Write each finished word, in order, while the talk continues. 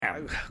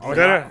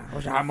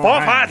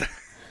Forfeit.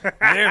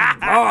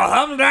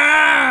 Thumbs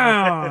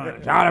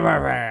down. Charlie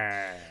Murphy.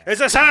 It's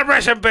a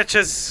celebration,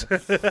 bitches.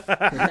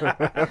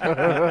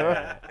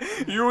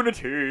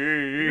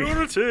 Unity.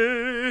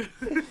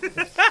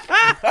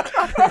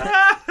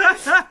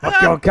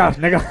 Fuck your couch,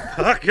 nigga.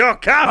 Fuck your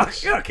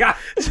couch.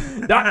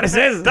 Darkness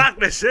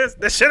is.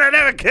 The shit I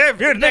never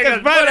gave you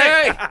niggas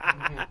money.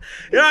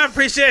 You don't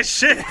appreciate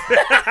shit.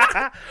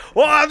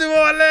 What I'll do with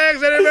my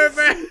legs and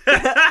everything.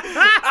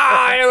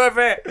 I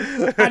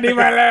need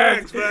my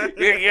legs. You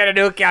can get a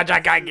new couch,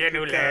 I can't get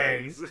new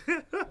legs.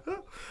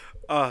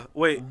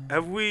 Wait,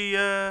 have we,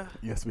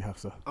 Yes, we have,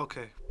 sir.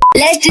 Okay.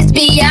 Let's just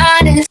be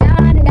honest.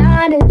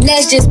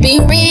 Let's just be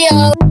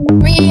real.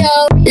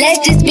 Let's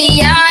just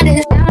be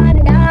honest.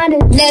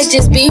 Let's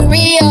just be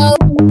real.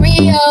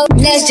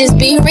 Let's just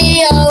be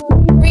real.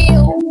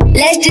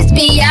 Let's just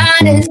be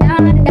honest.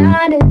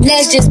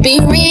 Let's just be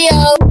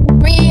real.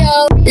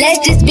 Let's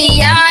just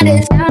be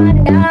honest.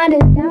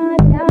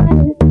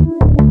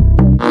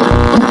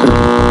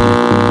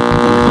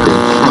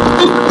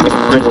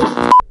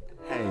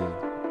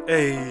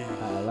 Hey.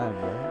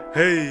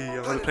 Hey,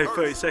 I'm gonna play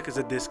 30 seconds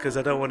of this because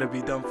I don't want to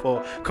be done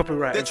for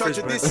copyright They try to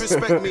infringement.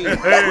 disrespect me, and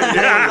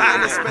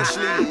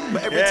especially,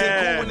 but everything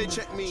cool when they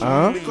check me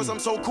because I'm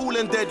so cool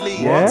and deadly.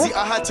 See,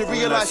 I had to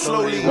realize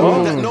slowly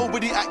that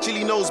nobody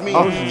actually knows me.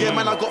 Yeah,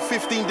 man, I got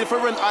 15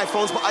 different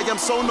iPhones, but I am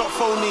so not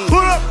phony.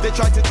 They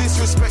try to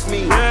disrespect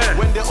me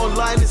when they're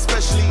online,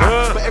 especially,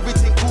 but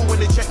everything cool when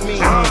they check me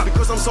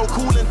because I'm so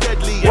cool and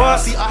deadly.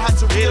 See, I had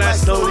to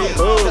realize slowly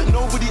that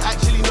nobody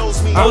actually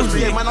knows me.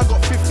 Yeah, man, I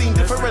got 15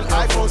 different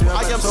iPhones, but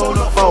I am so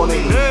not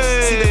phony.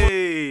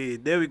 Hey,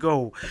 there we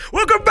go.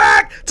 Welcome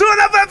back to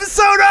another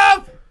episode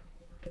of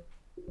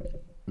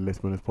Let's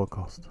Be Honest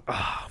podcast.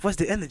 Where's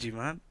the energy,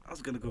 man? I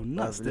was gonna go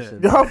nuts there.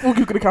 Yeah, I thought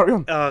you were going to carry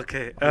on.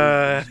 Okay.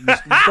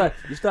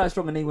 You started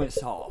strong and then you went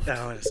soft.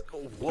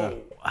 Whoa.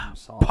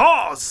 Soft.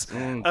 Pause.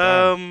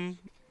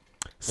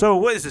 So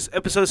what is this?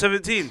 Episode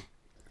 17.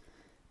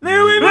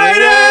 There we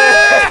made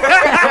it!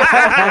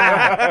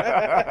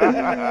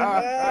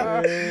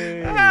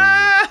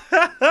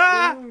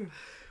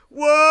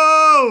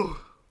 Whoa!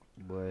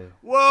 Boy,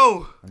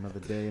 Whoa! another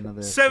day,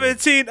 another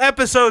 17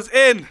 episodes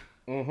in.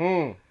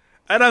 And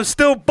I'm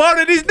still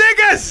boning these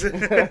niggas.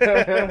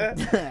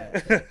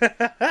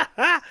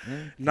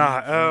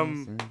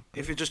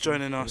 If you're just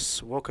joining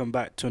us, welcome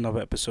back to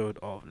another episode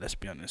of Let's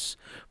Be Honest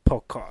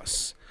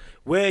podcast,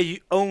 where you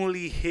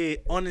only hear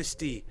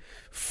honesty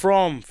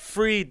from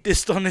three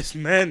dishonest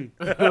men.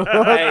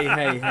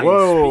 Hey.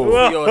 Whoa. Speak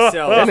for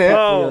yourself.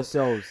 Innit? For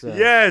yourself, sir.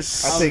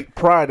 Yes. I take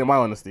pride in my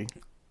honesty.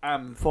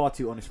 I'm far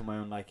too honest for my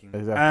own liking.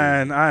 Exactly.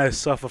 And I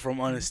suffer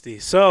from honesty.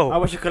 So, I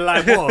wish I could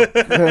lie more.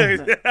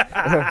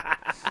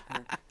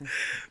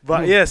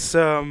 but yes,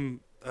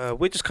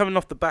 we're just coming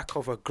off the back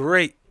of a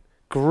great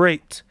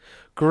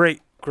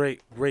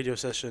radio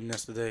session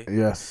yesterday.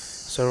 Yes.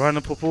 So round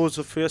of applause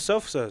for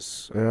yourself,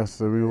 sirs. Yes,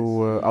 so we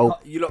will.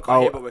 You lot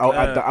can't hear, but we're I'll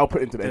clapping. add that. I'll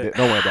put it into the edit.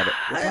 Don't worry about it.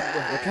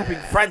 We're clapping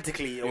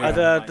frantically. It'll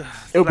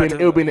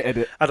be in the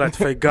edit. I'd like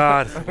to thank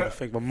God. I want to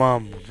thank my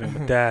mum, thank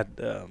my dad.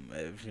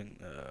 Everything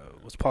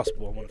was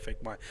possible. I want to thank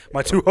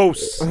my two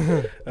hosts.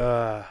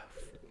 I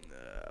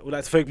would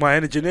like to thank my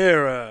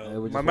engineer,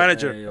 my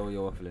manager. You're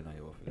waffling.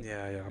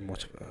 Yeah, I'm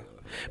watching.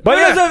 But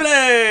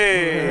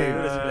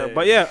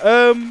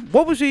yeah,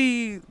 what was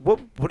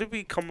what did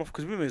we come off?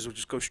 Because we may as well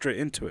just go straight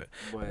into it.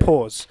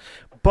 Pause.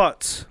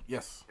 But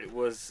Yes. It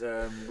was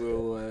we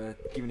were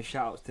giving a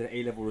shout out to the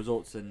A-level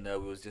results, and we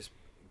was just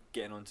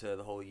getting onto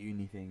the whole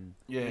uni thing.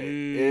 Yeah, it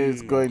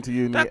is going to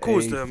uni. that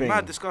caused a thing.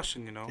 mad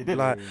discussion, you know. It did.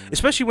 Like,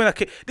 especially when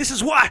this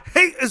is what I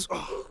hate.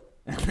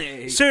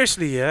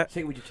 Seriously, yeah.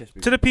 Say it with your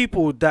chest, To the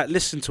people that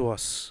listen to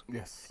us,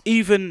 Yes.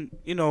 even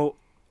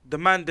the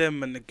man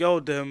them and the girl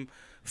them,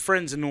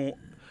 friends and all,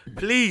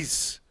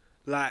 please,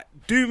 like,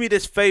 do me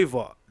this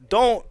favor.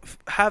 Don't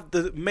have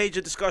the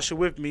major discussion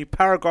with me,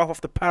 paragraph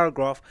after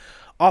paragraph,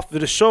 after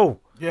the show.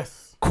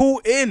 Yes. Call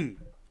in,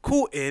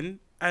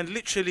 and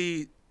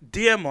literally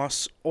DM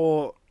us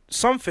or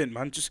something,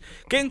 man. Just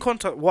get in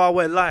contact while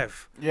we're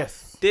live.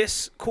 Yes.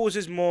 This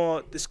causes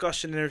more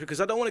discussion and everything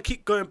because I don't want to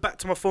keep going back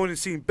to my phone and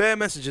seeing bare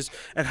messages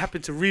and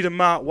happen to read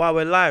them out while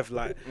we're live.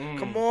 Like,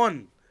 come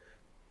on.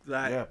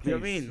 Like, Yeah, you know what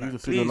I please, mean? use Like, the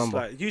studio number.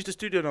 like, use the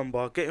studio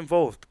number. Get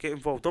involved.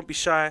 Don't be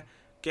shy.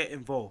 Get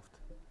involved.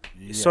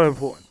 Yes. It's so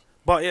important.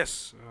 But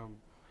yes.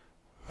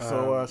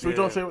 So should we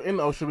jump straight in,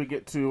 or should we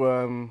get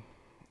to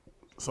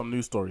some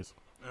news stories?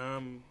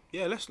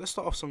 Yeah, let's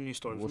start off some news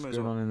stories. What's We may as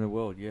going well. on in the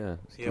world? Yeah.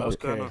 What's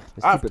going on?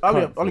 I've keep it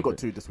only current got for a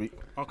two this week,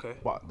 Okay.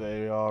 but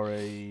they are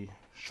a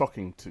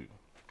shocking two.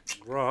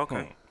 Right,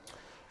 okay.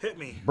 Hit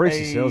me.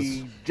 Brace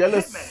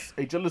yourselves.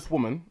 A jealous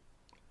woman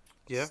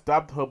Yeah.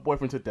 stabbed her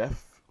boyfriend to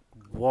death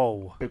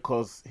Whoa.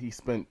 because he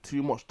spent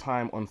too much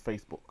time on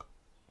Facebook.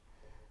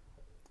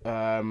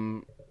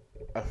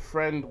 A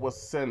friend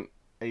was sent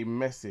a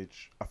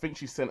message. I think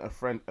she sent a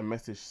friend a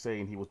message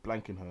saying he was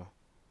blanking her.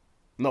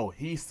 No,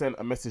 he sent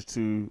a message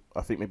to,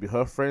 I think maybe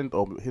her friend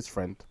or his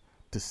friend,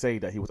 to say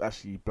that he was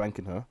actually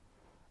blanking her.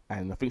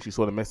 and I think she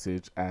saw the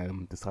message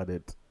and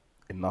decided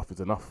enough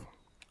is enough.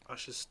 I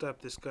should stab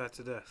this guy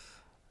to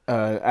death.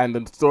 And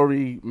the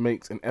story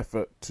makes an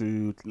effort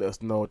to let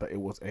us know that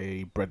it was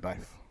a bread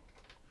knife.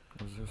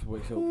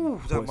 Ooh,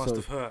 that must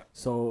have hurt.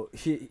 So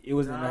it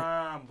wasn't like.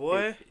 Damn,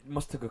 boy. It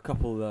must took a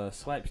couple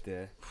swipes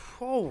there.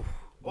 Oh,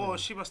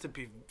 she must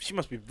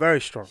be very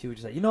strong. She was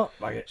just like, you know,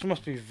 like it. She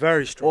must be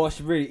very strong. Or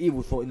she really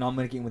evil thought, I'm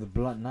gonna get him with a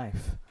blunt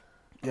knife.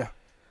 Yeah.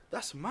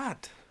 That's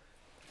mad.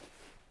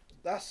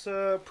 That's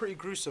pretty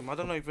gruesome. I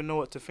don't even know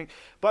what to think.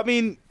 But I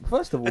mean,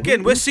 first of all,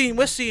 again, we're seeing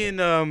we're seeing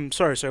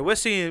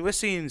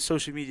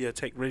social media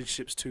take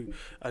relationships to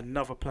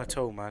another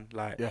plateau, man.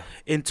 Like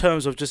in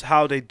terms of just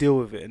how they deal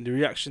with it and the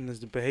reactions,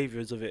 the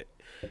behaviors of it.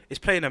 It's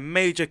playing a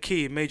major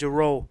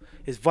role.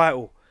 It's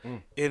vital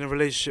in a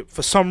relationship.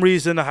 For some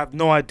reason, I have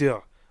no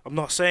idea. I'm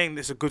not saying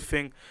it's a good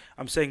thing.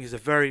 I'm saying it's a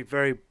very,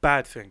 very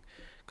bad thing.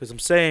 Because I'm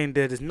saying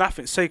that there's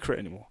nothing sacred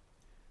anymore.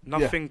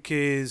 Nothing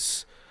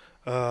is,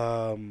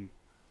 how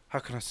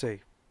can I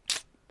say?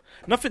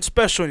 Nothing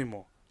special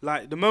anymore.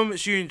 Like, the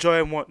moments you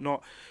enjoy and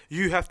whatnot,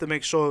 you have to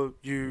make sure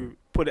you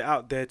put it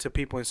out there to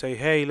people and say,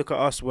 hey, look at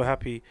us, we're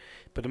happy.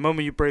 But the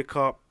moment you break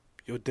up,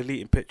 you're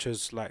deleting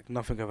pictures like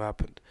nothing ever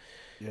happened.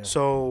 Yeah.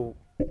 So,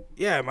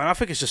 yeah, man, I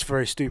think it's just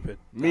very stupid.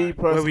 Me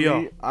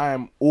personally, I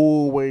am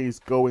always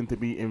going to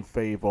be in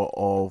favor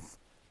of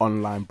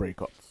online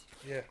breakups.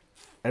 Yeah.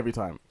 Every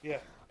time. Yeah.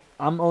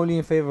 I'm only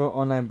in favor of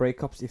online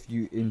breakups if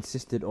you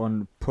insisted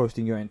on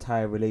posting your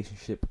entire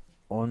relationship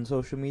on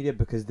social media,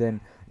 because then,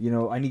 you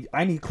know, I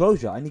need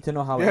closure. I need to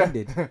know how it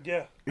ended.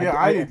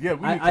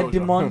 I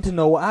demand to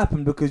know what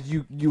happened, because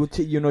you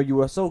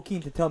were so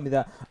keen to tell me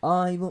that,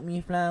 you want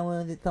me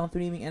flowers, it's time for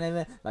evening,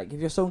 and like, if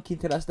you're so keen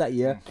to tell us that,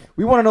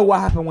 we want to know what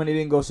happened when it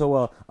didn't go so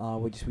well.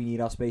 We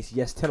need our space.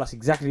 Yes, tell us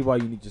exactly why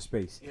you need your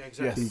space. Yeah,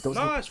 exactly. Yes.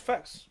 No, it's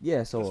facts.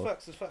 Yeah, so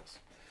it's facts.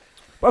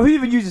 But who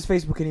even uses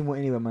Facebook anymore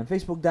anyway, man?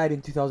 Facebook died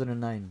in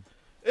 2009.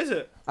 Is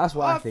it? That's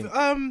what I think.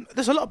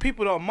 There's a lot of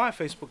people that are on my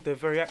Facebook, they're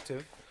very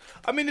active.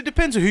 I mean, it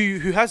depends on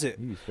who has it.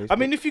 I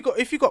mean, if you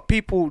got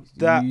people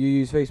that you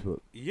use Facebook,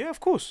 yeah, of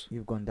course,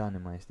 you've gone down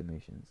in my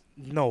estimations.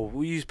 No,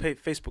 we use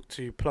Facebook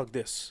to plug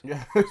this.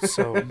 Yeah.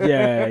 So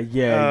yeah.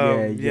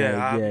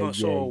 I'm not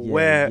sure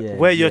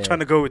where you're trying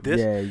to go with this.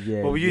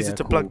 Yeah. But we use it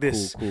to plug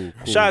this. Cool.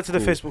 Shout out to the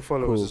Facebook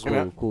followers as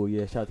well. Cool.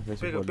 Yeah, shout out to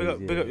Facebook followers.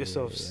 Big up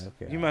yourselves. Yeah,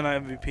 okay, you man are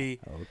MVP.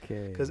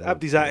 Okay. Because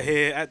Abdi's out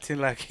here acting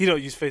like he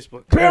don't use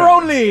Facebook.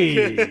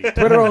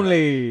 Twitter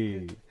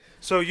only.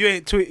 So you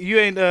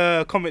ain't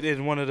commented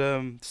in one of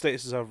the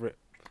statuses I've written.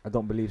 I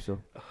don't believe so.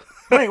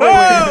 Wait.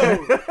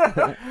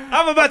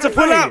 I'm about to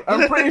pull up.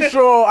 I'm pretty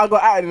sure I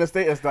got added in the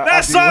status that.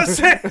 That's what I'm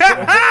saying.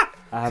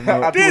 I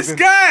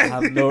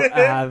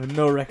have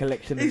no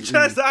recollection. He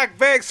tries to act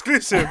very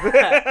exclusive.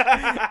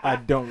 I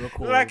don't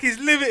recall. Like he's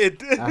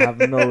limited. I have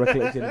no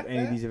recollection of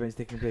any of these events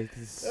taking place.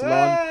 This is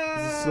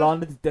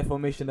slander. This is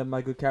defamation of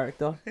my good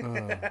character.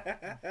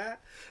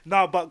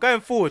 No, but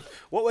going forward,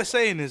 what we're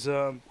saying is,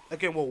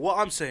 what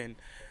I'm saying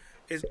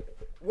is,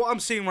 what I'm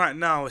seeing right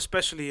now,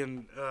 especially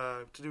in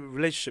to do with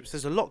relationships,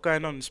 there's a lot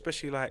going on,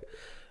 especially like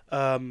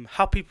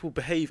how people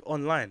behave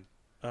online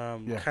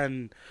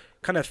can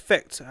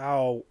affect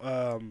how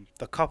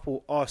the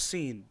couple are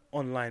seen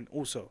online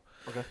also.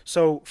 Okay.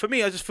 So for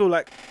me, I just feel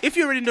like if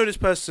you already know this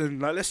person,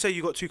 like let's say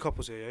you got two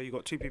couples here, you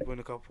got two people in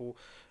a couple,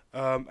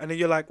 and then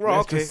you're like, right,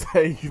 okay. Let's just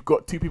say you've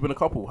got two people in a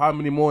couple. How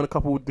many more in a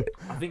couple?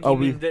 I think he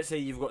means, let's say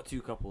you've got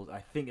two couples. I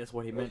think that's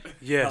what he meant.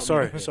 Yeah,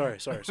 sorry.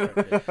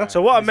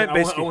 So what I meant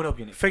basically. I won't help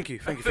you. Thank you.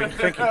 Thank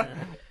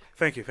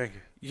you.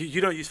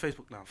 You don't use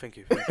Facebook now. Thank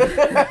you.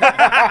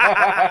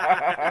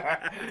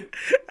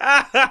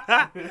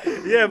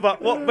 Yeah,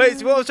 but what I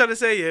was trying to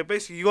say, yeah,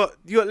 basically you got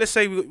let's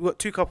say we got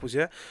two couples,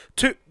 yeah.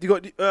 You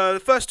got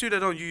the first two that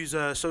don't use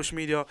social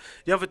media,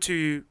 the other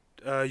two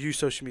use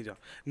social media.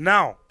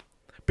 Now,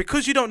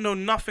 because you don't know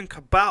nothing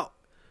about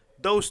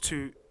those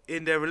two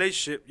in their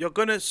relationship, you're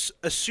gonna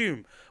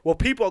assume. Well,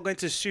 people are going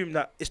to assume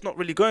that it's not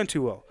really going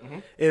too well.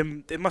 Mm-hmm.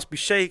 It must be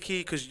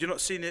shaky because you're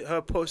not seeing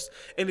her post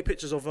any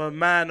pictures of her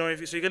man or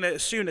anything. So you're gonna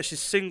assume that she's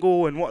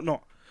single and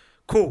whatnot.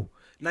 Cool.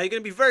 Now you're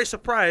gonna be very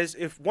surprised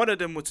if one of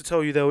them were to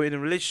tell you they were in a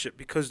relationship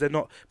because they're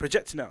not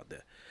projecting out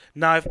there.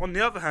 Now, if on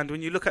the other hand,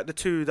 when you look at the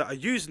two that are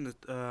using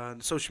the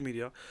social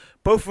media,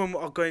 both of them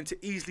are going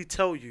to easily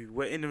tell you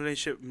we're in a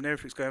relationship and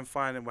everything's going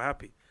fine and we're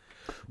happy.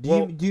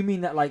 Do you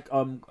mean that like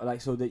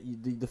so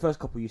the first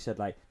couple you said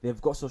like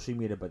they've got social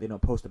media but they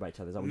don't post about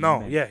each other? Is that what you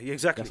meant? Yeah,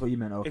 exactly. That's what you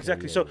meant. Okay,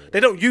 exactly. Yeah, so they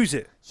don't use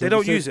it. So they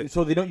don't use it.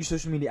 So they don't use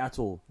social media at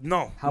all.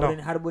 No.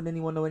 How would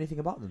anyone know anything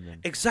about them then?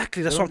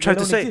 Exactly. That's what I'm trying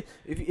to say.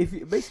 If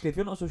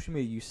you're not on social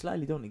media, you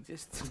slightly don't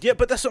exist. Yeah,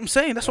 but that's what I'm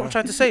saying. That's what I'm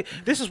trying to say.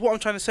 This is what I'm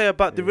trying to say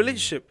about the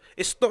relationship.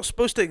 It's not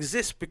supposed to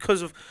exist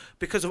because of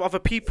other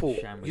people.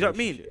 You know what I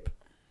mean?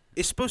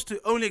 It's supposed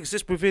to only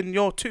exist within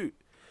your two.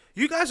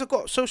 You guys have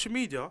got social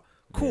media.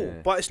 Cool,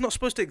 but it's not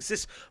supposed to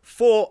exist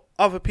for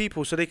other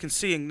people so they can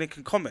see and they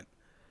can comment.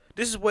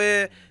 This is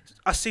where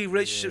I see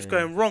relationships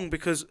going wrong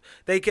because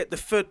they get the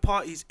third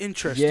party's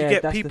interest. Yeah, you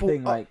get that's people, the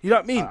thing, like, you know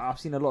what I mean? I've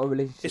seen a lot of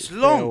relationships It's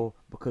long. fail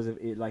because of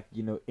it, like,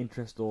 you know,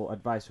 interest or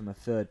advice from a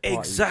third party.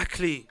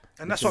 Exactly,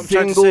 and that's what I'm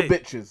trying to Single say.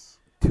 bitches.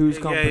 Two's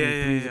Yeah, company,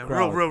 yeah, three's yeah. a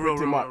crowd.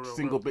 Pretty much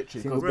single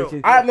bitches. Single 'Cause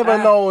bitches. I've never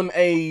known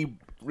a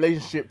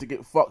relationship to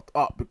get fucked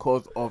up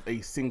because of a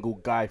single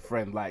guy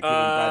friend. Like,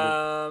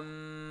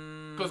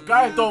 because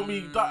guys don't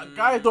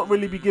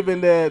really be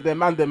giving their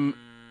man them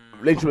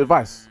relationship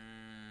advice.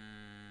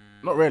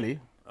 Not really.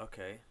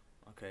 Okay.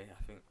 I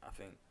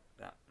think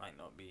that might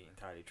not be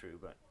entirely true,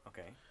 but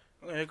okay.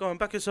 Okay, go on,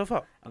 back yourself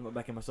up. I'm not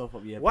backing myself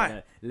up yet. Why?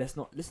 But, let's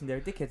not listen. There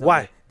are dickheads. Why?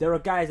 Out there. There are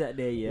guys out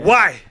there. Yeah.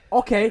 Why?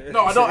 Okay.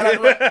 No, I don't.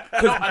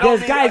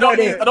 There's guys out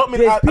there.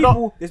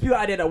 There's people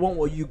out there that want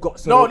what you got.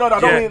 So No, I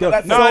don't mean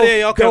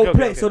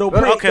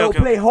that. They'll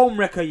play home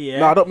wrecker. Yeah.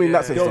 No, I don't mean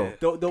that sense.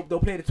 They'll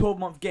play the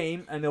 12-month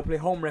game and they'll play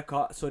home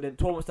wrecker. So then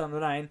 12 months down the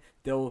line,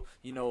 they'll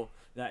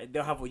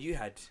they'll have what you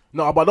had.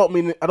 No, but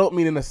I don't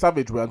mean in a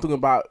savage way. I'm talking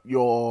about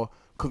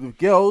because with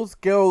girls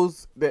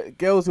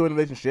who are in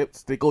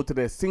relationships, they go to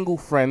their single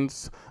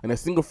friends, and their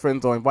single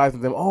friends are advising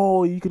them,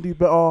 oh, you can do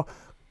better.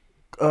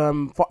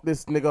 Fuck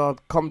this nigga,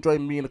 come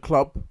join me in the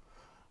club.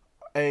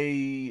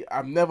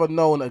 I've never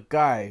known a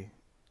guy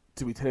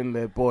to be telling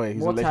their boy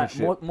his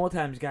relationship. More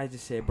times, guys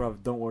just say, bro,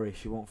 don't worry,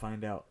 she won't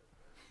find out.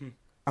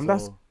 And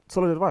that's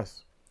solid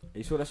advice.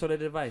 You saw that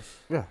solid advice?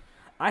 Yeah.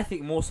 I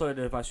think more solid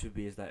advice would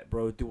be is that,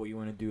 bro, do what you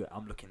want to do.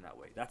 I'm looking that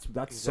way. That's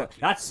Exactly.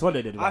 that's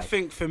solid advice. I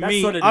think for That's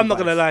me, solid I'm not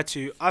advice. gonna lie to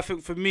you. I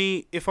think for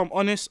me, if I'm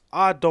honest,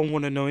 I don't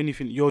want to know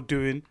anything you're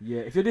doing. Yeah,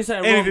 if you're doing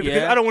something Anything wrong,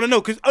 because yeah, I don't want to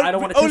know. Because I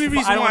don't want only to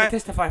reason why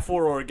testify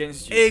for or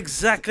against you.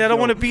 exactly, I don't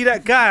want to be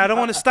that guy. I don't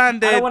want to stand I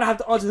there. don't want to have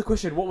to answer the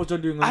question. What was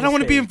John doing? I don't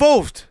want to be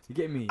involved. You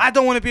get me? I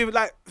don't want to be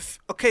like,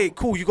 okay,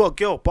 cool, you got a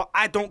girl, but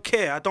I don't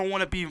care. I don't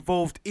want to be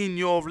involved in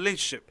your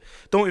relationship.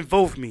 Don't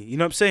involve me. You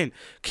know what I'm saying?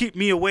 Keep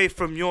me away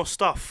from your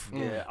stuff.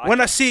 Yeah,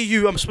 When I see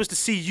you, I'm supposed to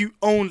see you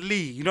only.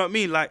 You know what I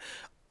mean? Like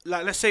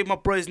let's say my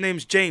brother's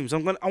name's James. I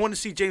want to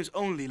see James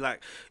only.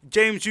 Like,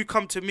 James, you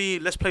come to me.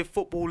 Let's play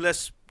football.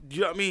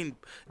 You know what I mean?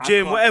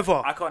 Gym,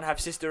 whatever. I can't have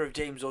sister of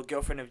James or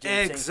girlfriend of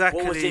James.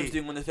 Exactly. Saying, what was James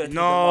doing on the 13th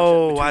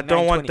No, of March? I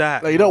don't want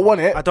that. No, you don't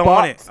want it. I don't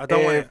want it. I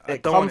don't want if it. I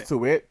it don't comes want it.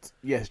 to it,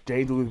 yes,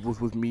 James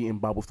was me in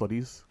Bible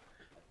studies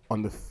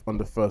on the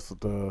first of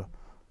the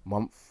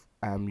month.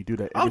 You do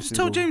that. I'll just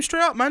tell James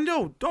straight up, man.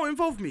 Yo, don't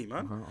involve me,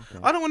 man.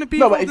 Okay. I don't want to be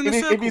No, but involved in the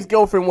circle. if his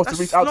girlfriend wants to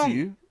That's reach out long. to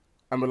you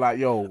and be like,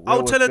 yo,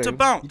 I'll tell her to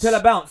bounce. You tell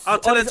her bounce. I'll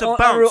tell her to On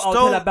bounce. real, I'll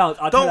tell her bounce.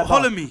 I'll tell her Don't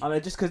holler bounce. me. I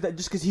mean, just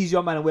because he's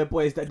your man and we're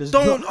boys, that does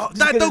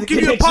Don't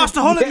give you a pass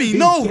to holler me.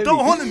 No,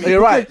 don't holler me.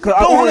 You're right. Don't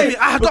holler me.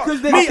 I have a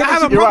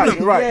You're right, problem.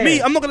 you're right.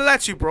 Me, I'm not gonna lie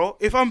to you, bro.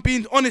 If I'm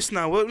being honest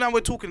now we're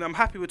talking. I'm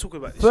happy we're talking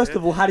about this. First yeah?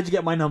 of all, how did you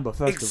get my number?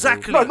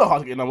 Exactly. No, not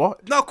hard to get number.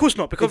 No, of course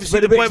not. Because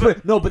Explain, obviously the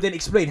boy. no, but then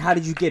explain. How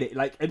did you get it?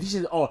 Like, if she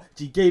says, "Oh,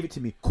 she gave it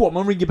to me," cool. I'm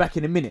gonna ring you back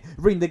in a minute.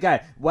 Ring the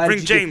guy. Why? Ring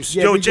did you James.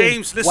 Get, Yo, ring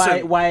James,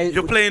 listen. Why?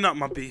 You're playing up,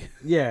 my B.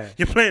 Yeah.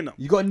 You're playing up.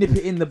 You gotta nip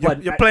it in the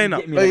bud. You're playing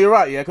up. No, you're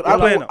right. Yeah, 'cause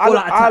playing up.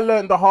 I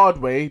learned the hard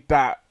way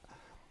that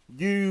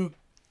you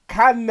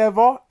can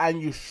never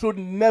and you should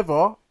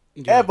never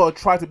ever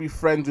try to be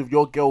friends with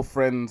your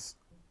girlfriend's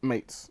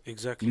mates.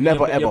 Exactly.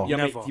 Never ever. Your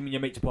Never. mate, you mean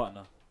your mate's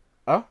partner?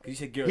 Huh? 'Cause you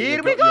said your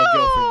girlfriend's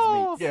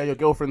mates. Yeah, your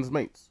girlfriend's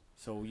mates.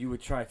 So you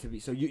would try to be.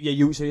 So so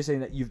you're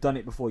saying that you've done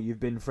it before. You've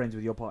been friends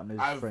with your partner's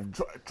I've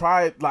friends.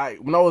 tried, like,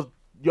 when I was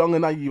young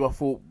and naive, I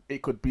thought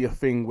it could be a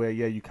thing where,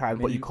 yeah, you can,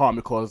 but you can't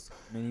because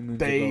Many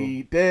moons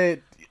ago. they're,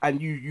 and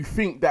you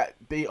think that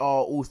they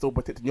are also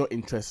protecting your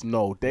interests.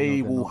 No, they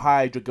they're will not.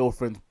 hide your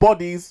girlfriend's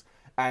bodies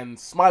and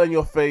smile in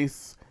your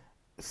face.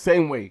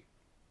 Same way.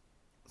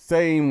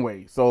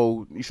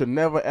 So you should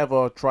never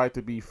ever try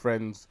to be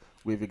friends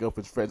with your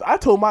girlfriend's friends. I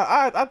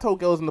told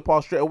girls in the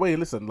past straight away,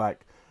 listen,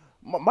 like,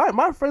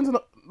 my friends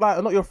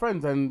are not your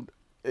friends, and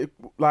they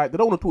don't want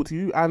to talk to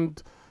you,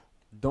 and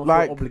Don't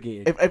like, feel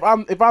obligated.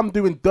 if I'm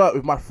doing dirt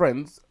with my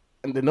friends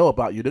and they know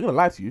about you, they're gonna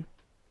lie to you.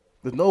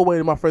 There's no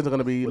way my friends are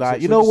gonna be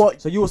like,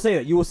 what? So you will say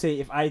that. You will say,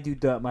 if I do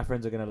dirt, my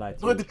friends are gonna lie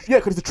to you. Yeah,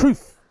 because it's the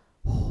truth.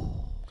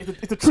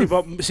 It's the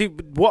truth. See,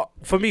 what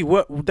for me?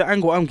 What the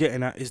angle I'm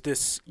getting at is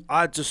this: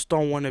 I just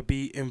don't want to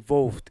be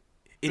involved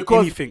in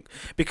anything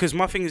because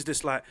my thing is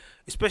this: like,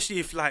 especially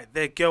if like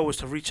their girl was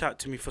to reach out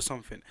to me for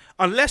something,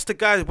 unless the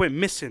guy went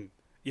missing.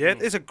 Yeah,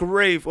 it's a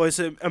grave or it's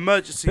an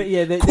emergency. But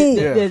yeah,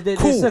 cool,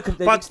 cool.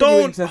 But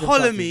don't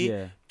holler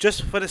me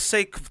just for the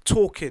sake of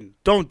talking.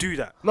 Don't do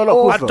that.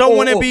 No, I don't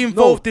want to be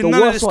involved in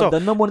none of this stuff. The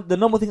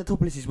number thing at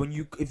top of this is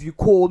if you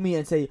call me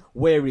and say,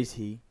 "Where is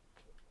he?"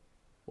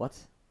 What?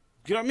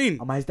 Do you know what I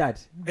mean? Am I his dad?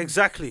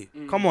 Exactly.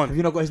 Come on. Have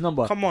you not got his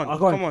number? Come on.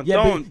 Come on.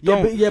 Yeah,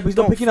 but he's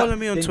not picking up. Follow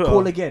me on Then Twitter.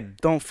 call again.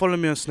 Don't follow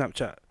me on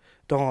Snapchat.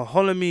 Don't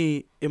holler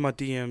me in my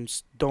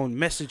DMs. Don't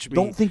message me.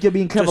 Don't think you're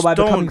being clever Just by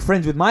becoming don't-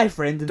 friends with my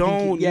friend. And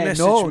don't thinking, message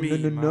No, me,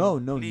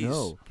 man. Please.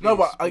 no. No,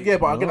 but again,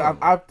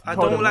 I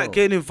don't like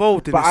getting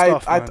involved in but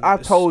this stuff, man. I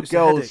told It's a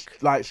girls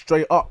headache. like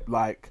straight up,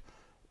 like,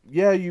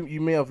 yeah, you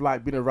may have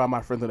like been around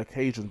my friends on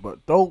occasions,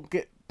 but don't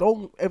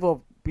ever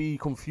be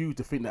confused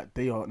to think that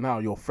they are now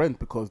your friends,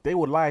 because they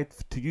will lie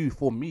to you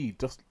for me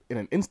just in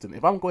an instant.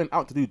 If I'm going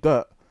out to do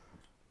dirt,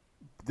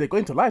 they're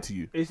going to lie to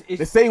you. It's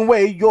the same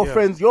way your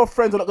friends are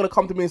not going to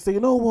come to me and say, you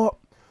know what,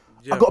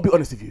 I got to be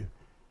honest with you.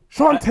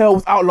 Chantel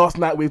was out last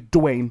night with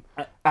Dwayne,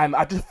 and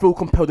I just feel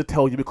compelled to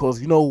tell you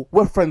because, you know,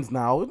 we're friends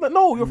now. Like,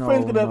 no, your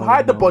friend's going to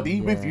hide the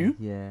body with you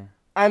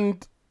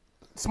and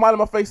smile in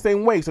my face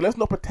same way. So let's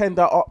not pretend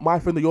that my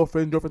friend are your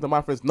friend are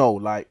my friends. No,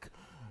 like,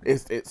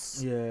 it's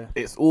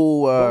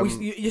all...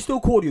 you're still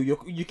cordial.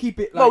 You keep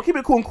it... Like, no, keep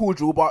it cool and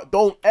cordial, but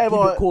don't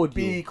ever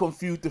be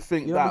confused to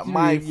think that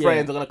my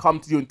friends are going to come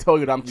to you and tell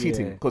you that I'm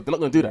cheating, because they're not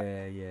going to do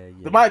that.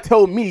 They might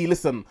tell me,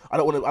 listen, I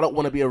don't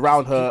want to be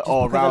around her just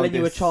or around I lend this.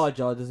 you a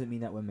charger doesn't mean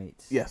that we're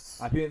mates.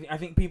 Yes. I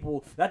think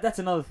people... That's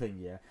another thing,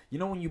 yeah? You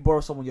know when you borrow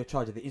someone your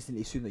charger, they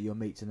instantly assume that you're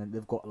mates and then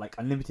they've got, like,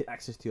 unlimited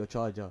access to your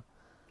charger.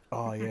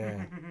 Oh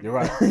yeah, you're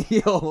right.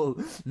 Yo,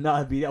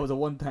 B, that was a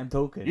one-time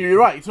token. You're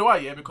right. You're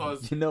right. Yeah,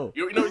 because you know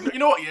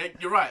what? Yeah,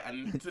 you're right.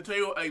 And to tell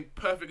you a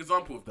perfect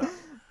example of that,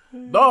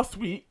 last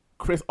week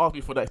Chris asked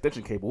me for that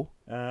extension cable,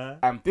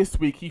 and this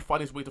week he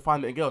found his way to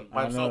find it again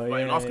by himself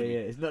by asking me.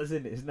 It's nuts,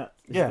 isn't it? It's nuts.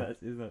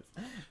 It's nuts.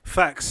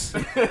 Facts.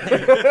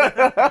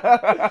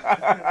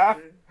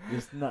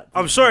 It's nuts.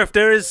 I'm sure if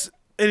there is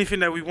anything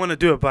that we want to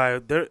do about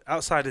it, there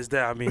outside is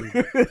there. I mean,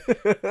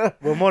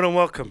 we're more than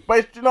welcome.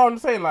 But you know what I'm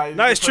saying? Like,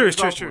 no, it's true. It's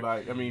true.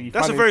 Like, I mean,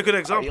 that's a very good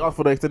example. He asked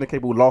for the extended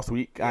cable last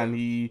week, and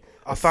he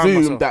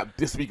assumed that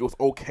this week it was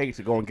okay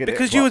to go and get it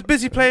because you was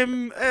busy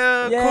playing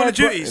Call of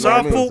Duty. So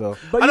I thought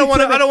I don't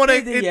want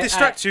to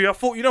distract you. I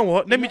thought, you know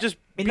what? Let me just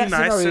be nice. In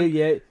that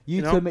scenario,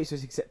 you two makes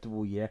this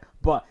acceptable, yeah.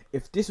 But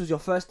if this was your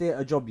first day at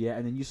a job, yeah,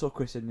 and then you saw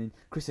Chris, and then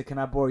Chris said, "Can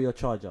I borrow your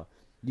charger?"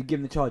 You give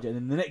him the charger, and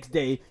then the next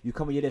day you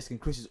come at your desk and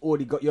Chris has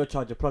already got your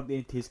charger plugged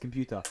into his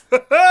computer. Hey.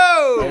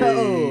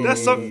 That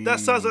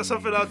sounds like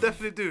something I'll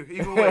definitely do.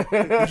 Either way,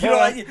 and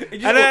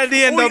then at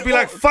the end they'll be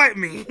like, "Fight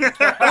me!"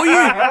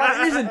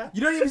 Listen, you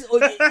don't even.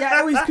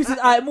 Always Chris is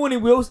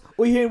morning wheels.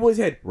 Or you hear in his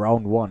head,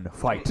 "Round 1,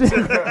 fight."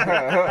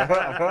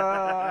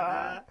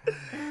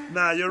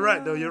 Nah, you're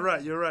right though. You're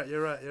right.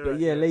 But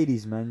yeah,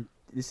 ladies, man,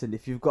 listen.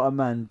 If you've got a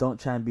man, don't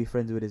try and be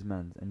friends with his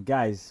man. And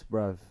guys,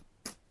 bruv.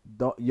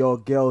 Your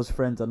girl's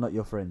friends are not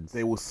your friends.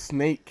 They will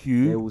snake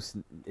you.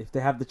 If they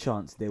have the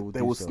chance, they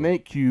will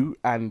snake you,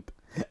 and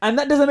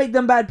that doesn't make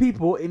them bad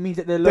people. It means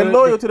that they're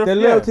loyal to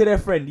their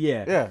friend.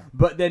 Yeah.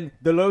 But then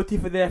the loyalty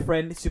for their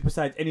friend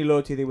supersedes any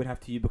loyalty they would have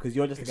to you, because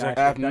you're just a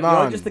guy.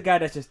 You're just the guy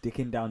that's just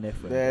dicking down their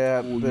friend.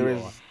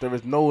 There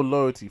is no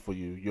loyalty for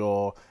you.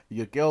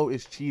 Your girl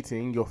is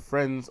cheating. Your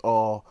friends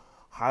are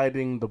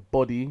hiding the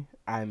body,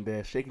 and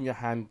they're shaking your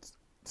hand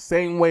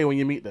same way when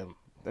you meet them.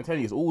 I'm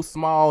telling you, it's all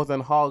smiles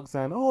and hugs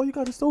and, oh, you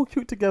guys are so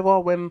cute together,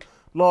 when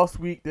last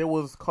week there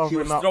was covering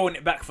up. She was throwing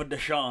it back for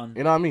Deshaun.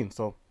 You know what I mean?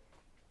 So,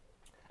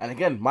 and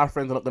again, my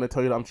friends are not going to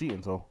tell you that I'm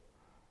cheating, so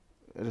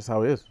it's just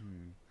how it is.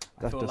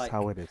 That's just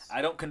how it is.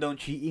 I don't condone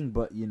cheating,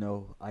 but, you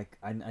know, I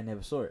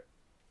never saw it.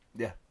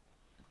 Yeah.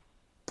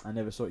 I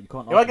never saw it. You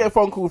can't. If I get a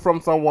phone call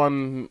from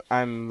someone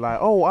and like,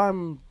 oh,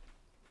 I'm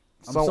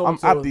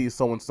Abdi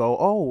so-and-so.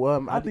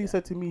 Oh, Abdi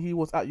said to me he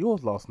was at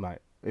yours last night.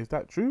 Is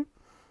that true?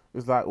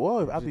 It's like,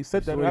 well, if Abdi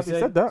said that, Abdi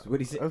said that. That's what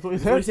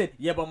he said.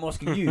 Yeah, but I'm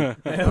asking you.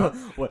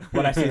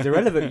 What I say is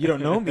irrelevant. You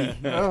don't know me.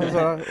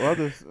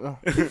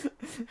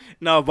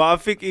 No, but I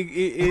think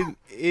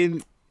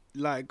in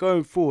like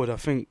going forward, I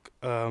think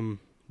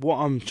what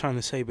I'm trying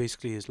to say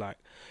basically is like,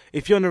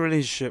 if you're in a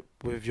relationship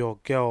with your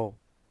girl,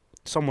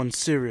 someone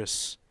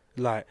serious,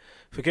 like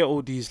forget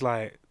all these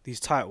like these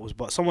titles,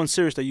 but someone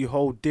serious that you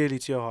hold dearly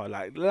to your heart,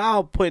 like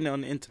allow putting it on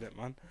the internet,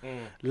 man.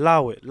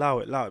 Allow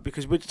it,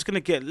 because we're just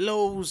gonna get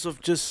loads of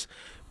just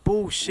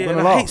bullshit.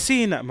 And I hate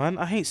seeing that, man.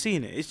 I hate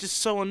seeing it. It's just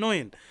so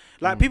annoying.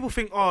 Like people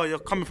think, oh, you're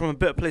coming from a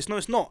better place. No,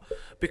 it's not,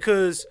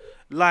 because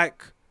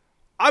like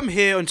I'm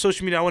here on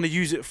social media. I want to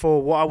use it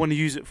for what I want to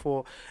use it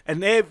for,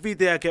 and every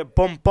day I get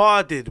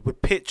bombarded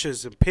with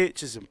pictures and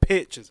pictures and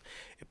pictures.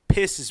 It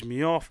pisses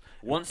me off.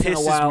 Once in a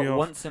while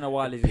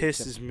is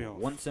pisses me off.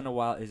 Once in a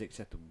while is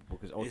acceptable,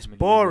 because ultimately it's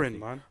boring,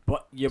 man.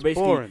 But you're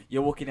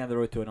walking down the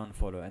road to an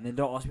unfollow, and then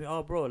don't ask me,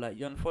 oh bro, like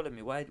you unfollowed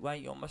me. Why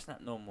you on my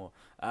Snap no more?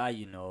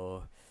 You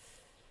know.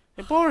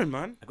 You're boring,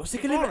 man. I got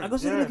sick of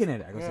looking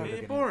at it.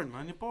 You're boring,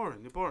 man. You're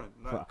boring.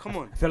 Like, come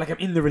on. I feel like I'm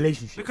in the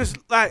relationship. Because,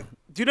 like,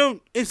 do you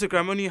know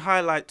Instagram only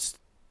highlights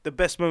the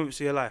best moments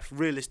of your life,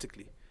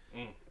 realistically?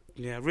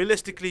 Yeah,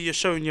 realistically, you're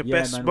showing your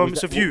best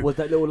moments of you. Was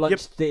that little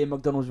lunch date at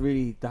McDonald's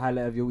really the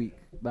highlight of your week?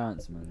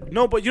 Bounce, man.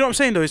 No, but you know what I'm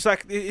saying, though? It's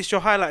like, it's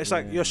your highlight. It's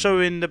like you're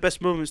showing the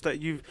best moments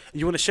that you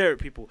want to share with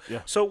people.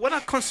 Yeah. So when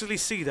I constantly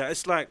see that,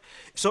 it's like,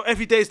 so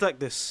every day is like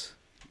this.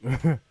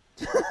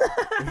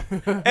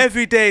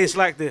 Every day is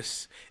like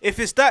this. If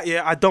it's that,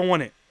 I don't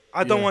want it.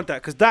 I don't want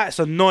that, because that's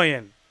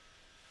annoying.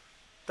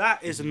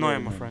 That is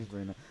annoying, my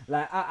friend.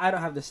 Like, I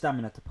don't have the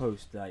stamina to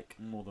post like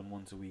more than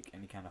once a week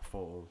any kind of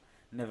photo.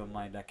 Never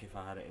mind, like if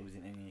I had it was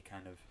in any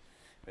kind of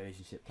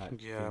relationship type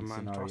man,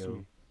 scenario. trust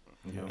me.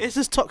 It's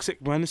just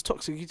toxic, man. It's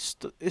toxic.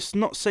 It's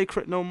not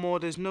sacred no more.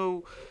 There's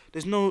no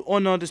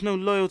honor. There's no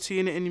loyalty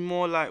in it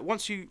anymore. Like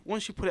once you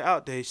put it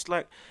out there, it's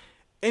like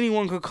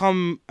anyone could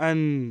come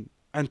and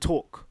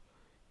talk.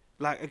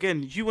 Like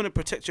again, you want to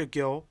protect your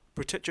girl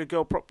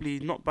properly,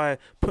 not by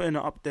putting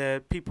her up there.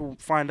 People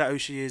find out who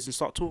she is and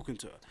start talking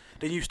to her.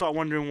 Then you start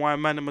wondering why a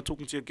man am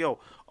talking to your girl.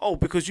 Oh,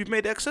 because you've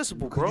made it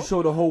accessible, bro. You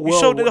showed the whole world. You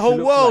showed the whole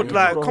world.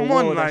 Like, come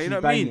on, like, you know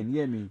what I mean?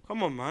 Yeah, me.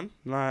 Come on, man.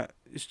 Like,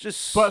 it's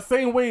just. But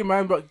same way,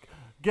 man. But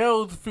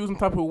girls feel some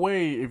type of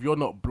way if you're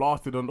not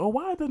blasted on. Oh,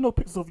 why are there no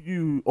pictures of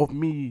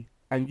me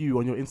and you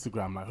on your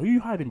Instagram? Like, who are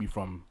you hiding me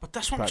from? But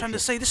that's what I'm trying to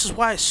say. This is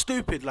why it's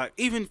stupid. Like,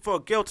 even for a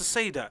girl to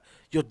say that,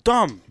 you're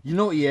dumb. You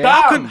know,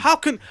 yeah. How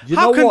can you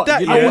know what? that?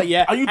 You know what?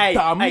 Yeah. Are you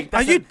dumb?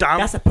 Are you dumb?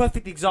 That's a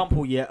perfect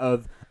example, yeah,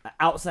 of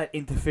outside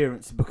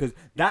interference, because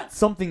that's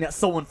something that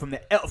someone from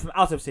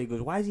outside say goes,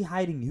 why is he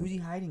hiding you? Who's he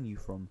hiding you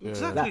from? Yeah.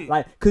 Exactly.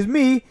 Because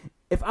me,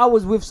 if I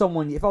was with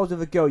someone, if I was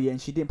with a girl, yeah,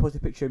 and she didn't post a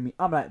picture of me,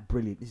 I'm like,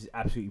 brilliant. This is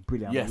absolutely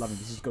brilliant. I'm loving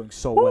this. This is going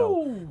so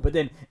well. But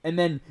then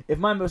if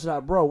my was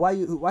like, bro, why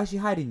is she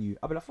hiding you?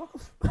 I'll be like, fuck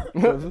off.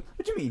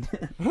 What do you mean?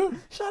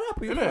 Shut up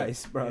with your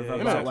face, bro. Yeah,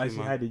 exactly, why is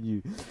she hiding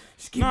you?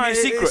 Just keep it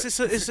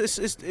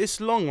secret. It's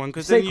long one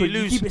because then you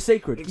lose. You keep it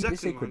sacred. Exactly,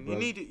 keep it sacred, man.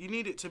 bro. You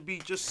need it to be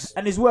just.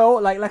 And as well,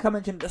 like I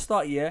mentioned at the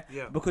start, yeah.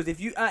 Because if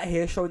you out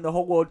here showing the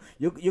whole world,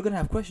 you're gonna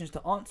have questions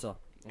to answer.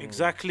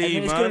 Exactly, and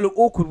then man. it's gonna look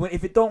awkward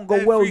if it don't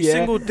go well. Every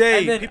single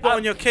day, people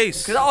on your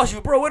case. Because I asked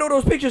you, bro, where do all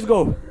those pictures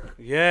go?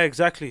 Yeah,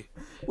 exactly.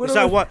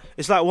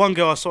 It's like one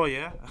girl I saw.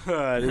 Yeah,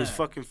 it was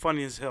fucking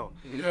funny as hell.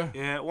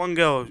 Yeah. One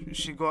girl,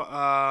 she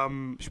got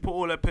she put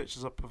all her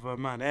pictures up of her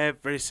man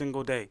every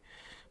single day,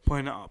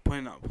 pointing up.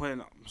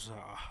 So,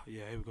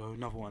 yeah, here we go,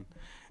 another one.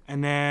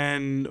 And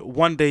then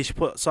one day she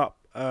puts up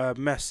a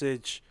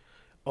message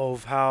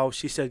of how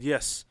she said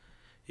yes.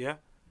 Yeah.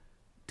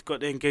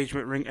 Got the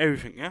engagement ring,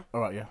 everything, yeah?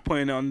 Alright, yeah.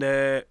 Putting it on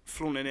there,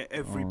 flaunting it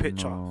every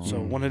picture. No.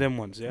 So one of them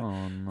ones, yeah?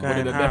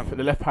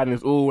 The left hand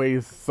is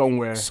always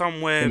somewhere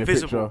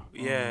visible.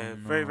 Yeah,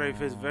 very, very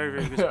visible. Very,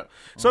 very visible.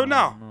 So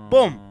now,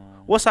 boom,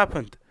 what's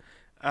happened?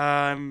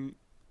 What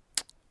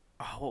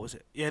was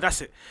it? Yeah,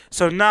 that's it.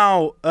 So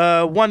now,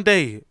 one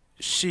day,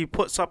 she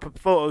puts up a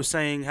photo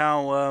saying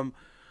how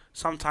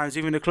sometimes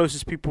even the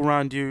closest people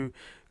around you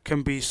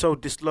can be so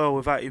disloyal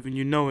without even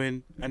you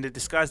knowing, and they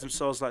disguise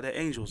themselves like they're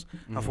angels.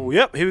 I thought,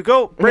 yep, here we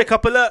go, break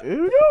up alert.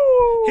 Here we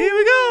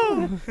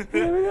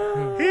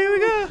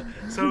go.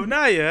 So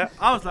now, yeah,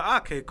 I was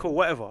like, okay, cool,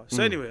 whatever.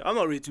 So anyway, I'm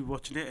not really too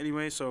watching it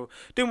anyway. So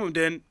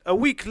then a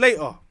week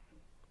later,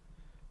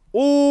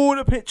 all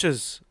the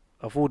pictures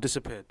have all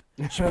disappeared.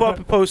 She put up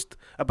a post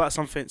about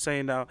something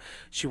saying now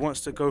she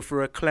wants to go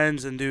through a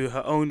cleanse and do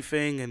her own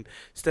thing and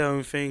stay her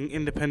own thing,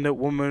 independent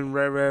woman,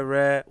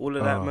 rare, all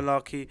of that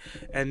malarkey.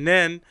 And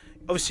then,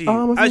 obviously,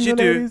 as you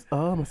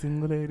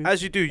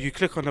do, you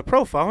click on her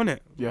profile, innit?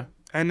 Yeah.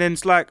 And then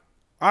it's like,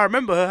 I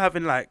remember her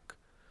having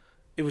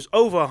it was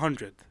over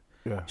 100.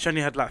 Yeah. She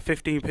only had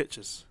 15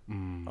 pictures.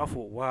 I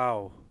thought,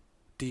 wow,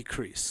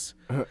 decrease.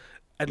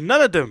 And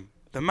none of them,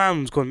 the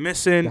man's gone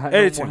missing. No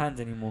more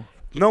hands anymore.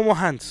 No more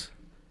hands.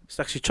 It's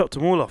like she chopped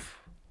them all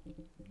off.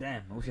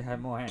 Damn, I wish I had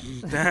more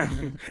hands.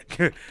 Damn.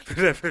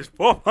 There's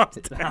 4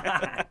 months.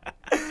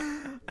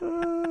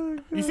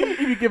 You see, if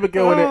you give a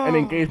girl an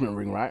engagement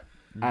ring, right,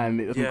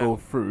 and it doesn't go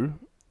through,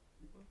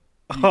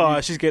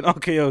 she's getting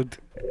RKO'd.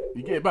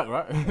 You get it back,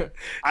 right?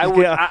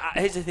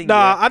 Here's the thing.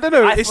 Nah, I don't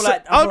know. I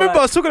remember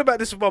I was talking about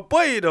this with my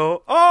boy, you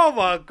know. Oh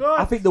my god.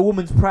 I think the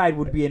woman's pride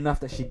would be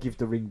enough that she'd give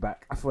the ring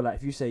back. I feel like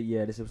if you say,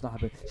 yeah, this was not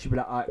happening, she'd be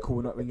like, alright, cool,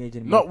 we're not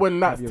engaging anymore. Not when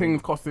that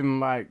thing's costing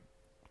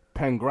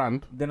 10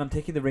 grand. Then I'm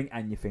taking the ring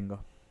and your finger.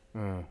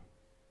 You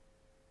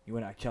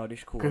went out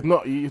childish, cool. Because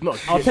it's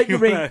not. I'll take your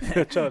ring.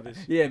 Childish.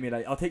 Yeah,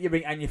 I'll take your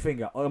ring and your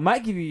finger. Or I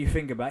might give you your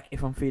finger back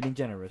if I'm feeling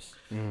generous.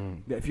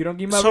 But if you don't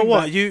give me my ring so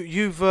what?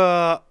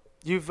 Back,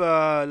 You've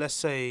let's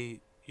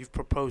say you've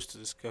proposed to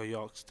this girl.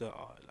 You asked her,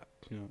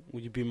 will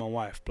you be my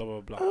wife? Blah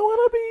blah blah. I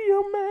wanna be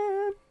your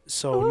man.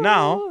 So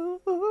now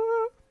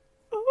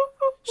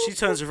she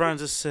turns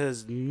around and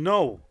says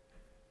no.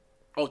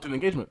 Oh, to an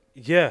engagement.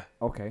 Yeah.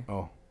 Okay.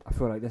 Oh. I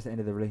feel like that's the end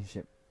of the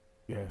relationship.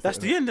 Yeah. That's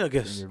the end, I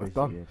guess. That's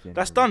done.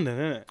 That's done then,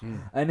 isn't it?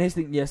 And here's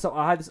the thing. Yeah. So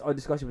I had a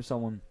discussion with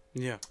someone.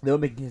 Yeah. They were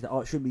making it that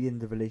it shouldn't be the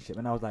end of the relationship,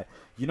 and I was like,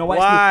 you know what?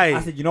 Why?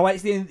 I said, you know why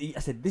it's the end. I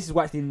said, this is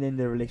why it's the end of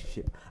the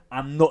relationship.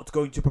 I'm not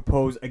going to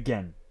propose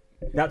again.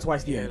 That's why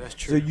it's the end. That's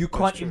true. So you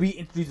can't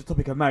reintroduce the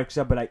topic of marriage because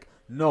I'll be like,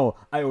 no,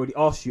 I already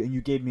asked you and you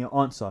gave me an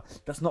answer.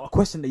 That's not a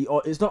question that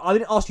you. It's not. I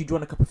didn't ask you. Do you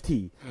want a cup of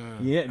tea?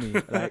 You get me?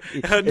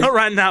 Not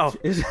right now.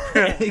 Ask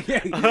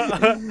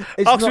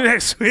me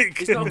next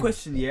week. It's not a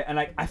question, yeah. And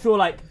I feel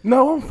like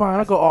no, I'm fine.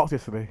 I got asked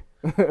yesterday.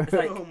 It's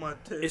like,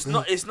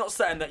 it's not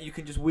something that you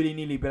can just willy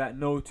nilly be like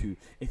no to.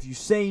 If you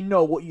say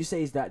no, what you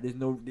say is that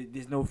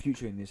there's no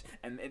future in this.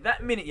 And at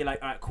that minute you're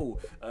like, alright, cool.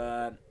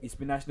 It's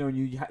been nice knowing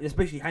you.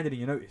 Especially handed in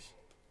your notice.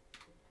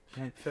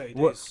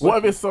 What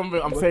if it's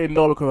something I'm saying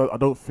no because I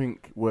don't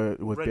think we're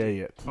there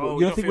yet? Oh,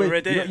 you don't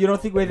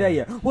think we're there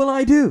yet? Well,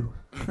 I do.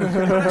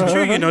 It's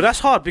true,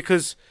 that's hard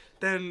because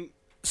then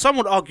some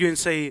would argue and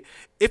say,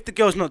 if the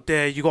girl's not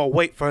there, you gotta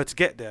wait for her to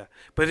get there.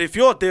 But if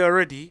you're there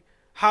already,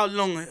 how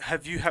long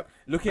have you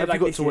Look at it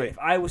like this,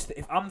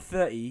 if I'm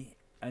 30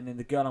 and then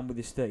the girl I'm with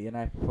is 30 and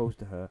I propose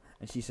to her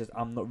and she says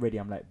I'm not ready,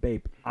 I'm like,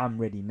 babe, I'm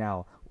ready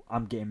now.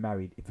 I'm getting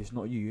married. If it's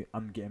not you,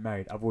 I'm getting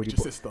married. I've already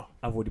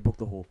booked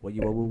the hall. What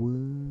you?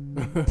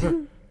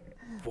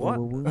 What?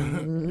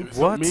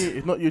 What? Me,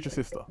 it's not you, it's your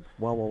sister.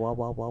 Oh.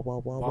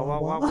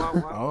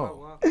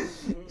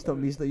 It's not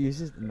me, it's not you,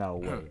 sister. No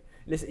way.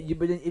 Listen,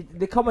 but then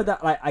they come with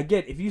that, like,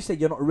 again, if you say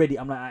you're not ready,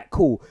 I'm like, alright,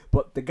 cool.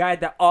 But the guy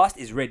that asked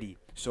is ready.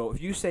 So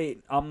if you say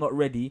I'm not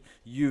ready,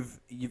 you've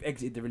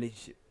exited the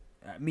relationship.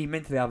 Me,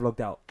 mentally, I've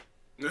logged out.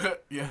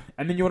 Yeah.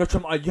 And then you want to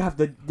try, you have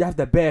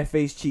the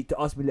bare-faced cheek to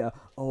ask me later,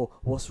 oh,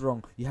 what's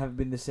wrong? You haven't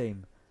been the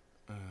same.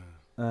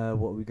 What, are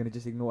we going to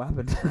just ignore what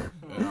happened?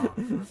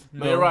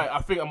 No, you're right. I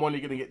think I'm only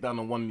going to get down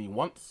on one knee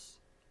once.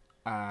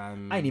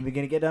 And I ain't even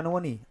going to get down on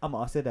one knee. I'm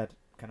going to ask her dad,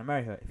 can I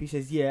marry her? If he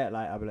says yeah,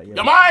 like, I'll be like, yeah.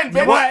 You're mine,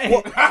 baby!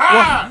 What?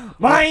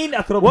 Mine!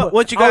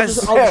 What you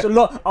guys...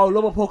 I'll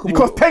lob a Pokeball. You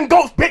cost 10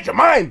 goats, bitch, you're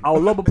mine!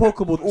 I'll lob a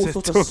Pokeball, all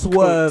sorts of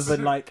swerve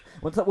and like,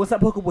 once that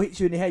Pokeball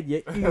hits you in the head,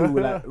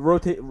 like,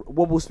 rotate,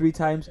 wobbles 3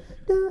 times,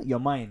 you're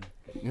mine.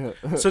 Yeah.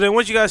 So then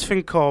what do you guys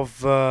think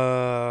of...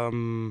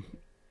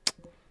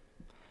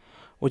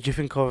 what do you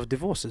think of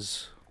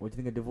divorces? What do you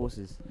think of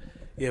divorces?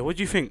 Yeah, what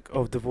do you think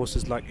of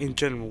divorces, like, in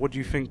general? What do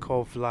you think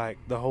of, like,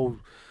 the whole...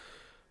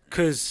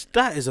 Because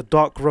that is a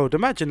dark road.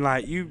 Imagine,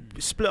 like, you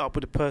split up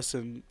with a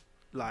person,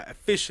 like,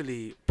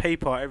 officially,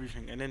 paper,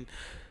 everything, and then...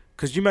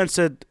 Because you man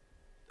said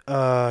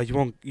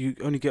you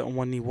only get on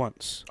one knee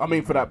once. I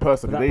mean, for that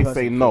person, if they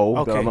say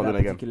no, then I'm not going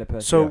again.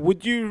 Person, so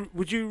would you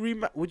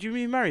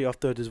remarry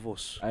after a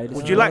divorce?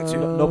 Would you like to?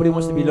 Nobody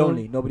wants to be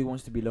lonely. Nobody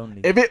wants to be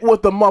lonely. If it was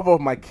the mother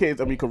of my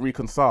kids and we could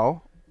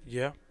reconcile...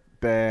 Yeah.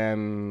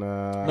 Then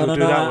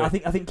no. I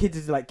think kids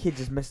is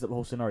messed up the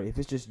whole scenario. If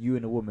it's just you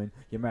and a woman,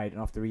 you're married,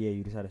 and after a year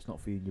you decide it's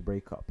not for you and you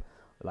break up.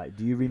 Like,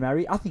 do you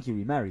remarry? I think you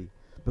remarry,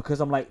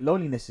 because I'm like,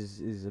 loneliness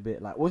is a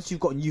bit like, once you've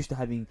gotten used to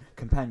having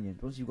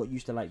companions, once you've got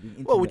used to like being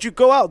intimate. Well, would you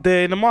go out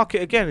there in the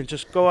market again and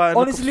just go out? And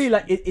honestly,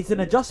 like it's an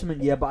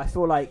adjustment, yeah. But I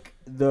feel like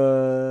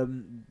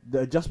the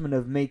adjustment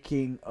of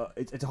making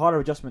it's a harder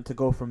adjustment to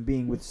go from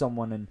being with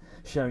someone and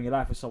sharing your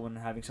life with someone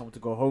and having someone to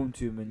go home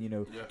to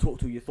and talk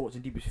to your thoughts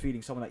and deepest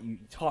feelings, someone that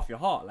it's half your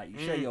heart, like you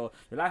share your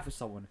life with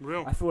someone.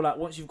 Real. I feel like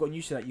once you've gotten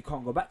used to that, you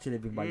can't go back to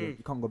living by you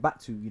can't go back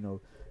to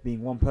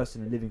being one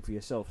person and living for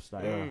yourself. It's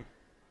like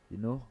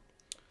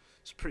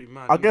it's pretty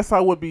mad. I guess I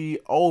would be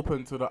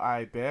open to the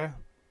idea,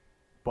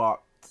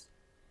 but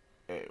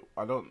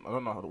I don't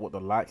know what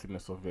the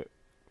likeliness of it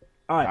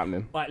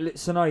happening. Alright,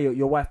 scenario: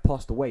 your wife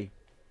passed away.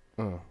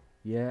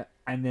 Yeah,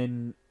 and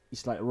then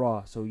it's like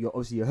raw. So you're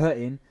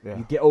hurting. Yeah.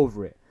 You get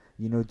over it.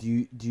 Do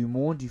you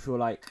mourn? Do you feel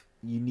like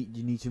you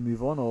need to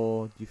move on,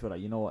 or do you feel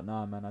like, you know what?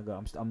 Nah, man,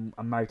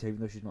 I'm married to her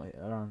even though she's not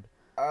around.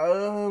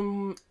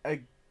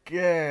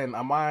 Again,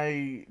 am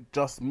I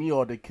just me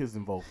or the kids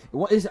involved?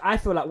 I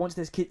feel like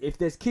if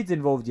there's kids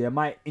involved,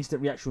 my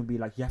instant reaction would be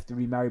like, you have to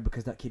remarry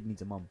because that kid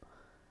needs a mum.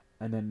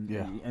 And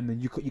then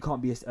you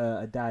can't be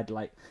a dad.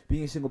 Like,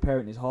 being a single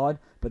parent is hard,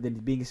 but then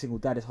being a single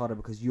dad is harder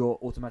because you're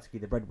automatically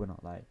the breadwinner.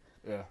 Like,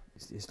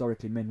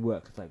 historically men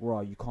work. It's like,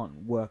 you can't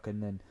work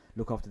and then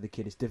look after the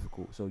kid. It's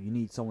difficult. So you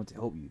need someone to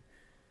help you.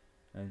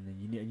 And then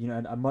you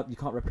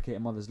can't replicate a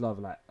mother's love.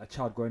 Like, a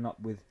child growing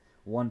up with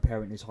one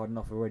parent is hard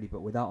enough already,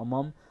 but without a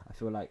mum, I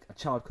feel like a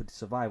child could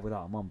survive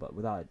without a mum, but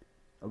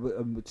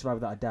survive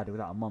without a dad,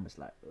 without a mum, it's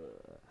like.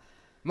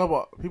 No,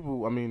 but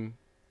people, I mean.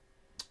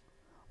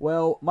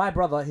 Well, my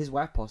brother, his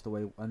wife passed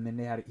away, and then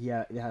he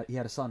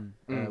had a son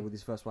with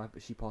his first wife,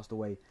 but she passed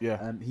away.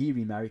 Yeah. He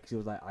remarried because he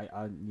was like,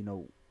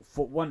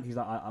 for one, he's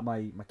like,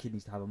 my kid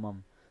needs to have a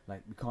mum.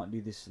 Like, we can't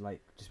do this like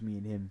just me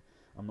and him.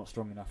 I'm not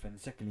strong enough. And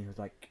secondly, he was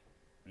like,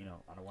 I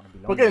don't want to be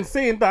lonely. But again,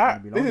 saying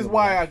that, this is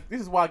why I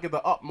give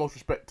the utmost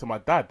respect to my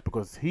dad,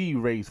 because he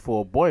raised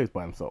 4 boys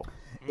by himself.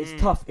 It's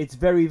tough. It's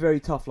very, very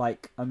tough.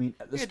 Like, I mean,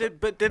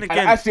 but then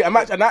again,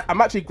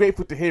 I'm actually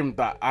grateful to him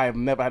that I have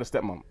never had a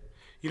stepmom.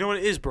 You know what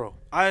it is, bro?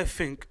 I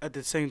think at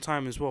the same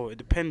time as well, it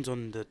depends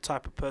on the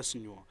type of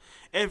person you are.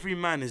 Every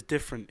man is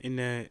different.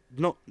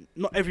 Not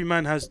every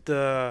man has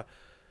the,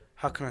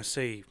 how can I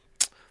say,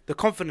 the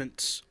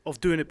confidence of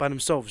doing it by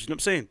themselves. You know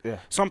what I'm saying? Yeah.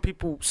 Some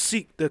people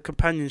seek the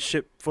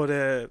companionship for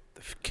their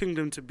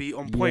kingdom to be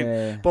on point.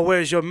 Yeah. But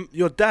whereas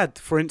your dad,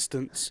 for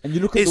instance, and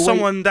you look at is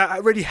someone that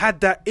already had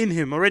that in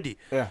him already.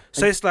 Yeah.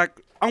 So it's like,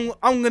 I'm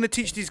gonna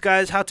teach these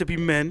guys how to be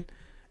men.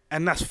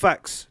 And that's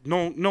facts.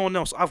 No one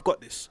else. I've got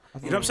this.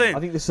 You know what I'm saying?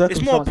 I think the circumstance,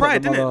 it's more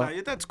pride, isn't it? Like,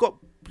 your dad's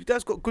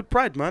got good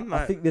pride, man.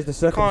 Like, I think there's the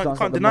circumstance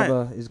can't that the deny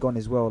mother is gone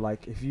as well.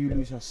 Like, if you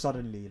lose her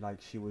suddenly, like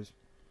she was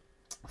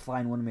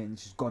fine one minute and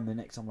she's gone the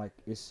next, I'm like,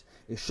 it's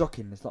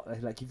shocking. It's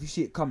like if you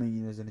see it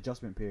coming, there's an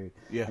adjustment period.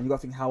 Yeah. And you got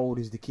to think, how old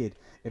is the kid?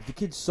 If the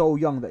kid's so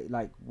young that,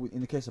 like,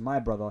 in the case of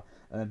my brother,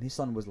 his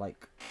son was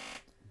like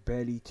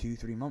barely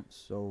 2-3 months.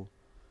 So.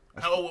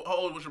 How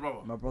old was your brother?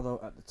 My brother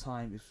at the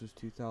time, this was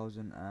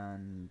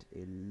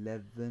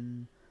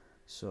 2011,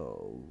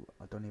 So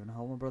I don't even know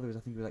how old my brother is.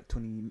 I think he was like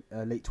 20,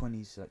 late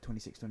 20s, like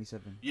 26,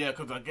 27. Yeah,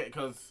 because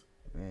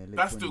Yeah,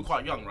 that's 20s. still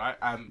quite young, right?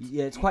 And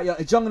Yeah, it's quite young.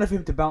 It's young enough for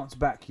him to bounce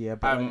back. Yeah,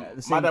 but like, at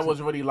the same my dad time, was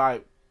already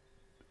like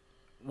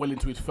well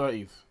into his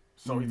 30s,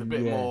 so he's a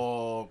bit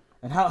more.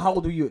 And how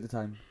old were you at the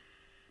time?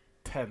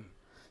 10.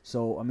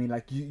 So I mean,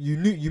 like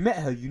you met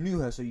her, you knew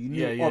her, so you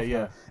knew of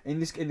her. In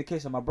the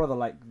case of my brother,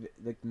 like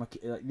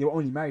they were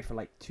only married for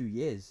like 2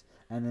 years,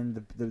 and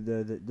then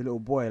the little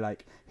boy,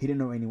 like he didn't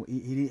know anyone.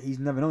 He's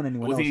never known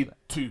anyone else. Was he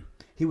 2?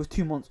 He was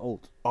 2 months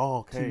old. Oh,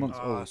 okay. 2 months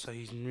old. So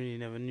he really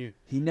never knew.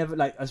 He never,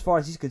 like, as far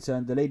as he's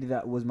concerned, the lady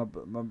that was my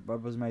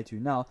brother's married to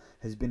now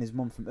has been his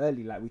mum from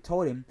early. Like, we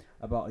told him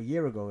about a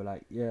year ago.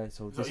 Like, yeah.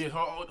 So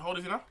how old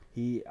is he now?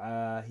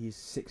 He's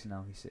 6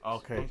 now. He's 6.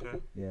 Okay.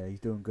 Yeah, he's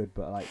doing good.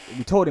 But like,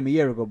 we told him a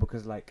year ago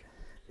because like,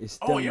 it's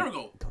still, a year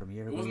ago. Told him a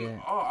year ago. Wasn't,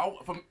 yeah.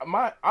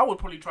 I would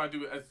probably try to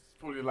do it as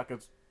probably like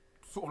as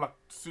sort of like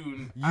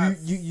soon.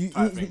 You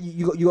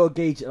got to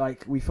gauge it.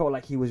 Like, we felt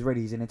like he was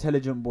ready. He's an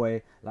intelligent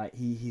boy. Like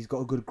he's got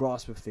a good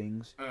grasp of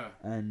things,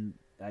 and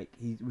like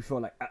we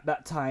felt like at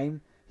that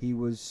time he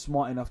was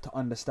smart enough to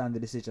understand the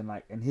decision.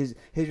 Like, and his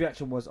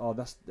reaction was, "Oh,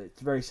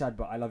 it's very sad,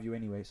 but I love you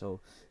anyway." So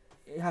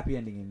happy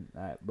ending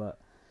but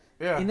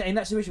yeah, in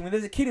that situation when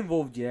there's a kid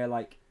involved, yeah,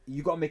 like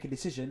you got to make a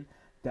decision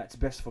that's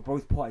best for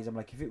both parties. I'm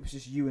like, if it was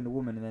just you and the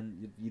woman, and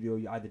then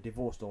you're either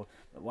divorced or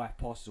the wife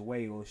passes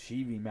away or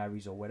she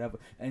remarries or whatever.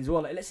 And as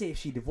well, like, let's say if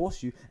she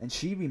divorced you and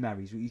she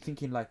remarries, you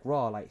thinking like,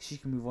 like she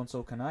can move on,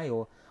 so can I?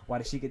 Or why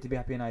does she get to be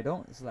happy and I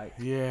don't? It's like,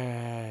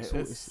 yeah,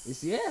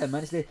 it's yeah,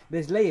 man.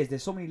 There's layers.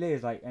 There's so many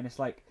layers. Like, and it's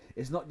like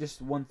it's not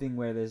just one thing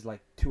where there's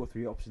like 2 or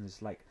 3 options.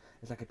 It's like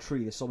a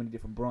tree. There's so many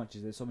different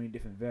branches. There's so many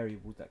different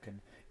variables that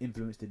can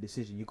influence the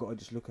decision. You got to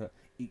just look at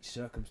each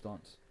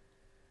circumstance.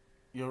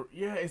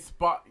 It's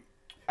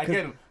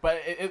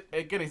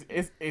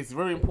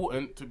very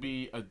important to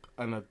be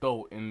an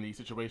adult in these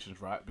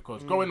situations, right?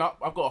 Because growing up,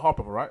 I've got a half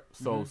brother, right?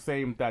 So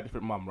same dad,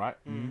 different mum, right?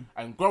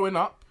 And growing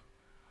up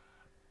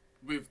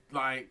with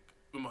my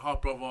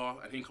half brother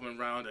and him coming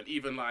around, and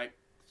even like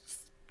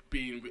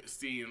being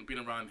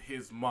around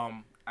his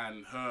mum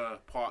and her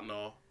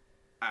partner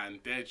and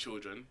their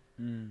children,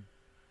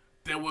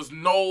 there was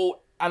no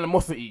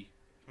animosity.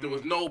 There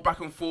was no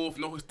back and forth,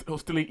 no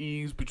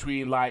hostilities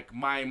between like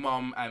my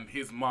mum and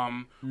his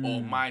mum,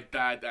 or my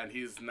dad and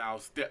his now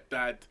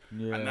stepdad,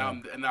 and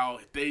now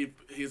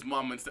his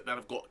mum and stepdad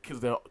have got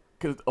kids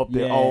of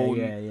their own.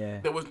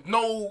 There was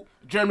no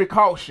Jeremy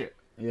Kyle shit.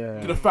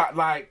 To the fact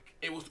like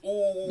it was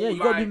all you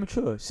gotta be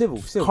mature,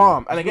 civil,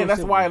 calm. And again,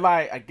 that's why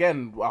I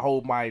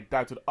hold my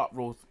dad to the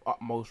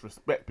utmost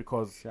respect,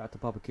 because shout out to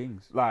Papa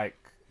Kings. Like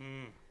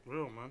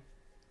real man.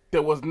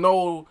 There was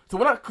no... So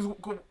when cause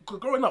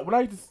growing up, when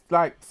I just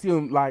like see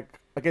them, like,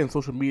 again,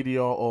 social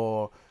media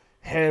or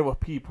hear of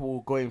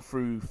people going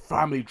through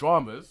family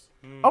dramas,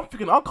 I'm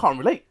thinking, I can't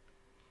relate.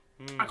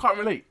 I can't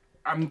relate.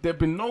 There've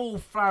been no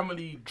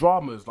family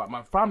dramas. Like,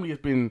 my family has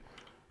been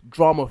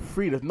drama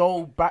free. There's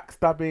no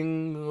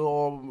backstabbing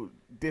or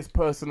this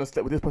person has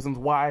slept with this person's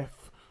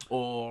wife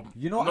or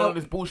none of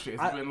this bullshit.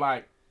 It's been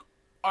like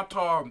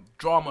utter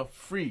drama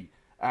free.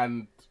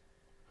 And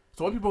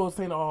so when people are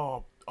saying,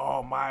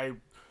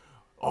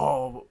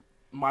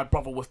 my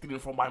brother was stealing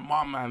from my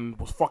mum and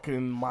was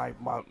fucking my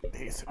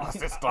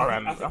sister,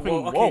 and I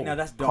think, whoa, now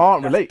that's dark.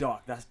 Can't relate.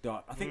 That's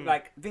dark. I think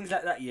like things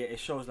like that, yeah, it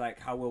shows like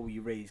how well were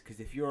you raised. Because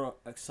if you're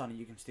a son and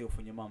you can steal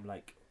from your mum,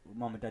 like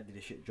mum and dad did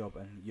a shit job,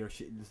 and you're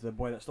the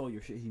boy that stole,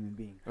 you're a shit human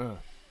being.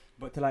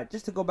 But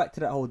to go back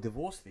to that whole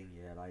divorce thing,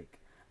 yeah, like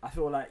I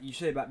feel like you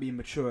say about being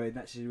mature in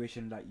that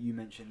situation, like you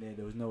mentioned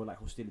there was no like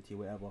hostility or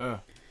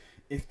whatever.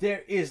 If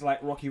there is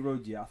like rocky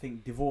road, yeah, I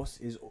think divorce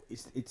is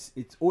it's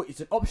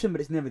an option,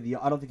 but it's never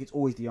I don't think it's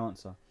always the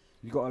answer.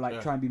 You gotta like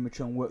try and be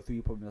mature and work through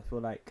your problems. I feel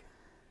like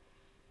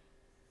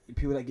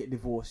people that get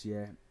divorced,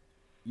 yeah,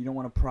 you don't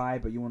want to pry,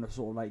 but you want to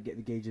sort of like get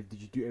the gauge of,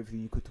 did you do everything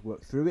you could to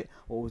work through it?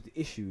 What was the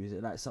issue? Is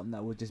it like something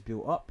that was just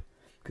built up?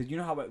 Because you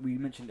know how we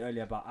mentioned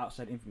earlier about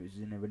outside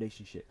influences in a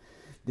relationship.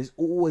 There's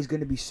always going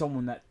to be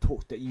someone that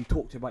you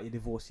talk to about your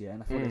divorce, yeah,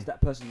 and I feel like it's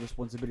that person's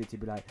responsibility to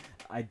be like,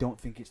 I don't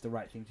think it's the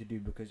right thing to do,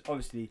 because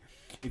obviously,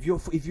 if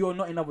you're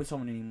not in love with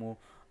someone anymore,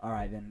 all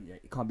right, then yeah,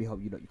 it can't be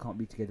helped. You can't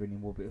be together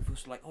anymore. But if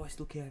it's like, I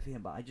still care for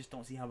him, but I just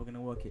don't see how we're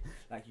gonna work it.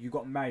 Like, you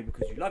got married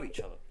because you love each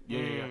other.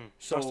 Yeah.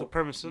 So that's the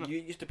premise, isn't it?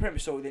 It's the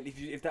premise. So then,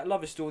 if that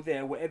love is still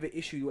there, whatever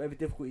issue, whatever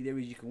difficulty there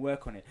is, you can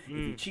work on it.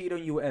 If he cheated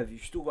on you, whatever,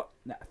 you've still got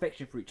that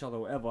affection for each other,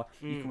 whatever,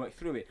 you can work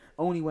through it.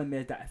 Only when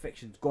there's that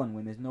affection's gone,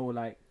 when there's no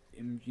like,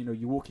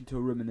 you walk into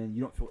a room and then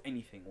you don't feel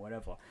anything, or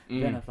whatever.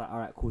 Then it's like, all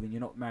right, cool. Then you're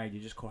not married.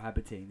 You're just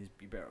cohabitating. You'd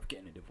be better off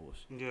getting a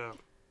divorce. Yeah.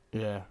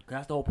 Yeah. Because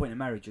that's the whole point of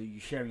marriage. You're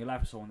sharing your life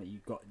with someone that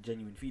you've got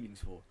genuine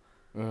feelings for.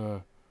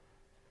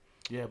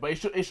 Yeah, but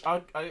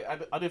I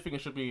don't think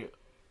it should be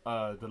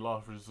the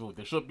last resort.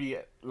 There should be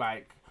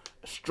like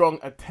strong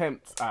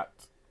attempts at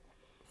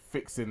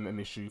fixing an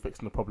issue,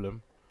 fixing the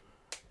problem,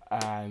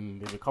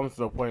 and if it comes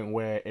to the point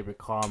where it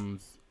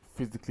becomes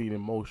physically and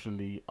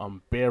emotionally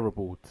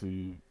unbearable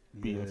to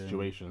be in a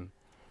situation,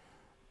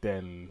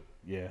 then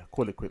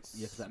call it quits.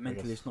 Yeah, because like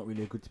mentally, it's not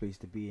really a good space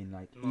to be in.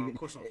 Like, No, even of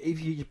course not.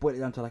 if you just boil it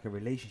down to like a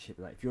relationship,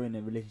 like if you're in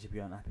a relationship,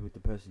 you're unhappy with the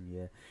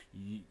person,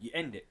 you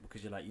end it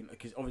because you're like,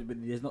 because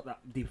obviously there's not that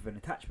deep of an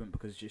attachment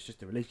because it's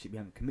just a relationship. You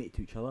haven't committed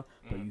to each other,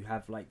 but you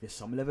have like there's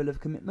some level of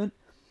commitment.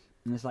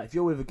 And it's like if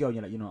you're with a girl, and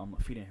you're like, I'm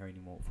not feeling her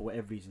anymore for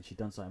whatever reason. She's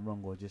done something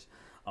wrong, or just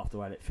after a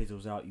while it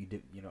fizzles out.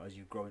 As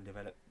you grow and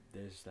develop,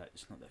 there's that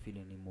it's not that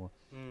feeling anymore.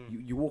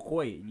 You walk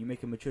away and you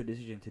make a mature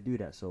decision to do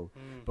that. So,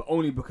 but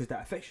only because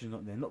that affection's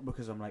not there, not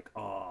because I'm like,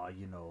 I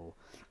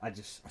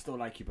still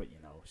like you, but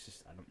it's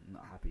just I'm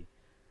not happy.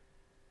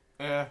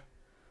 Yeah.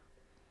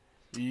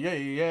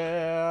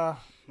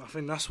 I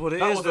think that's what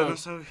it is. Then.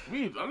 So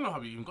I don't know how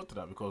we even got to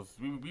that because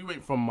we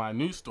went from my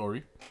news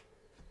story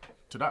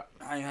to that.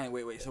 Hang,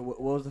 wait. So what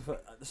was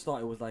at the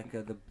start? It was like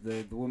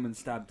the woman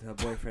stabbed her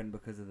boyfriend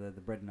because of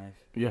the bread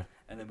knife. Yeah.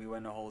 And then we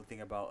went the whole thing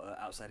about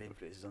outside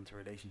influences onto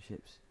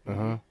relationships.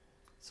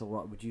 So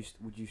what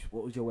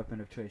what was your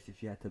weapon of choice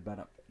if you had to ban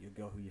up your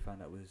girl who you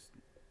found out was,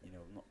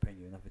 not paying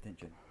you enough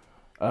attention?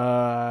 What's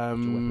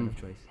your weapon of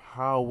choice?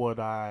 How would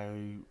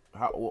I?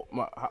 Are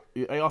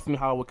you asking me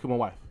how I would kill my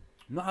wife?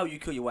 Not how you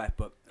kill your wife,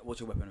 but what's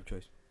your weapon of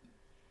choice?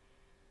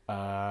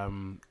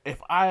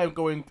 If I'm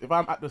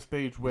at the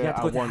stage where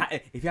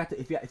if you had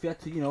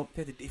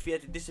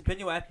to discipline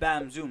your wife,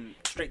 bam, zoom,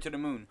 straight to the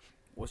moon.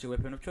 What's your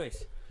weapon of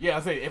choice? Yeah,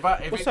 I say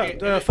what's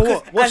that? For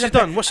what? What's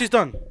she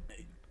done?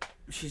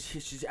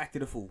 She's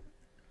acted a fool.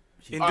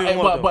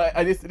 But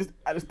at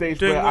the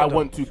stage where I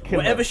want to kill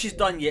whatever her. she's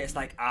done, it's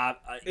like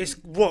it's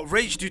what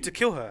raged you to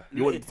kill her.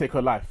 You want to take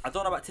her life. I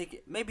don't know about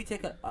maybe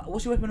take her.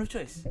 What's your weapon of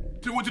choice?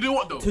 To do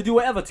what though? To do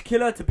whatever, to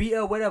kill her, to beat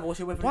her, whatever. What's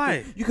your weapon? Why?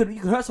 Of choice? You could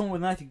hurt someone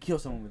with a knife. You can kill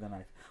someone with a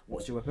knife.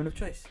 What's your weapon of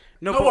choice?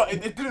 No, but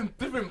it's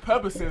different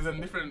purposes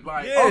and different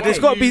like. Yeah, there's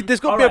got to be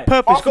a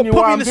purpose. Put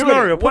me in a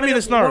scenario. Put me in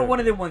a scenario. One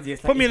of them ones.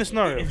 Put me in a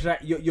scenario. It's like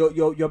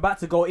you're about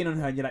to go in on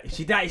her and you're like, if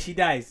she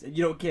dies, and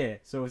you don't care.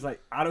 So it's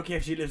like I don't care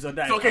if she lives or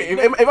dies. So, okay,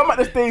 if I'm at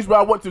the stage where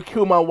I want to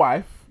kill my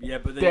wife,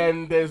 but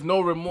then there's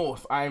no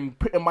remorse. I'm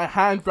putting my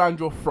hand around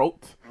your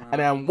throat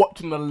and I'm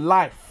watching the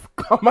life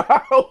come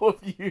out of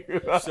you.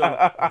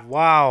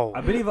 Wow.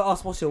 I believe I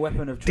asked what's your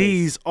weapon of choice.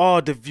 These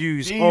are the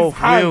views of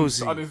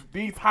Wilsey.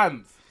 These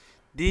hands.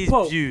 These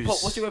views.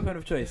 What's your weapon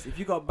of choice? If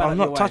you got I'm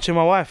not touching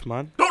my wife,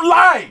 man. Don't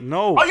lie!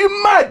 No. Are you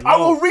mad? No. I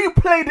will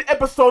replay the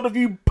episode of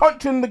you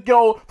punching the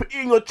girl for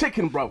eating your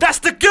chicken, bro. That's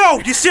the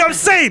girl! You see what I'm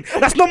saying?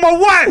 That's not my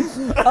wife!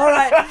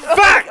 Alright.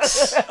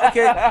 Facts!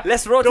 Okay,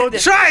 let's rotate Don't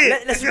try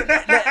it!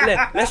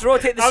 Let's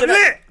rotate the I'm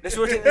scenario. lit. Let's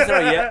rotate the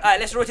scenario, yeah? Alright,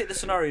 let's rotate the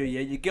scenario,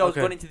 yeah? Your girl's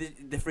gone into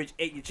the fridge,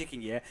 ate your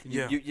chicken, yeah?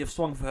 You've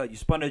swung for her, you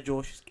spun her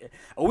jaw.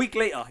 A week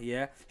later,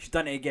 yeah? She's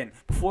done it again.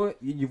 Before,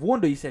 you've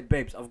warned her, you said,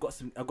 babes, I've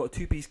got a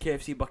 2-piece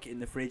KFC bucket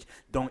in the fridge,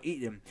 don't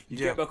eat them. You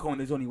get back home,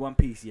 there's only 1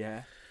 piece,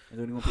 yeah?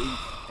 There's only 1 piece.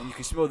 And you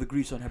can smell the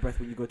grease on her breath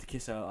when you go to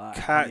kiss her.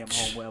 I'm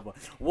home, whatever.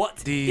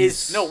 What's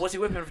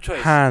your weapon of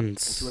choice? Hands.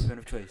 What's your weapon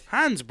of choice?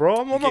 Hands,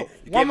 bro. What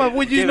am I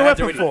using the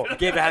weapon for? You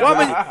gave her hands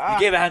already. You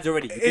gave her hands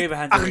already.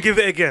 I can give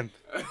it again.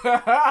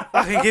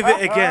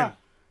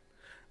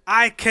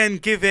 I can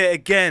give it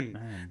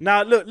again.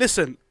 Now, look,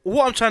 listen.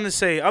 What I'm trying to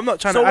say, I'm not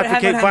trying to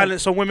advocate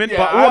violence on women,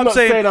 but what I'm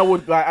saying, I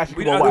would like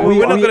actually.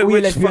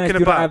 We're just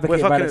fucking about.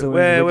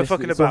 We're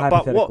fucking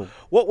about. But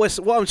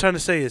what I'm trying to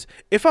say is,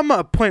 if I'm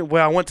at a point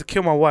where I want to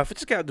kill my wife, I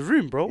just get out of the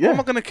room, bro. What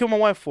am I gonna kill my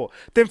wife for?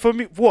 Then for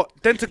me, what?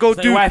 Then to go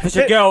do. Your wife, it's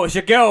your girl. It's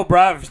your girl,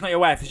 bro. It's not your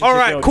wife. It's just all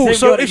right, your girl. cool. Same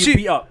So girl if that she you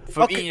beat up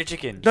from eating your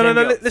chicken. No.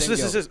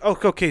 Listen.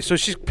 Okay. So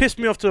she's pissed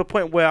me off to a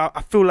point where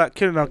I feel like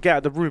killing her. Get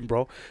out of the room,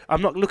 bro.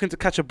 I'm not looking to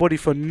catch a body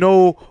for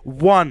no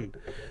one.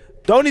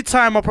 The only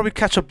time I'll probably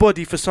catch a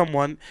body for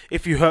someone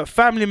if you hurt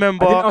family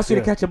member. I didn't ask you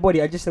to catch a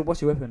body. I just said, what's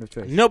your weapon of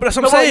choice? No, but that's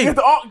what I'm saying.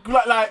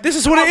 This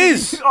is what it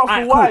is.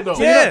 Alright, cool.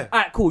 Yeah.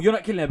 Alright, cool. You're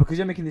not killing her because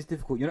you're making this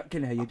difficult. You're not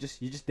killing her. You're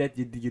just dead.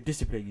 You're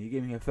disciplining. You're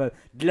giving her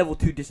level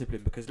 2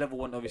 discipline because level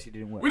 1 obviously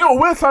didn't work.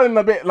 We're sounding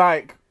a bit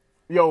like,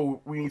 yo,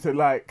 we need to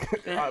like,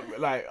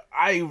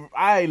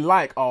 I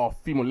like our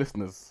female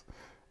listeners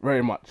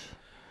very much.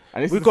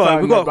 And we've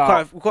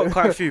got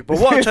quite a few, but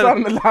what I'm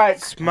trying to like,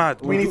 it's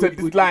mad. We need to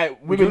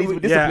women need to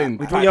be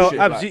disciplined. Yo,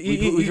 Abs, you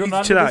need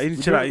to chill out. You need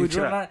to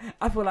chill out.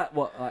 I feel like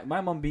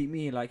my mum beat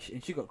me, and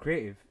she got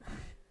creative.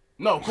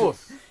 No, of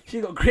course.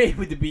 She got creative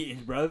with the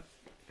beatings, bro.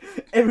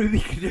 Every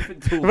week a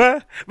different tool.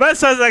 Man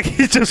sounds like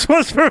he just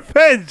wants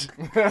revenge.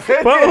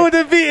 But all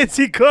the beatings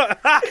he got.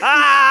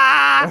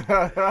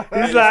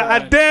 He's like, I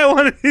dare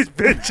one of these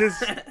bitches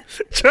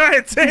try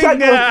and take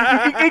me.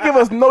 He give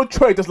us no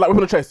choice, just like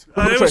weapon of choice.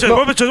 Weapon of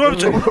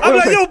choice. I'm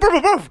like, yo, bro.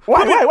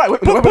 Why?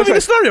 Put me in the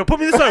scenario.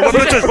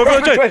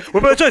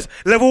 Weapon of choice.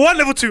 Level 1,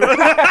 level 2.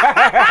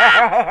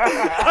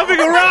 I'm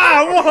thinking,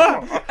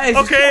 what?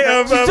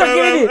 Okay,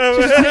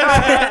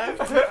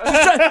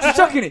 she's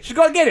chucking it. She's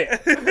gotta get it.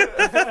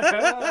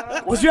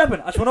 What's your weapon?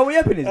 I just wanna know what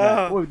your weapon is. What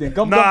are we doing?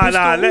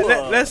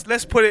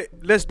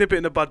 Let's nip it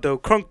in the bud though.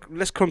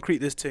 Let's concrete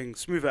this thing.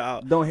 Smooth it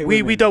out. Don't hit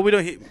women. Don't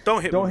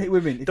hit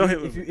women.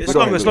 It's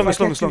long.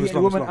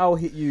 Woman, I'll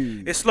hit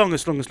you. It's long.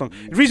 The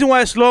reason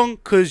why it's long,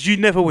 because you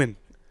never win.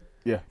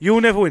 Yeah. You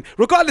will never win.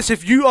 Regardless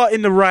if you are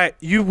in the right,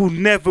 you will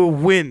never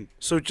win.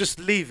 So just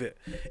leave it.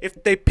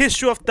 If they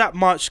piss you off that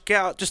much, get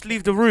out. Just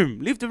leave the room.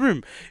 Leave the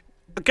room.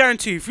 I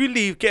guarantee you, if you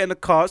leave, get in the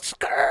car,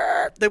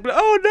 they'll be like,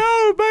 oh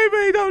no,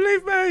 baby, don't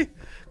leave me.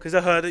 Because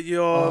I heard that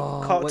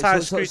your car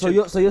tires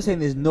screeching. So you're saying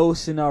there's no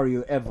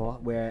scenario ever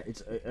where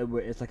it's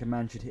like a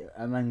man should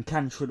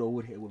or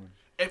would hit a woman.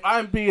 If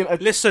I'm being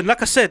Listen,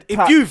 like I said, if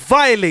you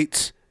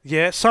violate,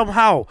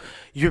 somehow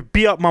you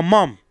beat up my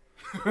mum,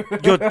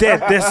 you're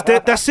dead.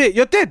 That's it.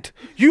 You're dead.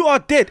 You are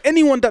dead.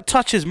 Anyone that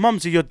touches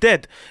mumsy, you're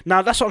dead.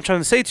 Now, that's what I'm trying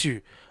to say to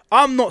you.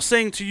 I'm not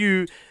saying to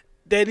you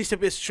there needs to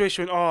be a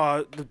situation,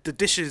 the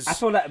dishes I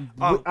feel like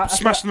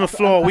smashed on the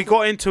floor. We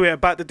got into it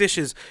about the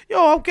dishes.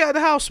 Yo, I'll get out of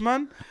the house,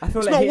 man. It's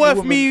like not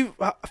worth me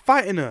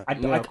fighting her.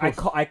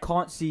 I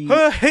can't see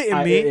her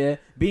hitting me.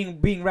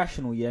 Being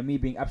rational, me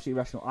being absolutely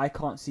rational. I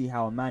can't see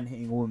how a man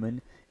hitting a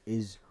woman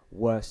is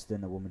worse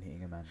than a woman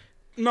hitting a man.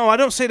 No, I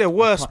don't say they're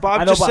worse,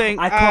 but I'm just saying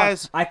I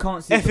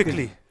can't see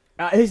ethically.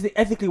 Here's the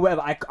ethically,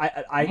 whatever.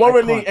 I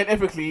morally and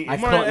ethically,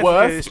 it's not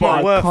worse. It's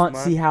not worse. I can't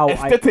see how.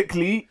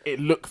 Aesthetically, it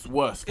looks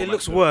worse. It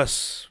looks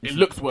worse. It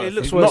looks worse. It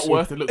looks it's worse. Not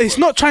worse. It looks it's worse.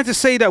 not trying to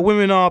say that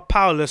women are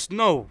powerless.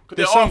 No,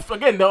 There are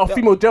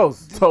female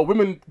jails, so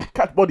women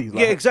catch bodies.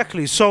 Yeah,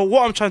 exactly. So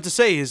what I'm trying to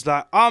say is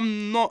that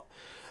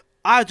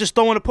I just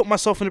don't want to put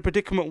myself in a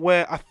predicament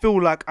where I feel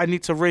like I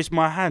need to raise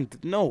my hand.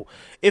 No,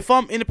 if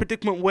I'm in a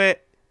predicament where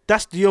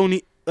that's the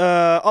only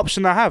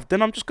option I have,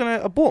 then I'm just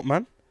gonna abort,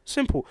 man.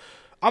 Simple.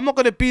 I'm not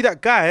gonna be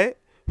that guy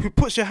who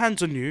puts your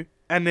hands on you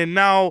and then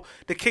now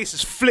the case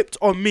is flipped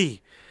on me.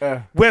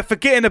 We're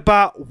forgetting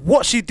about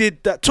what she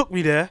did that took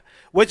me there.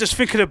 We're just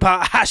thinking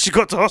about how she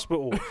got to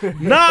hospital.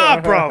 Nah,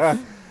 bruv.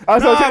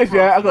 So check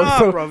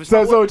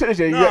this,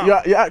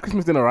 you're at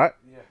Christmas dinner, right?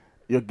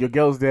 Yeah. Your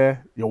girl's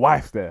there, your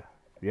wife's there,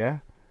 yeah?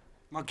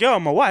 My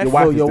girl, my wife. Your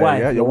wife is there,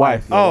 yeah? Your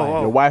wife.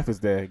 Oh. Your wife is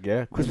there,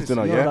 yeah? Christmas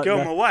dinner, yeah? My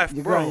girl, my wife,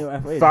 bro.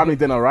 Family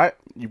dinner, right?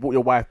 You brought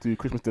your wife to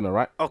Christmas dinner,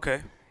 right?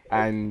 Okay.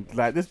 And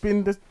like, there's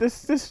been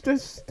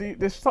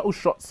there's subtle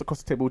shots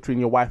across the table between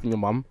your wife and your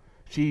mum.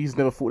 She's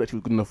never thought that she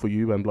was good enough for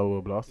you, and blah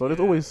blah blah. So there's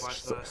always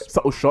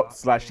subtle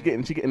shots. Like she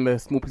getting the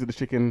small piece of the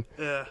chicken,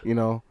 you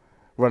know,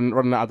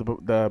 running out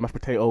of the mashed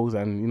potatoes,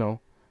 and you know,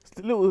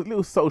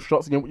 little subtle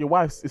shots. And your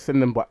wife is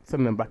sending them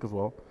back as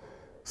well.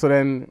 So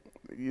then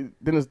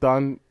dinner's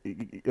done.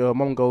 Your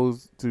mum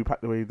goes to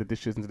pack away the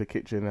dishes into the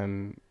kitchen,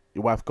 and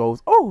your wife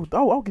goes, oh,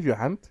 I'll give you a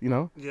hand, you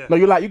know. Yeah. No,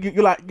 you're like,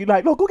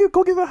 no, go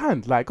give her a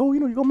hand. Like, oh,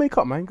 you know, you go make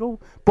up, man. Go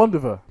bond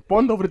with her.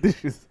 Bond over the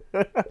dishes.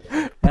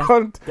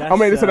 Bond. I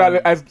made this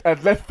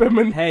as less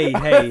feminine. Hey.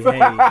 Bond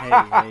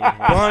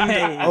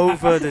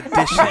over the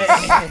dishes.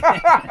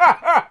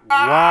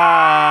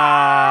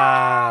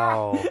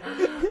 Wow.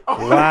 It's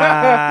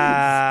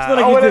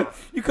not like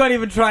you can't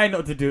even try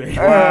not to do it.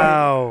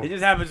 Wow. It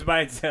just happens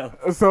by itself.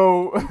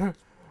 So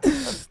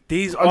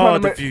these are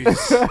the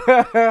views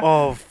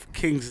of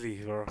Kingsley,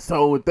 bro.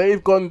 So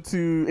they've gone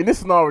to, in this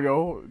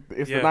scenario,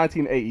 it's the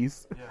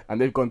 1980s, and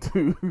they've gone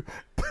to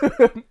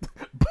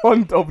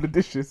bond over the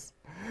dishes.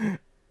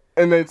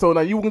 And then, so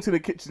now you walk into the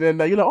kitchen, and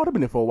you're like, oh, I've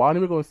been here for a while,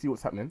 let me go and see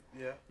what's happening.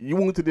 Yeah. You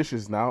walk into the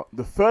dishes now.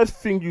 The first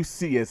thing you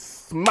see is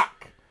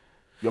smack.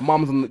 Your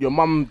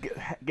mum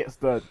gets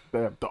the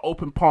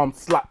open palm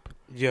slap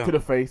to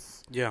the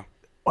face. Yeah.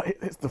 Oh, it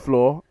hits the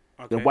floor.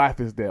 Okay. The wife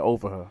is there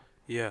over her.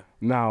 Yeah.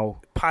 Now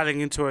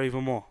piling into her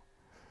even more.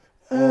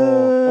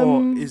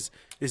 Or is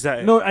that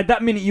it? No, at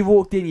that minute you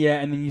walked in,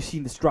 and then you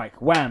seen the strike,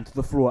 wham, to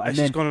the floor, and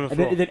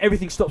then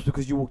everything stops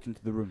because you walked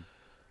into the room.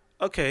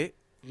 Okay,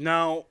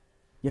 now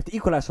you have to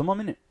equalize for mum,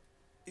 innit?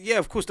 Yeah,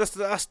 of course.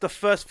 That's the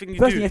first thing you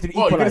do. You have to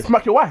you're gonna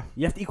smack your wife.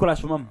 You have to equalize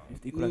for mum.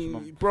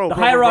 Bro, the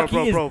hierarchy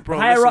is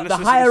the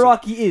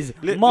hierarchy is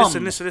mum,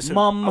 listen.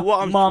 Mum,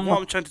 what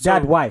I'm trying to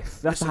dad,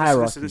 wife. That's the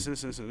hierarchy.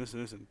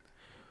 Listen.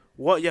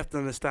 What you have to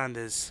understand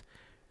is,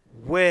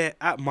 we're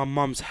at my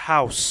mum's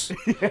house.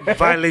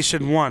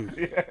 Violation 1.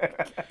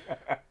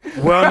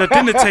 We're on the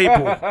dinner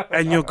table,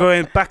 and you're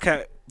going back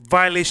at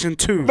violation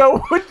 2.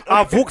 No.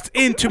 I've walked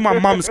into my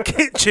mum's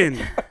kitchen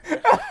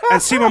and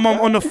see my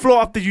mum on the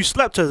floor after you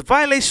slapped her.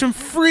 Violation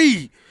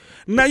 3.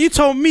 Now you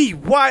told me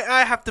why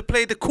I have to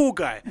play the cool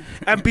guy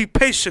and be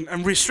patient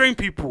and restrain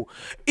people.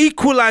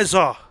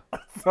 Equalizer.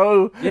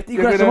 So you have to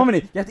equalize the mom.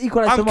 You have to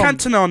equalize the mom. I'm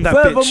Cantona on that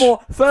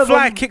bitch.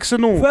 Fly kicks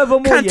and all.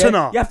 Furthermore,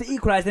 Cantona. You have to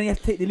equalize, then you have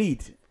to take the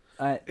lead.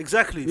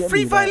 Exactly.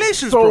 3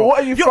 violations, bro. What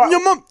are you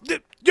your mum,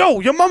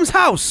 your mum's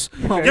house,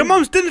 your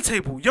mum's dinner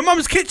table, your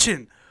mum's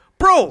kitchen.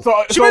 Bro,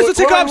 she might as well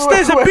take her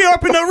upstairs and beat her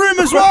up in her room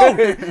as well.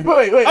 Wait.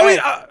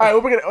 Alright,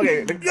 we'll break it.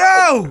 Okay.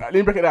 Yo! Let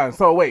me break it down.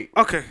 So, wait.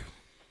 Okay.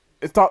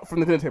 Let's start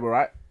from the dinner table,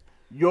 right?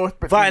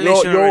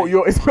 Violation.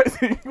 You're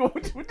expecting.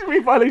 What do you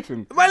mean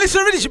violation? Violation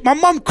already. My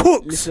mum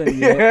cooks.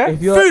 Listen,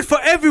 food for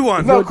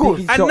everyone. No, cool.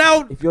 And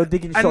now you're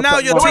taking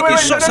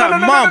shots at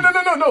mum.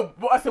 No.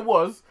 What I said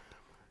was,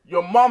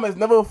 your mum has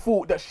never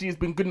thought that she's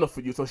been good enough for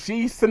you, so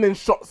she's sending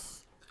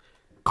shots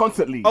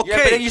constantly.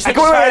 Okay. Wait.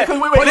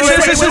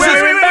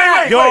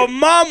 Your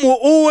mum will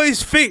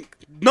always think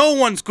no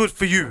one's good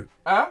for you.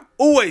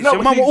 Always. No,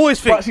 Your mum will always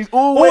think. But she's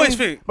always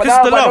think. But Because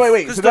now, the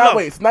love.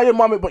 wait. So now your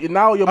mum,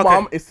 now your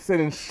mum is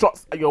sending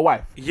shots at your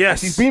wife.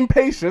 Yes. And she's being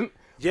patient.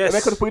 Yes. And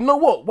they could have put, you know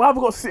what? Why have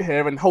we got to sit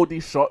here and hold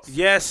these shots?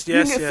 Yes.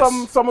 You can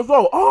get some as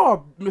well.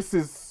 Oh,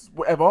 Mrs.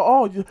 Whatever.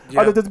 Oh,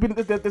 there's been.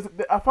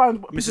 I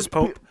found Mrs.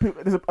 Pope.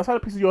 I found a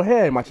piece of your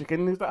hair in my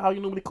chicken. Is that how you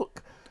normally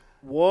cook?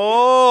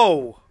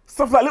 Whoa.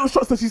 Stuff like little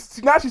shots. So she's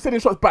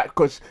sending shots back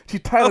because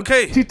she's tired.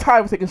 Okay. She's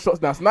tired of taking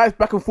shots now. So now it's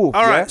back and forth.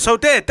 All right. So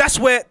that's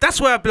where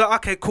I'd be like,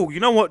 okay, cool. You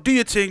know what? Do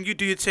your thing. You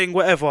do your thing.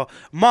 Whatever.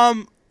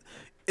 Mum,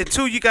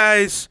 until you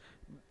guys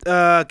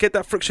get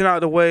that friction out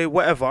of the way,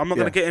 whatever. I'm not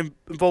gonna get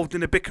involved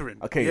in the bickering.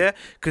 Okay. Yeah.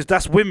 Because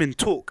that's women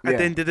talk at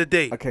the end of the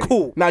day. Okay.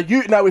 Cool. Now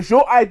it's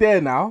your idea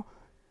now.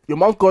 Your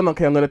mum's gone.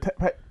 Okay, I'm gonna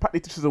pack the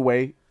dishes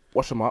away,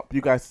 wash them up.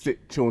 You guys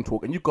sit, chill, and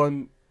talk, and you've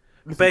gone.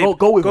 Listen, Babe,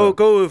 go with her.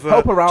 Go with her.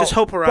 Help her out. Just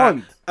help her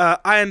out. Bond.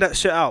 Iron that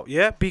shit out.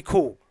 Yeah. Be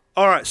cool.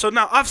 All right. So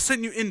now I've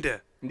sent you in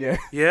there. Yeah.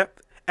 Yeah.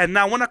 And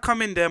now when I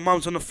come in there,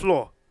 mum's on the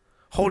floor,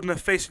 holding her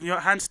face and your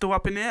hands still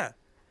up in the air,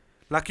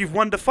 like you've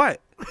won the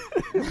fight.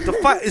 The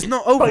fight is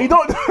not over. But you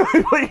don't.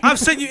 I've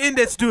sent you in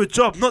there to do a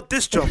job, not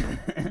this job.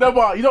 No,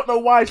 but you don't know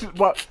why.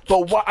 But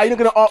why, are you not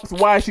gonna ask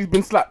why she's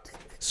been slapped?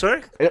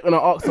 Sorry? You're not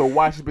gonna ask her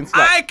why she's been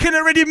slapped. I can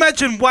already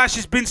imagine why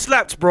she's been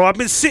slapped, bro. I've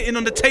been sitting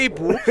on the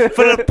table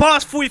for the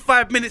past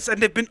 45 minutes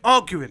and they've been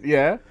arguing.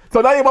 Yeah.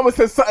 So now your mama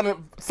says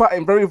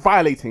something very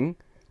violating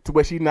to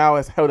where she now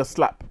has held a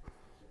slap.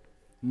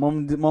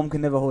 Mom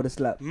can never hold a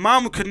slap.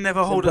 Mum could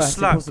never hold a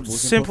slap.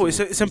 Simple.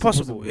 It's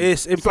impossible.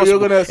 It's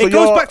impossible. So it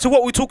goes back to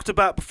what we talked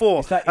about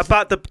before, like,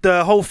 about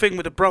the whole thing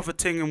with the brother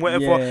thing and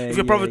whatever. If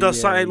your brother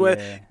does something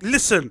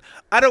listen,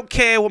 I don't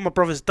care what my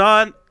brother's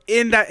done.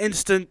 In that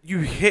instant, you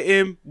hit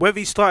him, whether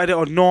he started it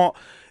or not,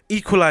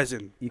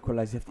 equalising.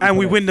 And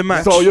we win the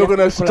match. So you're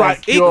gonna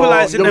strike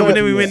equalising, and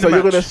then we win the match. So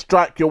you're gonna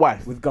strike your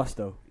wife with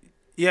gusto.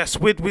 Yes,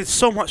 with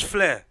so much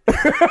flair.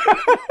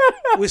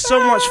 With so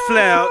much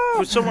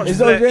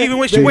flair. Even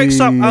when she wakes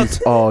up,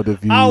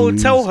 I will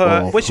tell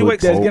her when she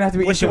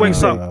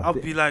wakes up. I'll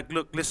be like,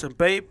 look, listen,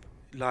 babe,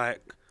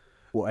 like,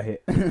 what a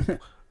hit.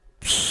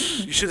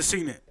 You should have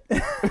seen it.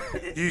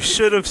 You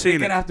should have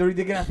seen it. They're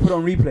gonna have to put it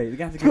on replay. They're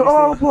gonna have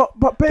to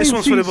but babe, this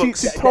one's for the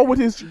books. She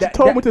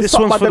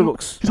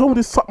told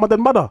me to suck my dead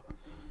mother.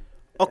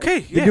 Okay,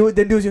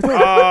 Then do as you're told.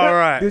 All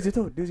right. Do as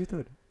you're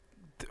told.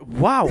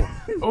 Wow.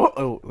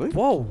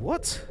 Whoa,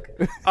 what?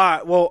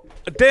 Alright, well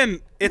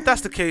then if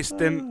that's the case,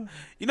 then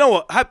you know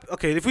what?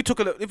 Okay, if we talk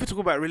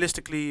about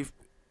realistically,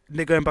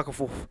 they're going back and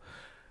forth,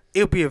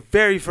 it'll be a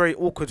very, very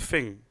awkward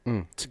thing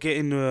to get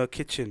in the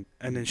kitchen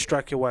and then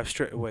strike your wife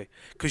straight away.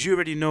 Because you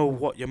already know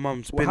what your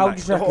mum's been how like. Would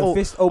you strike a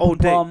fist, open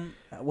palm?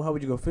 How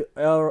would you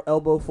go?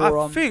 Elbow,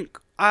 forearm? I think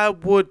I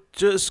would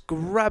just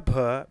grab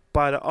her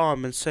by the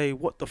arm and say,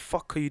 what the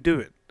fuck are you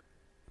doing?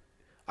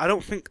 I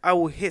don't think I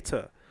will hit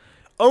her.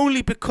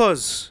 Only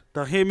because,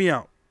 now hear me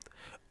out,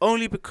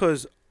 only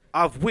because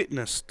I've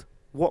witnessed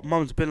what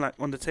mum's been like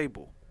on the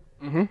table.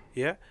 Mm-hmm.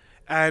 Yeah?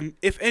 And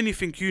if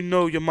anything, you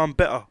know your mum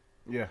better.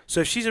 Yeah. So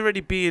if she's already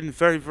being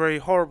very, very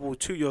horrible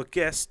to your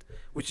guest,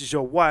 which is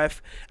your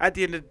wife, at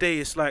the end of the day,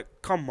 it's like,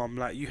 come mum,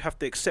 like, you have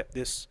to accept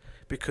this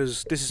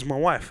because this is my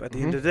wife at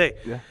the end of the day.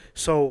 Yeah.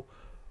 So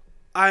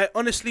I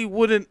honestly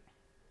wouldn't,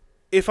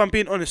 if I'm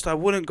being honest, I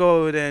wouldn't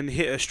go over there and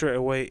hit her straight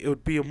away. It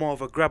would be more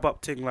of a grab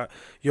up thing, like,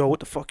 yo, what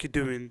the fuck you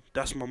doing?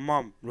 That's my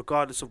mum.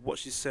 Regardless of what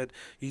she said,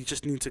 you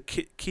just need to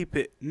keep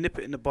it, nip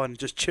it in the bud and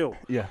just chill.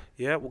 Yeah.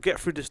 Yeah, we'll get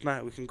through this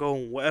night. We can go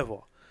on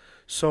whatever.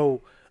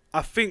 So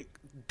I think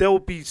there'll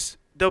be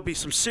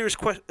some serious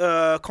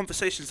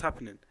conversations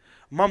happening.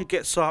 Mum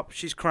gets up,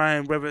 she's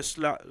crying, whether it's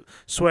like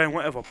swearing,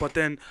 whatever. But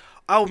then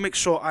I'll make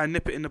sure I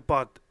nip it in the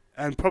bud,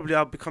 and probably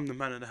I'll become the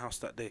man of the house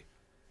that day.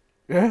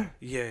 Yeah.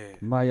 Yeah.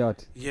 My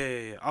yard.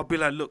 Yeah. I'll be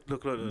like, look.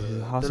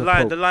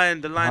 The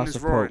lion is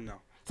roaring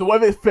now. So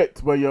what if it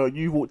flipped where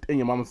you walked in,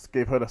 your mum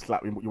gave her the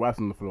slap, your wife's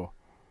on the floor?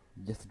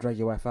 You have to drag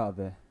your wife out of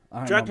there.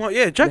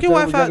 Drag your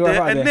wife out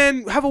there, and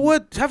then have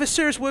a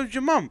serious word with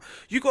your mum.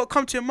 You got to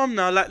come to your mum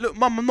now, like, look,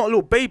 mum, I'm not a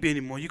little baby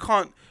anymore. You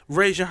can't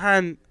raise your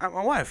hand at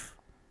my wife.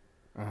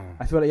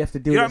 I feel like you have to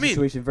deal with the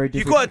situation very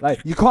differently.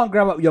 You can't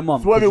grab up your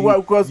mum. So when your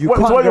wife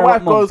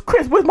goes,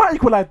 Chris, where's my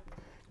equalize?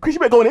 Chris, you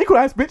better go and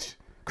equalize, bitch.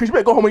 Chris, you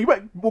better go home and you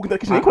better walk into the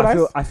kitchen and equalize.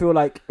 I feel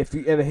like if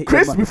you ever hit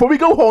Chris, your mum, before we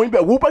go home, you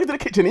better walk back into the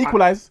kitchen and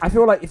equalize. I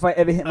feel like if I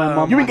ever hit my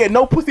mum, you ain't get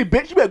no pussy,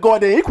 bitch. You better go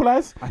out there and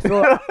equalize. I feel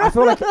like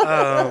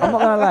I'm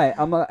not gonna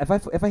lie.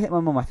 If I hit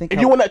my mum, I think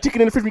if you want that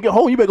chicken in the fridge when you get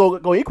home, you better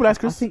go equalize,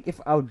 Chris. I think if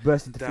I would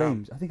burst into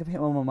flames, I think if I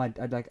hit my mum,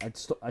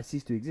 I'd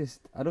cease to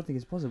exist. I don't think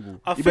it's possible.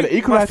 You better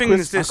equalize,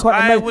 Chris. I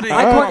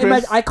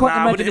can't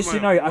imagine a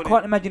scenario. I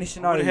can't imagine a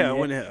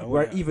scenario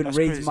where I even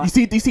raise my.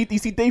 You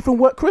see Dave from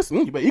work, Chris?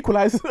 You better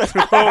equalize. Oh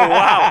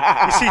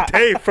wow! You see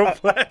Dave from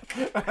work.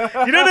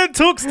 You know them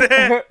talks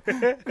there.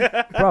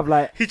 Bruv,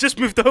 like he just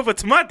moved over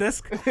to my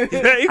desk.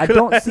 I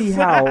don't see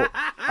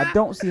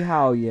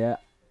how. Yeah,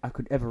 I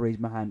could ever raise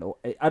my hand, or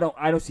I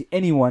don't see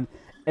anyone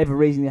ever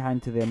raising their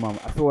hand to their mum.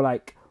 I feel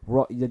like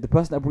the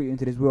person that brought you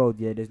into this world,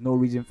 yeah, there's no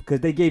reason because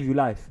they gave you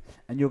life,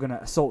 and you're gonna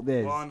assault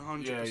theirs.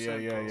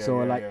 100%. Yeah.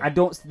 So I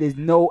don't. There's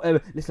no.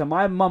 Listen,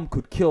 my mum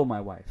could kill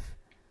my wife.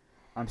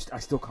 I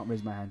still can't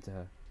raise my hand to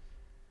her.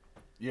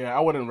 Yeah,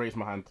 I wouldn't raise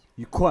my hand.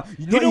 You can't.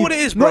 You know what it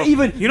is, bro. Not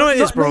even. You know what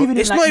it is, bro.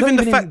 It's not even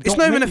the fact. It's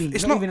not even.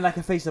 It's not even like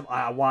a face of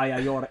why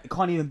are you? It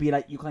can't even be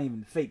like you can't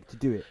even fake to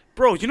do it.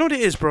 Bro, you know what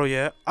it is, bro.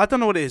 Yeah, I don't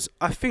know what it is.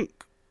 I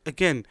think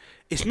again,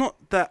 it's not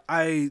that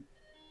I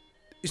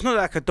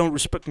don't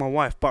respect my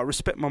wife, but I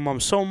respect my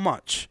mum so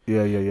much.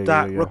 Yeah.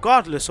 That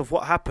regardless of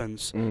what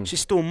happens,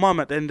 she's still mum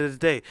at the end of the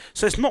day.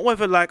 So it's not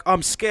whether like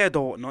I'm scared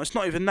or whatnot. It's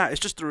not even that. It's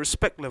just the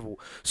respect level.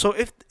 So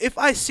if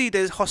I see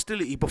there's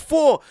hostility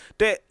before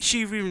that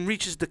she even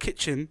reaches the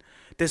kitchen,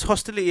 there's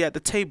hostility at the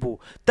table.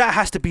 That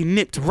has to be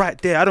nipped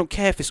right there. I don't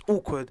care if it's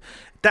awkward.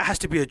 That has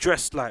to be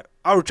addressed. Like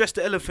I'll address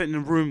the elephant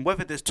in the room,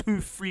 whether there's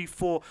 2, 3,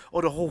 4,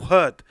 or the whole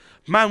herd.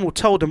 Man will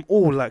tell them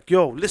all like,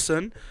 yo,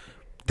 listen.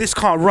 This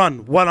can't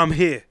run while I'm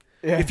here.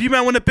 Yeah. If you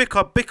man want to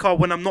bicker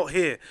when I'm not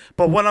here.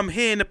 But when I'm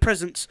here in the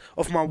presence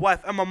of my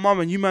wife and my mum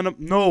and you man,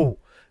 no,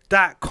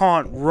 that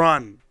can't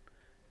run.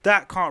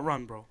 That can't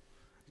run, bro.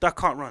 That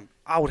can't run.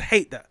 I would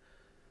hate that.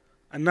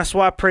 And that's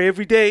why I pray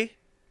every day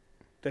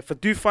that if I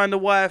do find a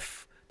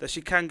wife, that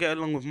she can get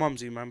along with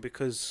mumsy, man.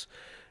 Because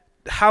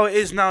how it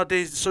is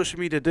nowadays, social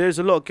media, there's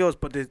a lot of girls,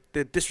 but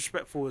they're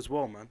disrespectful as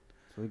well, man.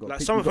 So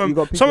like some of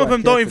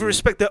them don't even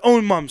respect their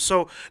own mum.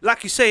 So,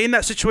 like you say, in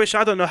that situation,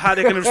 I don't know how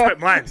they're gonna respect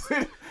mine.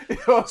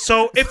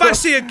 So if I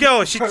see a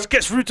girl, she just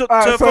gets rude to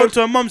her phone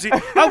to her mumsy,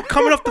 I'm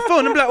coming off the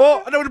phone and be like,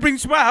 well, I don't want to bring you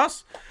to my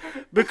house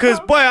because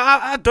boy,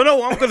 I don't know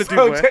what I'm gonna do.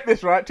 So check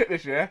this, right? Check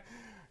this, yeah.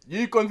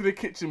 You've gone to the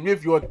kitchen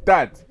with your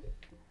dad.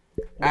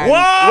 And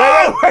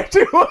whoa!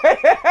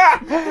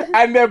 Wait.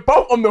 And they're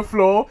both on the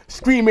floor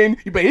screaming,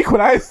 "You better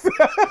equalize."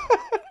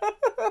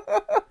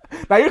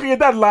 Now you look at your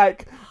dad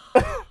like.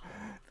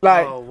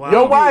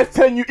 Your wife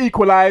telling you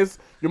equalize,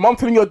 your mom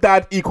telling your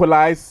dad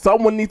equalize.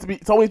 Someone needs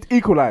to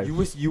equalize.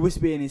 You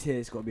whisper in his ear,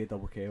 it's got to be a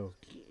double KO.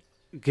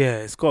 Yeah,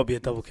 it's got to be a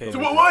double KO. So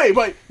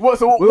wait. What?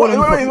 So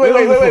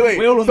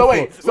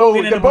wait. So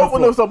they're both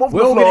on the floor.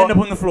 We're all gonna end up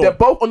on the floor. They're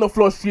both on the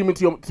floor screaming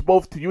to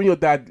you and your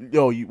dad.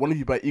 Yo, one of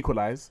you better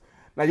equalize.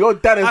 Now your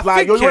dad is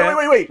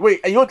wait,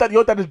 and your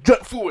dad is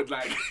jerked forward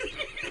like.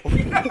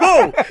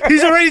 Whoa!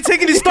 He's already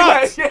taking his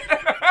stance.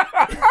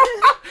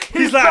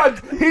 He's Hunter.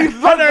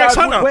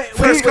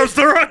 First comes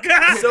the rock.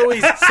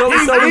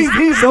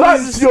 He's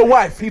launched your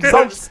wife.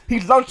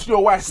 He's launched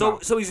your wife.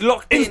 So he's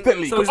locked in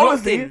instantly. So he's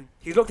locked in.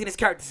 He's locked in his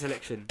character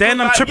selection.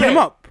 Then I'm tripping him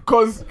up.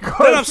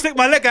 Then I'm stick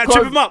my leg out and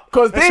trip him up.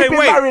 Because they've been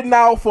married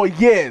now for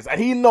years, and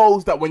he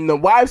knows that when the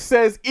wife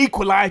says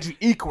equalize, you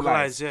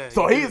equalize.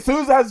 So as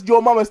soon as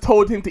your mum has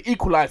told him to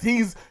equalize,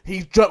 he's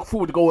jerked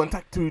forward to go and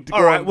attack to go.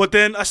 All right. Well,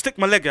 then I stick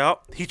my leg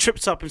out. He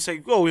trips up and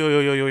say,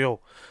 yo.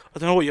 I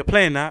don't know what you're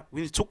playing at.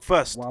 We need to talk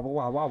first.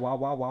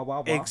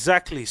 Wow.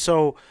 Exactly.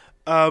 So,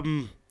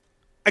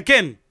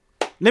 again,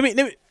 let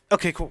me.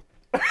 Okay, cool.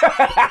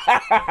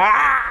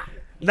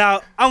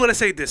 Now I'm gonna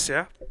say this,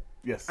 yeah.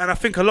 Yes. And I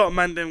think a lot of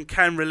man them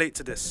can relate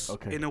to this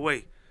in a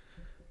way.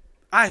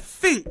 I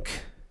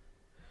think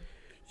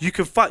you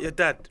can fight your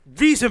dad.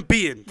 Reason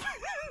being,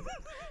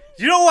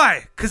 you know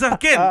why? Because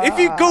again, if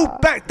you go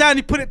back down,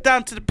 you put it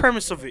down to the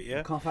premise of it,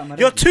 yeah.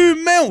 You're two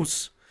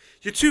males.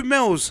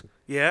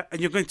 Yeah,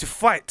 and you're going to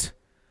fight.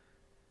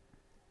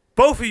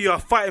 Both of you are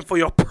fighting for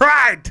your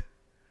pride.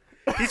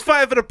 He's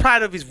fighting for the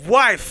pride of his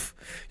wife.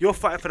 You're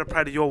fighting for the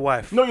pride of your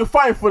wife. No, you're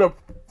fighting for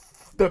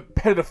the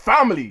head of the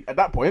family at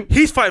that point.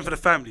 He's fighting for the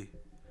family.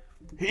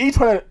 He's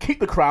trying to keep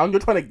the crown. You're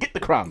trying to get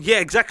the crown. Yeah,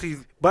 exactly.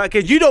 But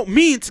again, you don't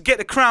mean to get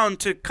the crown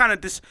to kind of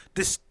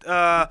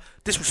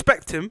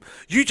disrespect him.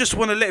 You just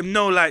want to let him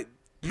know, like,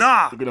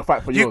 nah, you're gonna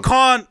fight for you yours.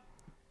 Can't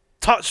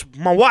touch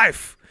my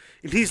wife.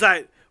 And he's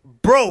like,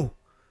 bro,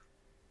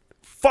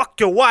 fuck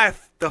your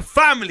wife, the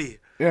family.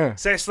 Yeah.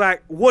 So it's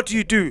like, what do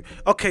you do?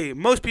 Okay,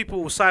 most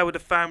people will side with the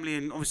family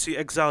and obviously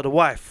exile the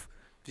wife.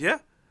 Yeah?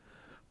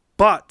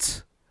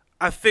 But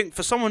I think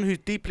for someone who's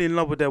deeply in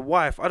love with their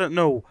wife, I don't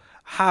know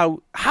how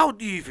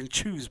do you even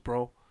choose,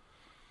 bro?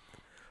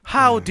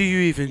 How do you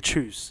even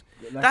choose?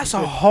 Like that's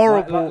a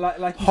horrible,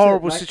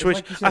 horrible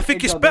situation. I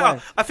think it's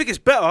better. I think it's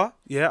better.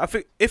 Yeah. I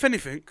think if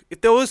anything,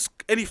 if there was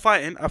any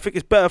fighting, I think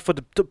it's better for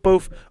the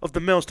both of the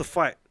males to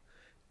fight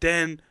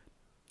than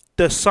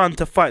the son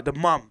to fight the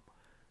mum.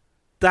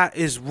 That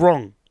is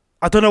wrong.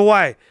 I don't know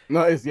why.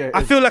 No,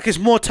 I feel like it's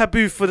more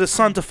taboo for the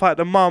son to fight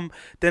the mum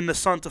than the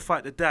son to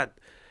fight the dad.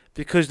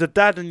 Because the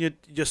dad and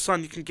your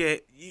son, you can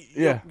get...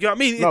 You know what I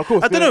mean? No, of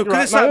course, I don't know,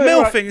 because it's like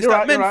male thing. It's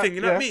like men thing,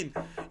 you know what I mean?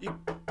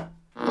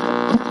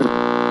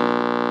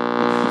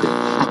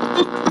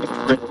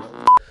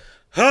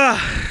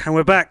 And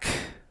we're back.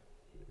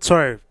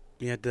 Sorry,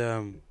 we had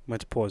to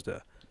pause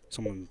there.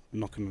 Someone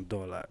knocking on the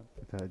door, like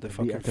the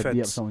fucking feds.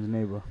 Beat up someone's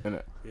neighbour.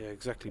 Yeah,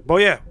 exactly.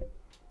 But yeah,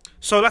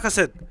 so like I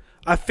said,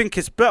 I think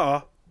it's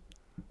better.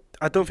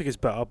 I don't think it's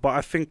better, but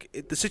I think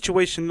the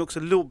situation looks a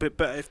little bit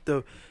better if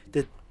the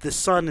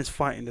son is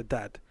fighting the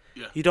dad.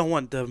 Yeah. You don't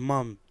want the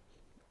mum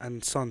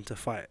and son to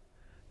fight.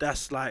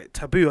 that's like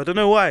taboo. I don't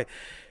know why.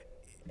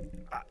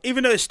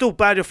 Even though it's still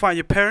bad you're fighting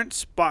your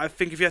parents, but I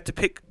think if you had to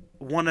pick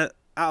one out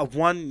of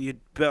one, you'd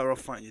better off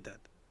fighting your dad.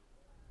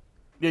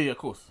 Yeah, of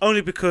course.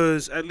 Only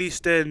because at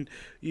least then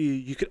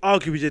you could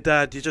argue with your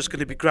dad. You're just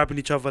going to be grabbing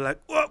each other like,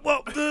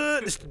 what,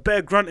 this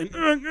bear grunting.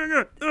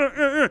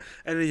 And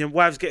then your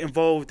wives get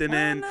involved and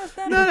then,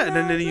 and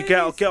then you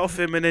get off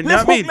him and then, you know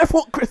what I mean? Let's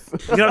walk, Chris.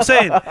 You know what I'm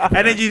saying?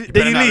 And then you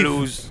leave.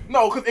 Lose.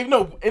 No, because Then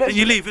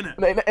you leave, innit?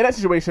 In that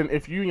situation,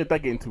 if you and your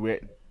dad get into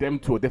it, them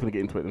two will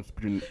definitely get into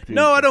it.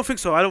 No, I don't think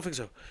so.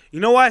 You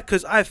know why?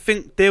 Because I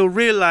think they'll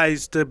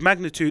realise the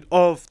magnitude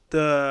of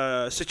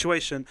the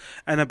situation,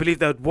 and I believe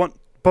they would want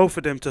both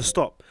of them to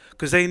stop,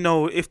 because they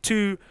know if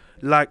two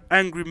like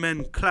angry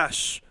men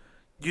clash,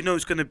 you know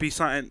it's going to be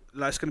something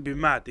like it's going to be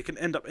mad. It can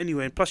end up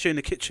anywhere, and plus you're in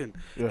the kitchen.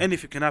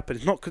 Anything can happen.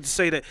 It's not good to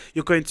say that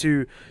you're going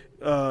to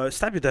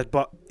stab your dad,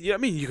 but you know what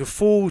I mean, you can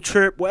fall,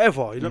 trip,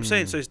 whatever, you know what I'm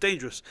saying? So it's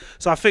dangerous.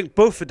 So I think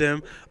both of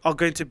them are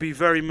going to be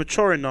very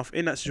mature enough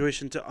in that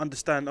situation to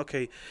understand,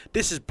 okay,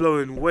 this is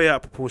blowing way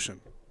out of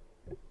proportion.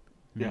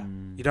 You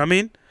know what I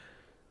mean?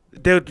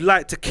 They would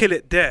like to kill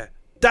it there.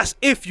 That's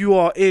if you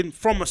are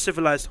from a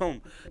civilized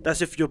home.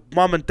 That's if your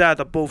mum and dad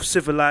are both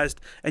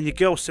civilized and your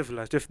girl's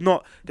civilized. If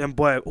not, then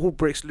boy, all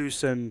breaks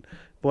loose and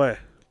boy,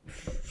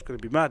 it's gonna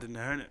be mad in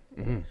there,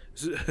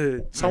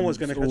 innit? Someone's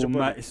gonna catch a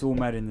bullet. It's all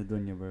mad in the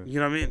dunya, bro.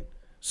 You know what I mean?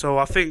 So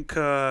I think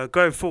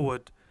going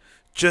forward,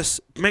 just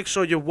make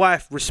sure your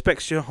wife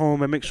respects your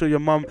home and make sure your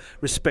mum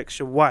respects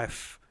your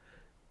wife.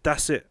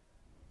 That's it.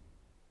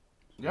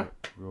 Yeah.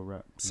 Real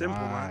rap. Simple,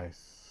 man.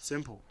 Nice.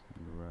 Simple.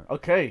 Real rap.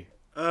 Okay.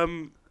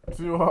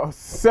 To our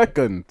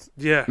second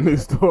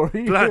news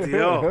story. Bloody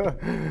hell.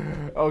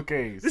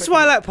 Okay. This is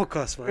why I like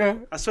podcasts, man. Yeah.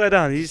 I swear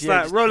down. He's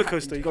like roller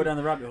coaster. Go down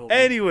the rabbit hole.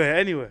 Anywhere.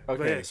 Okay.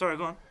 But yeah, sorry,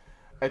 go on.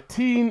 A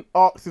teen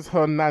asks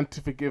her nan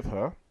to forgive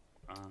her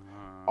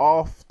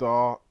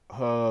after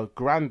her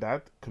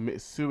granddad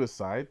commits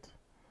suicide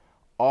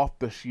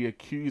after she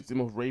accused him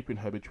of raping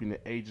her between the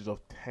ages of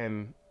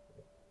 8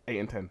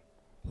 and 10.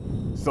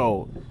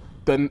 So,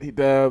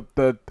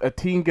 a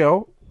teen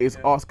girl is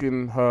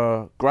asking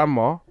her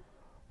grandma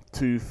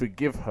to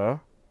forgive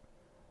her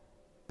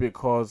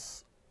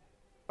because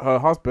her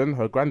husband,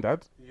 her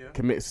granddad,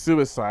 commits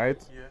suicide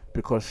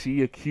because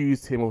she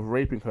accused him of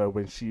raping her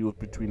when she was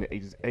between the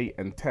ages 8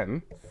 and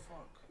 10.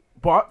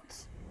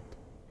 But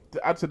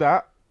to add to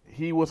that,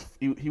 he was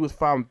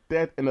found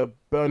dead in a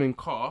burning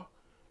car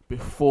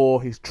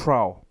before his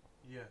trial.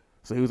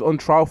 So he was on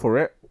trial for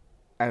it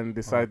and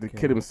decided to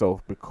kill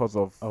himself because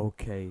of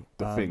the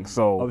thing.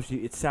 So obviously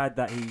it's sad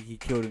that he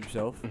killed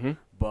himself,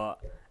 but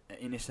an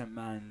innocent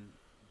man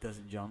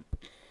doesn't jump.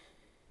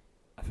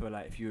 I feel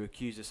like if you're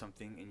accused of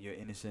something and you're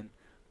innocent,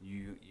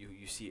 you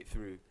see it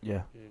through.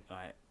 Yeah.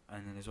 Like,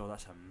 and then as well,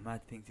 that's a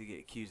mad thing to get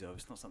accused of.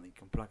 It's not something you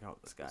can plug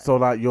out the sky. So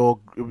like it was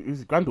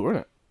his granddaughter,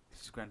 isn't it?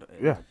 His granddaughter.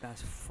 Yeah.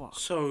 That's fucked.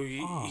 So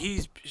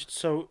he's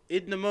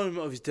in the moment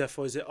of his death,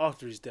 or is it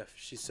after his death?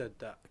 She said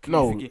that.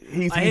 No,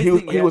 he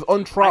was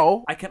on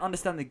trial. I can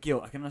understand the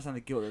guilt. That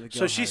the girl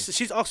so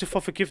she's asking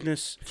for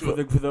forgiveness for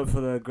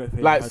the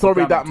like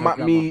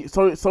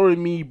sorry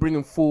me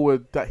bringing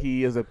forward that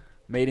he is a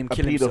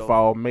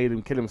pedophile, made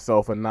him kill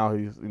himself, and now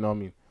he's, you know what I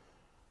mean.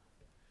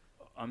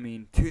 I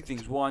mean, two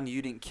things. One,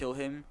 you didn't kill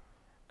him,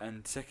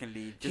 and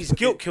secondly, his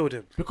guilt killed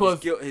him.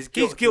 Because his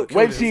guilt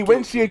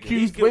when she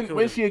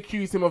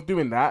accused him of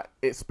doing that,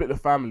 it split the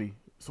family.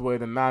 So where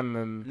the nan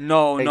and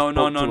no.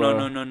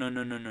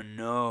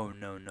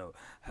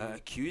 Her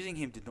accusing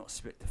him did not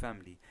split the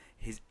family.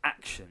 His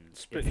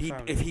actions.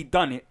 If he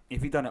done it,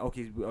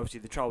 okay,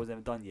 obviously the trial was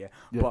never done yet.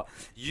 But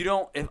you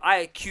don't. If I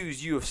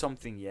accuse you of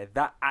something,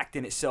 that act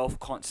in itself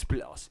can't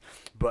split us.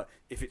 But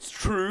if it's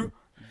true,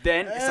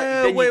 then it's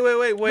like.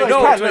 Wait.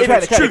 No, if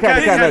it's true,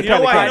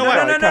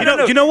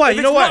 you know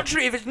why?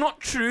 If it's not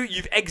true,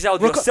 you've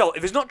exiled yourself.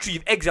 If it's not true,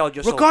 you've exiled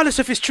yourself. Regardless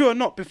if it's true or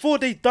not, before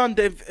they've done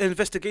the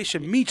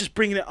investigation, me just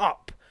bringing it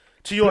up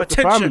to your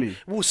attention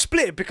will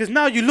split it, because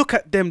now you look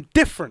at them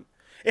different.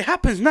 It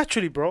happens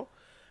naturally, bro.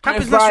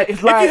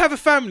 If you have a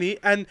family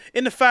and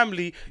in the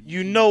family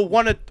you know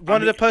one of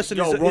the person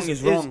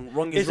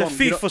is a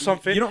thief or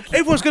something,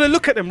 everyone's gonna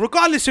look at them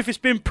regardless if it's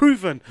been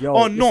proven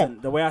or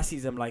not. The way I see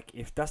them, like,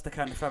 if that's the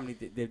kind of family,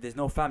 there's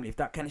no family. If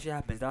that kind of shit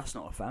happens, that's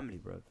not a family,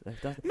 bro.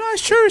 No,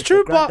 it's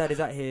true. But granddad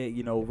is out here,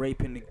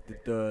 raping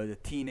the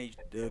teenage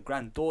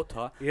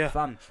granddaughter. Yeah,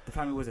 the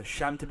family was a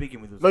sham to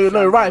begin with.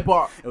 No, right,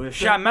 but it was a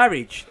sham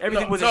marriage.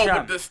 Everything was a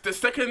sham. But the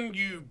second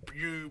you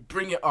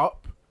bring it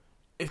up,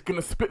 it's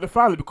gonna split the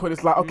family, because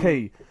it's like,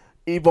 okay,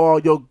 either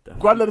your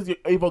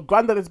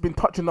granddad has been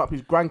touching up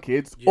his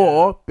grandkids,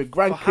 or the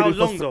grandkid. For how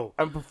long though?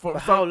 For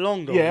how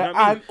long though?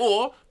 Yeah,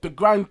 or the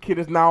grandkid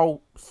is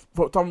now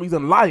for some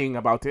reason lying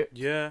about it.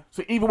 Yeah.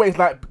 So either way, it's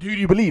like, do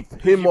you believe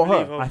him or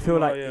her? I feel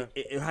like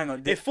hang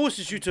on. It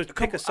forces you to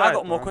pick a side. I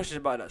got more man. questions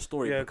about that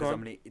story because I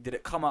mean, did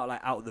it come out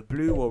like out of the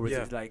blue, or was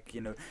it like,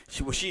 you know,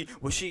 was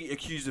she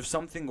accused of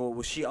something, or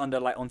was she under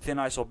like on thin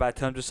ice or bad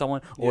terms with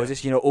someone, or is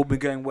this, you know, all been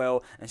going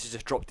well and she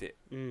just dropped it?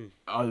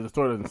 The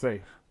story doesn't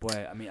say.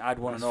 Boy, I mean, I'd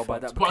want to know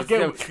about that. But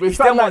again, with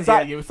something like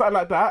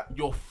that,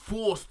 you're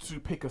forced to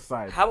pick a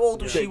side. How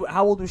old was she?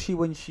 How old was she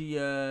when she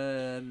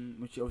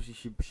obviously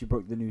she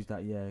broke the news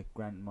that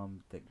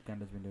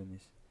granddad's been doing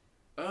this?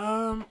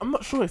 I'm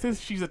not sure. It says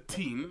she's a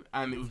teen,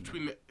 and it was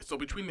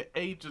between the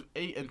age of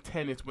 8 and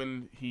 10 is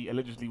when he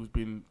allegedly was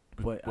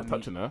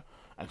touching her,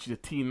 and she's a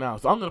teen now.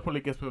 So I'm gonna probably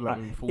guess maybe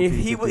like 14. If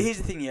he was, here's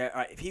the thing,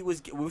 if he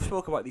was, we've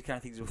spoke about these kind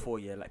of things before,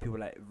 like people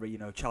like, you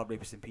know, child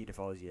rapists and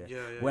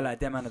paedophiles, well, like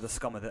them man are the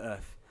scum of the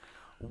earth.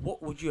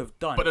 What would you have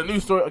done? But the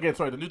news story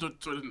the news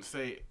story didn't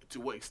say to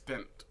what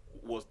extent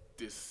was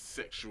this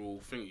sexual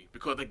thingy,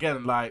 because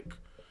again, like,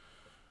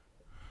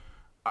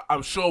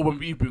 I'm sure when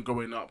we've been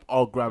growing up,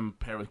 our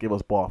grandparents gave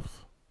us baths.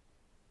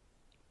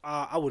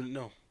 I wouldn't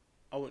know.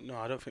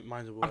 I don't think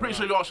mine would. I'm pretty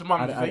sure you asked your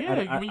mum.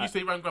 When you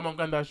say grandma and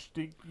granddad,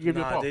 they give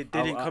you a bath. They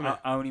didn't come here.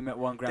 I only met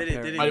one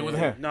grandparent. They wasn't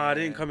here? No,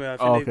 they didn't come here.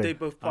 I think they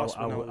both passed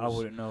I when I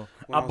wouldn't know.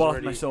 when I was bathed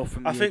already- myself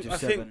from the age of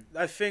 7.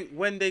 I think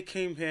when they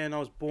came here and I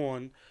was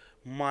born,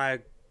 I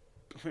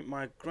think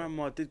my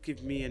grandma did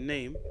give me a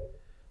name,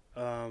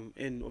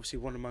 in obviously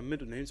one of my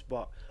middle names.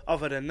 But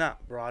other than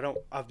that, bro,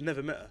 I've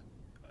never met her.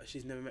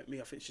 She's never met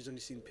me. I think she's only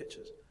seen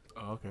pictures.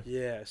 Oh, okay.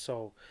 Yeah,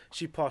 so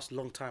she passed a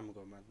long time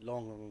ago, man.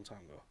 Long time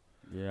ago.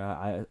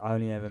 Yeah, I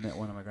only ever met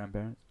one of my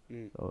grandparents.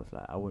 So it's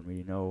like I wouldn't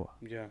really know.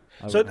 Yeah.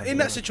 I So wouldn't have in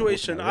no that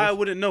situation, idea what I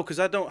wouldn't know because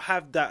I don't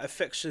have that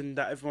affection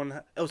that everyone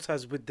else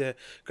has with their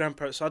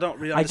grandparents. So I don't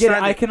really I get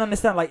understand it. I can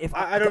understand. Like if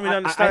I don't really I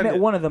understand met it.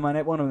 one of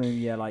them.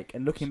 Yeah. Like,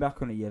 and looking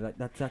back on it, like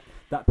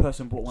that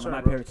person brought one Sorry, of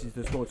my bro. parents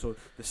into the school. So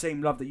the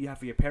same love that you have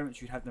for your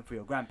parents, you'd have them for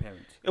your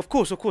grandparents. Of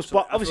course. So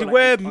But I obviously, feel like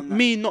where it's on that-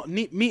 me not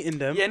meeting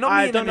them, not I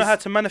meeting don't them know how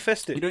is- to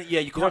manifest it. You don't.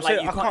 Yeah, you You know what can't. I'm Like, saying?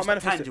 I can't it's not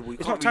manifest tangible. it.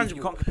 It's not tangible.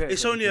 You can't compare it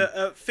It's to only anything.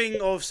 a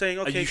thing of saying,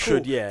 okay, you cool,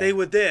 should, yeah. they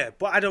were there,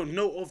 but I don't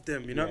know of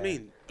them. You know what I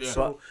mean? Yeah.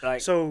 So, But,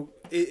 like-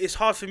 it's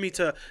hard for me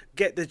to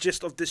get the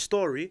gist of this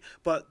story.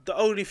 But the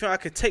only thing I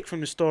could take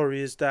from the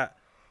story is that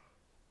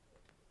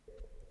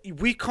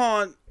we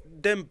can't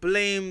then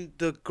blame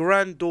the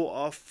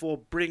granddaughter for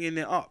bringing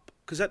it up,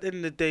 because at the end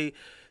of the day,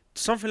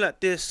 something like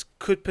this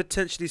could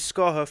potentially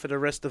scar her for the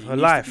rest of her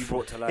life.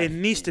 It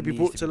needs to be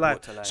brought to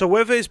light. So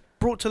whether it's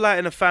brought to light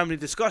in a family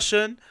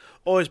discussion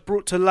or it's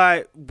brought to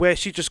light where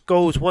she just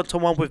goes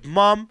one-to-one with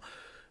mum,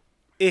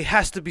 it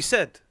has to be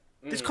said.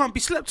 This can't be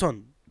slept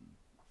on.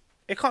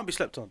 It can't be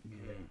slept on.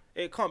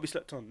 It can't be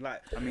slept on.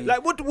 Like, I mean-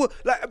 like what?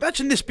 Like,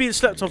 imagine this being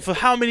slept on for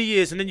how many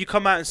years, and then you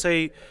come out and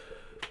say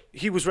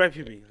he was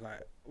raping me.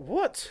 Like,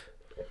 what?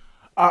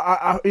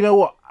 You know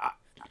what?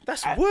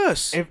 That's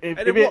worse. If And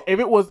then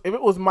what?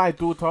 it was my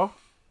daughter,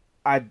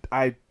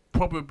 I'd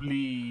probably.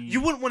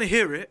 You wouldn't want to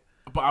hear it.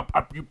 But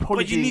you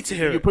probably. But you need to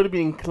hear You'd it. probably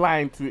be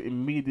inclined to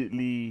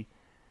immediately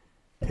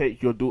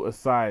take your daughter's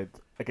side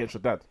against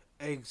your dad.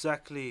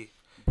 Exactly.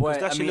 Boy,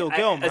 That's I your mean, little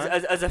girl, man.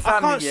 As a I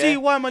family, can't see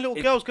why my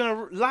little girl's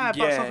gonna lie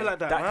about something like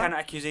that, That man. kind of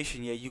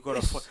accusation, you gotta.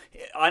 It's-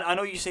 I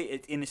know you say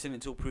it's innocent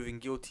until proven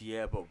guilty,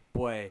 but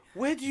boy,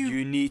 Where do you?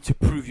 you need to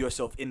prove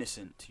yourself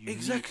innocent.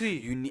 Exactly.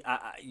 You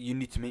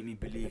need to make me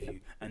believe you.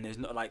 And there's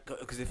not like,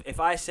 because if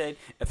I said,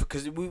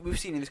 because we've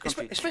seen in this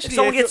country, Especially if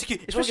someone if gets you're-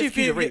 accused, if someone especially gets if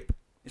you- accused of rape,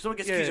 if someone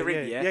gets accused of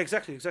rape, yeah,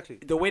 exactly.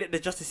 the way that the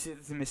justice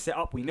system is set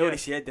up, we know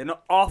this. They're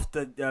not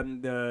after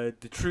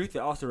the truth;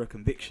 they're after a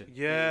conviction.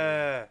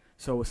 Yeah.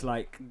 So it's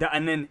like that,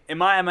 and then in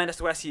my mind, that's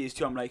the way I see it is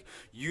too. I'm like,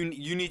 you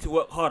need to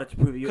work harder to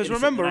prove it. Because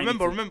remember,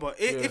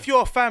 if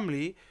you're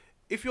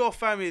a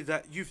family,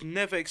 that you've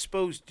never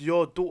exposed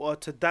your daughter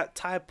to that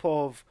type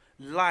of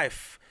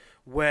life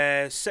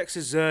where sex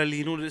is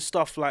early and all this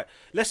stuff, like,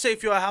 let's say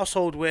if you're a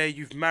household where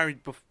you've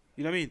married before,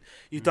 you know what I mean?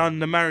 You've done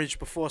the marriage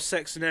before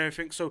sex and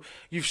everything, so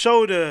you've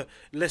showed her,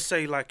 let's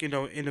say, like, you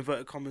know, in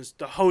inverted commas,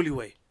 the holy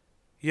way,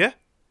 yeah?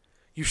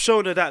 You've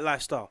shown her that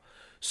lifestyle.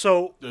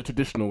 So The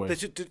traditional way.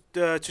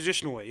 the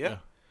traditional way, yeah? Yeah.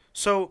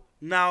 So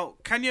now,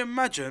 can you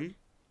imagine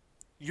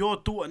your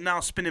daughter now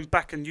spinning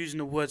back and using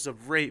the words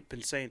of rape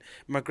and saying,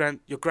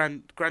 your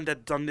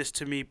granddad done this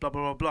to me, blah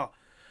blah blah blah?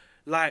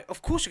 Like,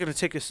 of course you're gonna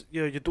take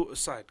your daughter's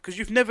side because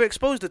you've never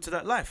exposed her to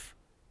that life.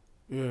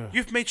 Yeah.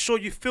 You've made sure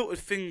you filtered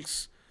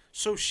things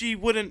so she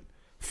wouldn't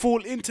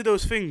fall into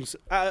those things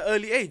at an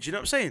early age. You know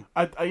what I'm saying?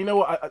 I you know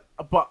what?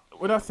 But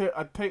when I say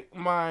I take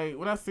my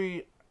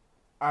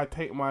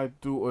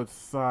daughter's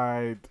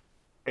side,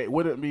 it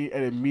wouldn't be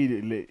an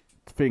immediate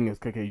thing. It's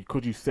okay,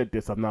 because you said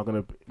this, I'm now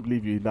gonna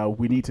believe you. Now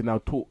we need to now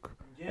talk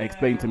and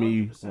explain to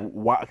me 100%.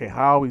 why. Okay,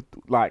 how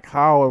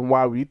and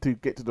why we need to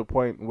get to the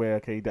point where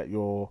that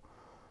you're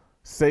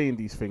saying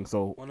these things.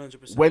 So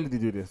 100%. when did he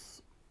do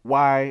this?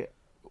 Why?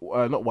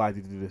 Not why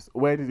did he do this?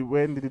 When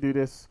did he do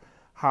this?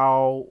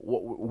 How?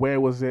 Where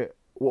was it?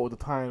 What was the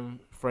time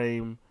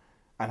frame?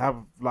 And have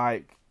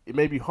it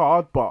may be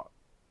hard, but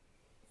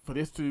for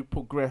this to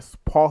progress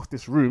past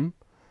this room,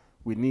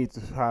 we need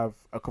to have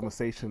a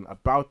conversation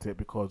about it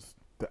because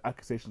the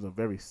accusations are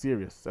very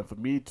serious. And for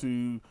me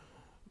to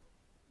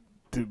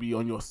be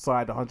on your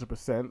side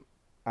 100%,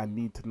 I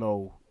need to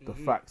know the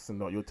facts and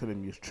what you're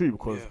telling me is true.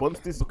 Because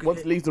once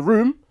it leaves the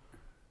room,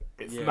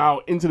 it's now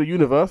into the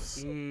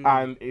universe,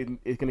 and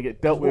it's gonna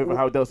get dealt with and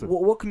how it dealt with.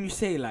 What can you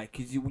say? Like,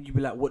 cause you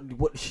be like,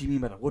 what does she mean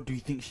by that? What do you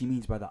think she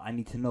means by that? I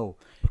need to know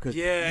because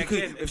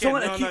if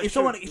someone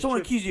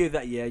accuses you of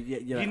that,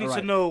 you need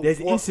to know. There's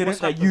an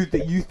incident that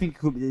you think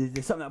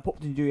there's something that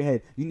popped into your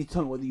head. You need to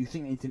tell me what you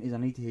think the incident is. I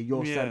need to hear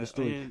your side of the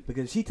story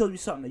because she tells you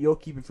something that you're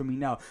keeping from me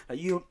now. Like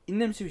you in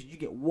them situations, you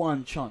get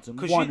one chance and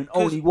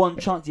only one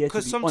chance.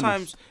 Because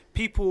sometimes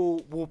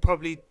people will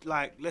probably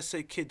let's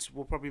say kids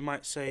will probably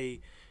might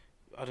say,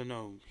 I don't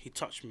know, he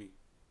touched me.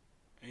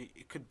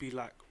 It could be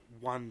like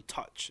one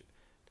touch.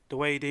 The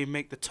way they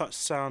make the touch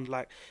sound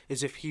like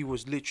as if he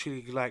was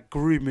literally like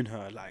grooming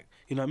her, like,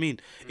 you know what I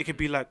mean? It could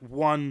be like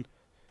one,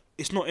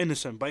 it's not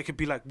innocent, but it could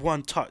be like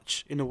one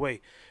touch in a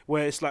way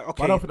where it's like,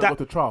 okay. I don't think that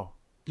go to trial.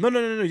 No,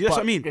 that's what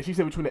I mean. Yeah, she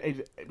said between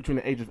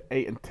the age of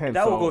 8 and 10.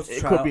 That will go to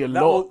trial. It could be a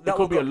lot. It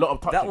could be a lot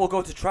of touching. That will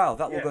go to trial.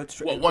 That will go to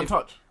trial. What, one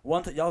touch?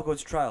 That'll go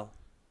to trial.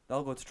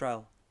 That'll go to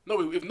trial. No,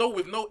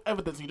 with no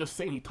evidence, you just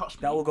saying he touched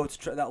me. That will go to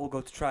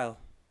trial.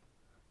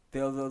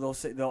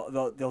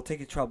 They'll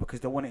take it to trial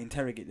because they want to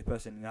interrogate the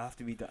person. And they have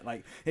to be that.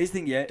 Like his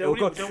thing, yeah. He'll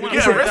get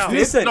arrested.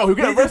 Listen, no, he'll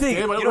get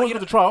arrested. But you go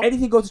to trial.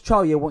 Anything goes to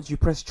trial, once you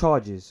press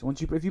charges. No.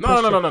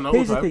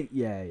 Here's the thing,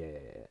 yeah.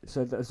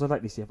 So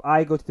like this, if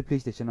I go to the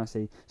police station and I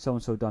say so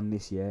and so done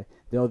this year,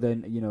 they'll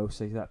then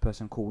say to that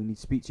person, cool, we need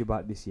to speak to you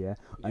about this year,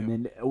 and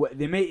then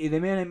they may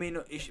or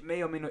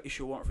may not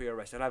issue a warrant for your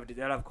arrest. They'll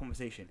have a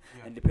conversation,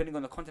 and depending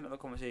on the content of the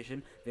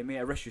conversation, they may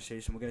arrest you. Say,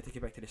 so we're going to take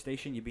you back to the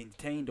station. You're being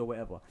detained or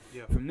whatever.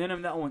 From then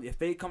on that on, if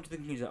they come to the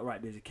conclusion that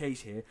right, there's a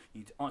case here, you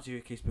need to answer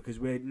your case because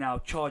we're now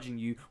charging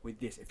you with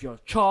this. If you're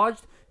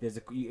charged,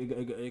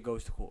 it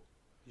goes to court.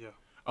 Yeah.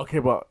 Okay,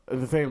 but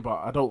the same. But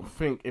I don't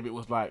think if it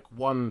was like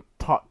one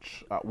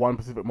touch at one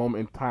specific moment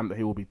in time that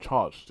he will be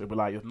charged. It'll be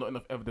like there's not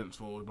enough evidence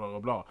for blah blah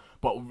blah.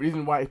 But the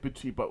reason why it's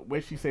between, but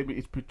when she said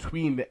it's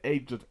between the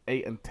ages of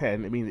 8 and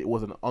 10, it means it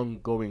was an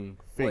ongoing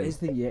thing. Well, it's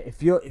the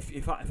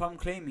if I'm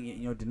claiming it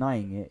and you're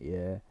denying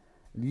it,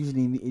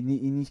 usually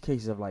in these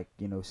cases of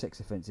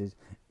sex offences,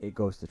 it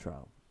goes to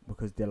trial.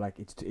 Because they're like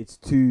it's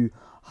too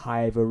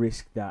high of a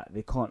risk that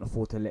they can't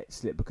afford to let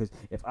slip. Because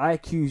if I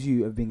accuse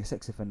you of being a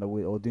sex offender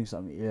or doing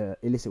something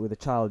illicit with a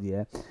child,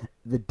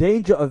 the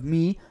danger of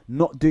me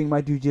not doing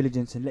my due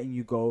diligence and letting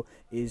you go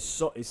is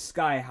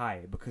sky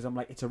high. Because I'm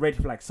like, it's a red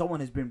flag. Someone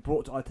has been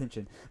brought to our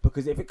attention.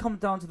 Because if it comes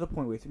down to the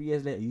point where 3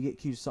 years later you get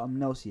accused of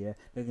something else, they're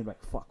gonna be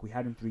like, fuck, we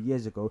had him 3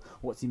 years ago.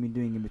 What's he been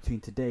doing in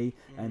between today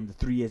and the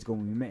 3 years ago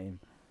when we met him?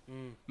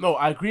 No,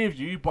 I agree with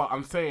you, but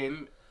I'm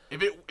saying.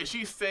 If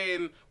she's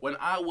saying when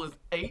I was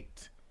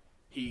 8,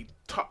 he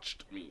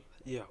touched me.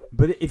 Yeah.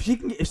 But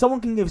if someone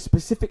can give a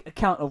specific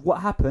account of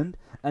what happened,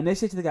 and they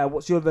say to the guy,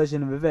 "What's your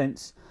version of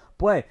events?"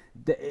 Boy,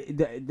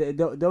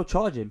 they'll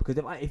charge him because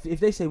if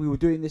they say we were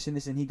doing this and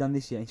this and he done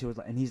this year, and she was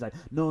like, and he's like,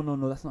 no,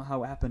 that's not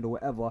how it happened or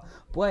whatever.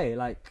 Boy,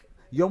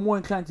 you're more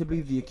inclined to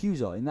believe the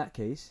accuser in that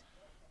case.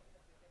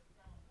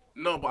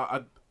 No,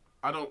 but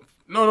I don't.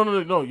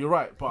 No. You're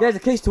right. But there's a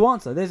case to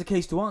answer.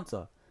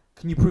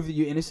 Can you prove that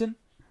you're innocent?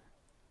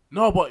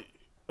 No, but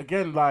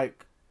again, were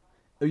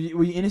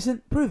you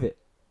innocent? Prove it.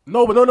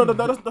 No, but no.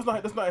 That's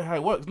not how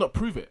it works. Not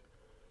prove it.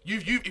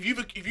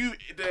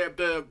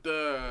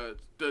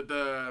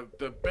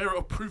 The bearer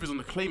of proof is on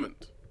the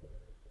claimant.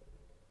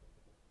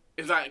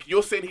 It's like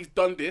you're saying he's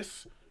done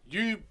this.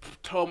 You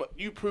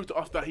prove to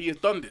us that he has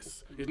done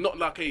this. It's not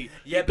like he's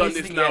done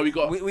this now. We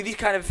got with these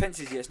kind of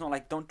offences. It's not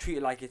like don't treat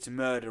it like it's a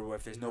murder or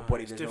if there's no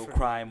body, there's no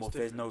crime, or if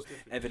there's no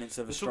evidence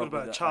of a struggle. Talking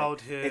about a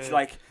child here. It's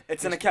like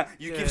it's an account.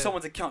 You give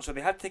someone's account, so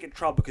they have to take a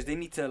trial because they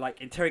need to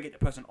interrogate the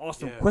person, ask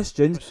them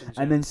questions,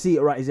 and then see.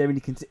 Right, is there any?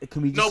 Can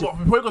we just? No, but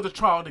before they go to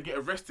trial, they get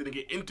arrested and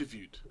get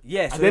interviewed.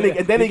 Yes, and then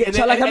they get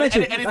like I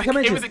mentioned.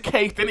 If it's a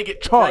case, then they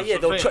get charged.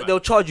 They'll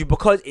charge you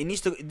because it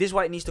needs to. This is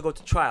why it needs to go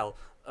to trial.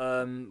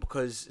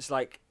 Because it's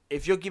like.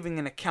 If you're giving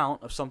an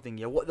account of something,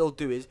 what they'll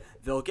do is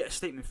they'll get a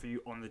statement for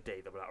you on the day.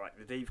 They'll be like, right,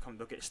 the day you've come,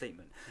 they'll get a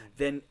statement.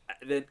 Then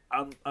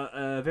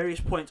various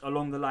points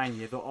along the line,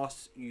 they'll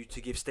ask you to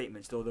give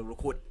statements. They'll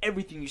record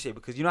everything you say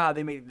because you know how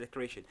they make the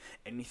declaration.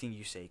 Anything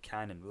you say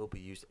can and will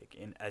be used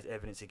as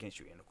evidence against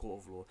you in a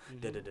court of law.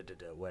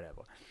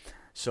 Whatever.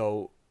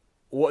 So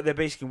what they're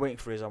basically waiting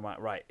for is, I'm like,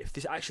 right, if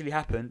this actually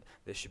happened,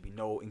 there should be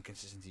no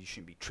inconsistency. You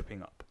shouldn't be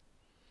tripping up.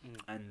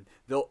 And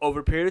they'll over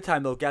a period of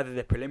time they'll gather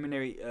their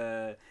preliminary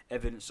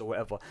evidence or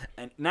whatever,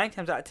 and 9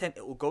 times out of 10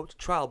 it will go to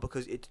trial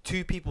because it's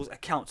two people's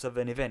accounts of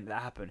an event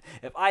that happened.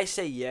 If I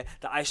say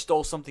that I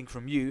stole something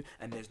from you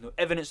and there's no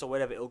evidence or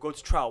whatever, it'll go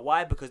to trial.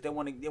 Why? Because they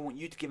want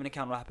you to give an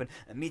account of what happened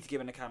and me to give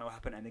an account of what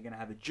happened, and they're gonna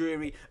have a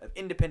jury of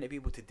independent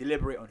people to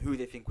deliberate on who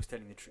they think was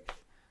telling the truth.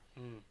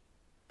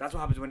 That's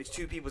what happens when it's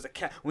two people's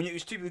account. When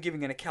it's two people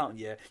giving an account,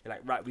 you're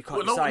like, right, we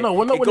can't decide. Not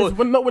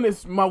when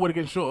it's my word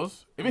against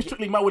yours. If it's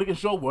strictly my word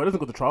against your word, it doesn't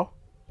go to trial.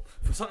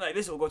 for something like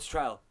this, it'll go to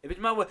trial. If it's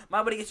my way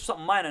gets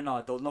something minor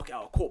now, they'll knock it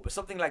out of court. But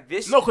something like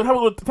this, no, because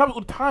have a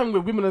good time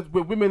where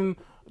women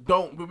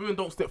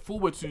don't step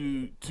forward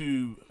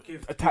to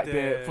attack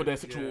their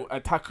sexual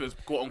attackers,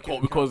 quote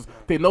unquote, because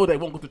they know they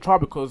won't go to trial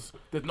because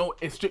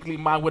it's strictly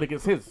my word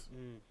against his.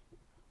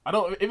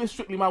 If it's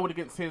strictly my word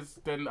against his,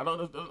 then I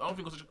don't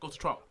think it goes to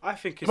trial. I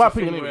think it's my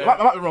opinion anyway.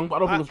 I might be wrong, but I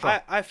don't think it goes to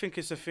trial. I think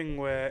it's a thing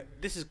where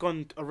this has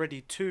gone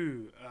already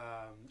to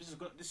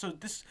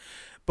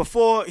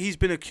before he's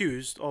been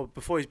accused or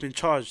before he's been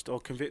charged or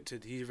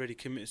convicted, he's already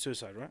committed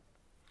suicide, right?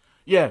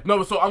 Yeah,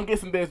 no, so I'm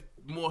guessing there's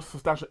more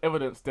substantial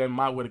evidence than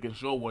my word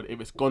against your word if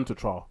it's gone to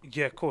trial.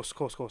 Yeah, of course.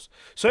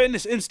 So in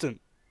this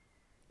instant,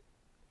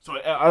 so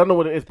I don't know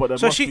what it is, but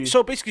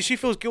so basically she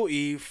feels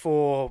guilty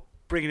for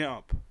bringing it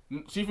up.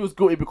 She feels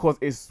guilty because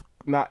it's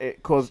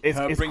cost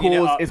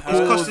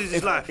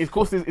his life. It's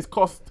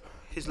cost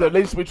his the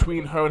relationship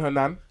between her and her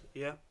nan.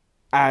 Yeah.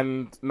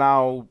 And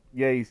now,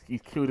 he's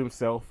killed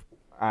himself,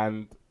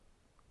 and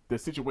the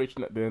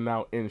situation that they're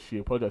now in, she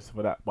apologizes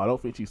for that, but I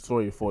don't think she's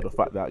sorry for the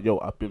fact that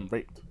I've been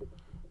raped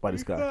by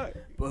this guy.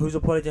 But who's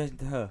apologizing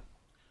to her?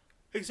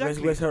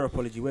 Exactly. Where's her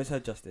apology? Where's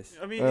her justice?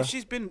 I mean, if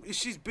she's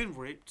been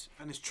raped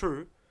and it's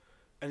true,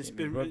 and it's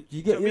been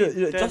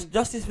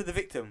justice for the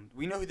victim.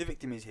 We know who the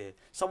victim is here.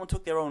 Someone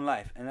took their own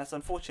life, and that's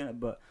unfortunate,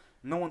 but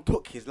no one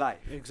took his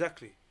life.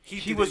 Exactly.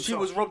 She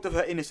was robbed of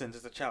her innocence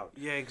as a child.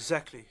 Yeah,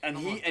 exactly. And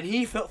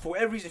he felt, for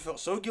whatever reason, felt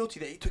so guilty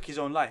that he took his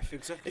own life.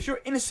 Exactly. If you're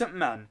an innocent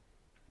man,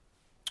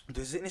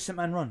 does the innocent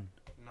man run?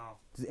 No.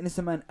 Does the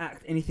innocent man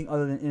act anything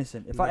other than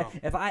innocent?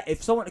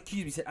 If someone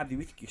accused me, said, Abdi,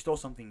 we think you stole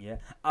something,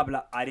 I'd be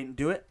like, I didn't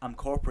do it. I'm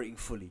cooperating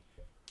fully.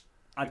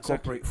 I'd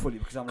cooperate fully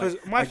because I'm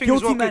like, my thing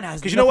is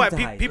because you know what,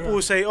 people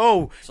will say,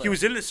 he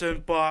was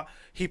innocent, but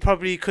he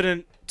probably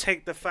couldn't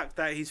take the fact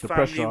that his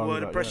family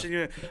were the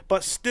pressure.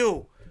 But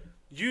still,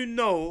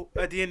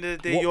 at the end of the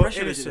day, you're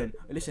innocent.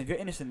 Listen, if you're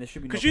innocent, there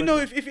should be no pressure.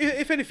 Because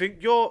if anything,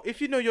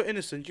 if you know you're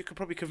innocent, you could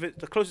probably convince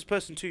the closest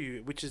person to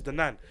you, which is the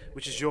nan,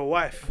 which is your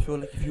wife. I feel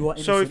like if you are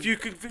innocent, so if you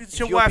convince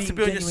your wife to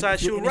be on your side,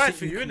 she'll ride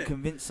for you, innit?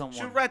 Convince someone.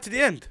 She'll ride to the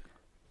end.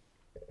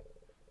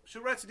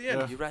 You're right to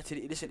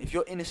the listen. If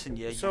you're innocent,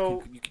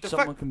 so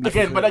someone can be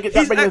again, but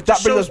that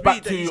brings us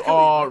back to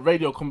our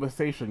radio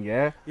conversation.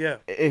 Yeah.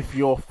 If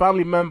your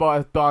family member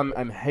has done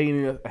an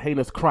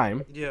heinous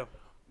crime,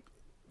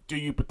 do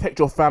you protect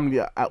your family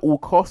at all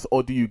costs,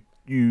 or do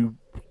you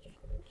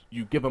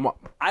give them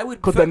up? I would,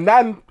 because the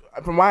nan,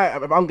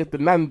 the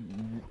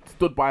nan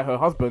stood by her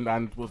husband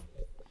and was.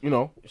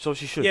 So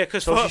she should. Yeah,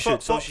 because for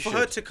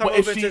her to come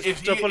over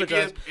to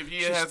apologize. If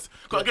he has,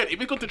 because again, if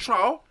we go to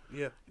trial,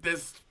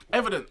 there's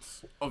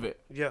evidence of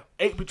it. Yeah.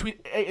 Between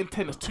 8 and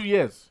 10 is 2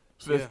 years.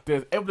 So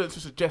there's evidence to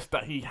suggest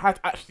that he had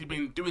actually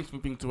been doing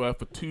something to her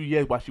for 2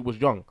 years while she was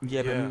young.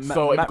 Yeah.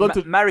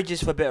 But marriage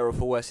is for better or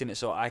for worse, innit?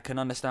 So I can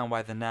understand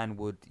why the nan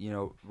would,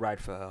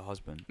 ride for her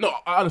husband. No,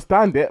 I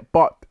understand it,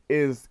 but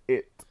is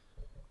it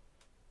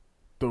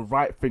the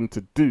right thing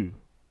to do?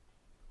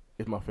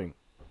 Is my thing.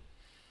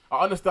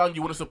 I understand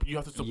you have to support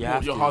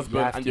your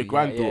husband and your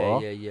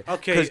granddaughter. Yeah.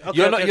 Okay.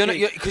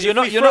 Because you're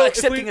not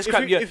accepting his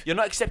crime. You're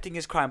not accepting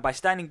his crime by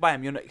standing by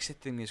him. You're not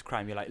accepting his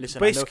crime. You're like,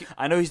 listen,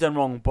 I know he's done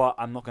wrong, but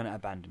I'm not gonna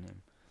abandon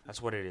him.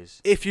 That's what it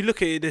is. If you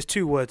look at it, there's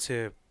two words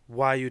here.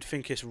 Why you'd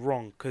think it's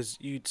wrong? Because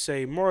you'd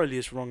say morally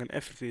it's wrong and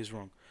ethically it's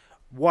wrong.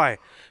 Why?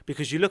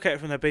 Because you look at it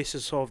from the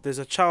basis of there's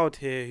a child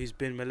here who's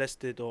been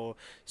molested or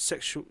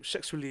sexually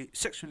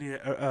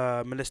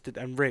molested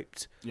and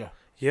raped.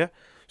 Yeah.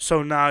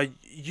 So now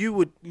you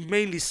would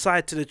mainly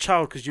side to the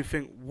child because you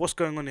think, what's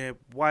going on here?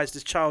 Why is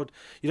this child?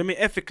 You know what I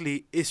mean?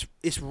 Ethically,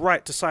 it's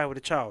right to side with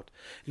the child.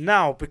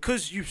 Now,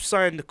 because you've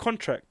signed the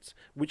contract,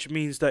 which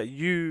means that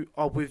you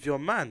are with your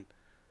man,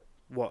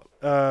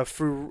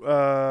 through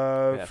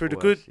the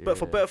good, but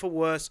for better, for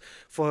worse,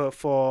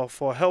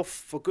 for health,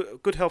 for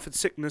good health and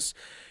sickness.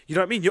 You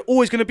know what I mean? You're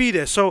always gonna be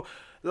there. So,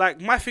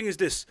 like, my thing is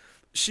this: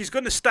 she's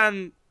gonna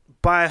stand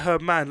by her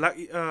man,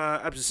 like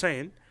Abs is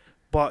saying.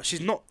 But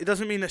she's not. It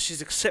doesn't mean that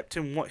she's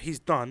accepting what he's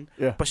done.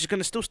 Yeah. But she's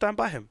gonna still stand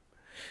by him.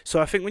 So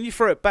I think when you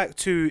throw it back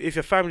to if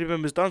your family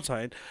member's done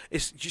something,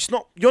 it's just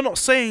not. You're not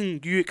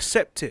saying you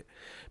accept it,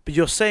 but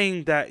you're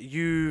saying that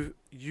you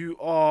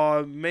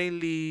are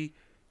mainly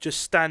just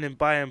standing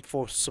by him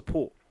for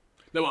support.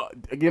 No,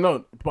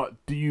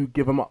 but do you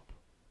give him up?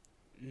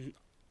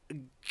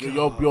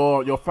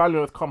 Your family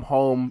has come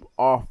home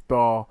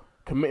after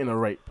committing a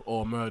rape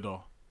or murder.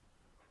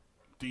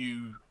 Do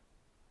you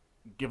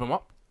give him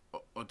up?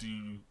 Or do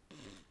you?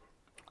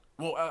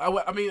 Well,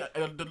 I mean,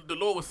 the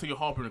law will say you're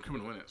harboring a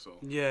criminal, innit? So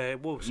yeah,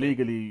 it will.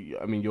 Legally,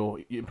 I mean, you're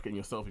implicating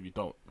yourself if you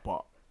don't.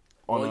 But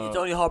you're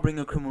only harboring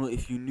a criminal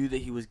if you knew that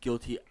he was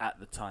guilty at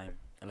the time.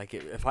 Like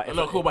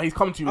cool, but he's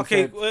come to you.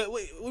 Okay, and said,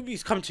 wait,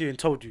 he's come to you and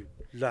told you,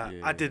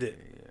 like, I did it.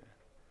 Yeah.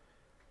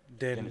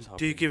 Then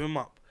do you give him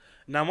up?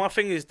 Now my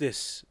thing is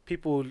this: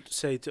 people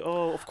say,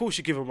 of course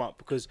you give him up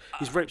because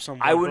he's raped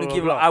someone. I wouldn't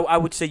give him up. I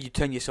would say you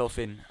turn yourself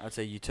in. I'd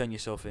say you turn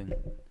yourself in.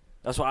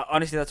 That's what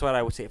honestly. That's what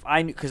I would say. If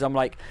I knew, because I'm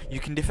like, you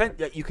can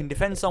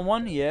defend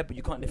someone, yeah, but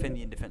you can't defend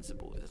the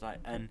indefensible. It's like,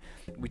 and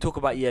we talk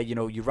about, yeah, you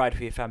know, you ride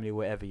for your family or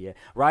whatever, yeah.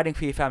 Riding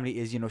for your family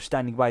is, you know,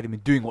 standing by them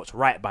and doing what's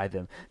right by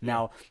them.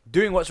 Now,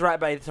 doing what's right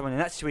by someone in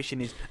that situation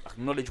is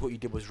acknowledge what you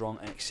did was wrong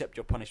and accept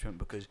your punishment,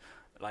 because,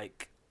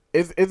 like,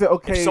 is it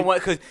okay? If someone,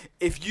 because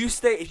if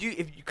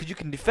you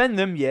can defend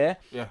them, yeah,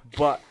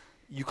 but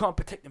you can't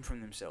protect them from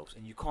themselves,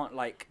 and you can't,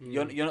 like,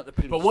 you're not the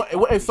police. But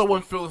what if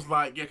someone feels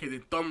like, yeah, okay,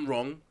 they've done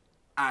wrong,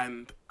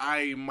 and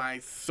I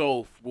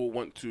myself will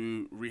want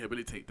to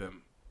rehabilitate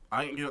them?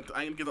 I ain't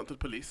gonna give up to the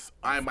police.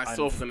 I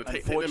myself gonna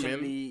take them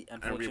in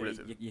and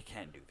rehabilitate them. You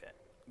can't do that.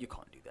 You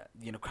can't do that.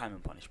 You know, crime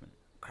and punishment.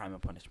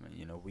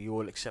 You know, we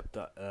all accept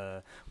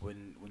that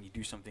when you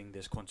do something,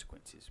 there's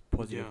consequences,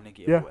 positive,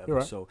 negative, whatever.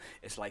 Right. So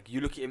it's like,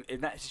 you look at him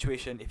in that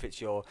situation. If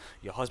it's your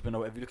husband or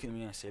whatever, you look at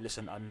me and say,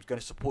 listen, I'm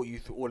gonna support you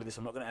through all of this.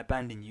 I'm not gonna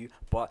abandon you,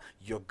 but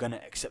you're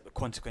gonna accept the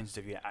consequences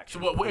of your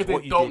actions. So what if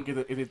they don't give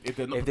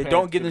if they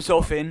don't give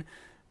themselves in?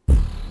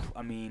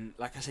 I mean,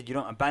 like I said, you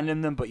don't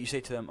abandon them, but you say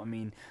to them, I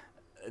mean,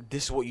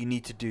 this is what you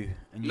need to do,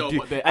 and you do.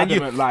 But they're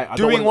adamant, like, I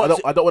don't want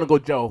to go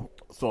jail,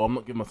 so I'm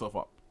not giving myself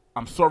up.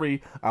 I'm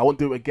sorry, I won't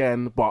do it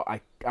again, but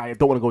I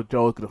don't want to go to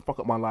jail. It's gonna fuck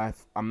up my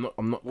life. I'm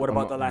not. What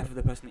about the life of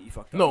the person that you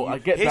fucked up? No, I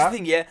get that. Here's the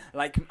thing, yeah.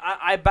 Like,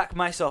 I back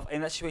myself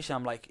in that situation.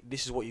 I'm like,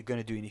 this is what you're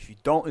gonna do, and if you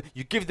don't,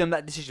 you give them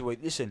that decision. Where,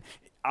 listen,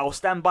 I will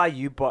stand by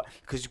you, but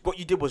because what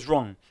you did was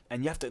wrong,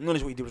 and you have to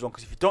acknowledge what you did was wrong.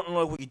 Because if you don't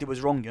acknowledge what you did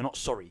was wrong, you're not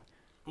sorry.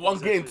 What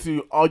I'm getting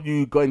to, are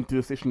you going to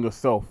decision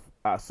yourself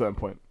at a certain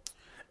point?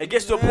 It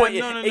gets to a point.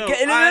 No.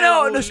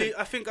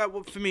 I think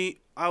for me,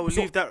 I will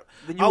leave that.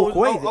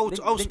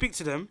 I'll speak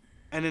to them,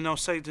 and then I'll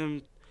say to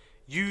them,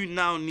 you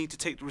now need to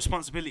take the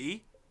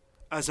responsibility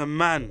as a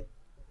man.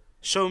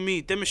 Show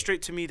me,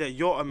 demonstrate to me that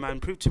you're a man.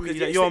 Prove to me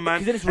that you're a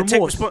man, and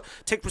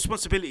take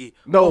responsibility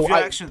of your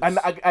actions.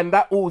 And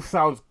that all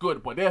sounds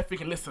good, but they're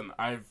thinking, listen,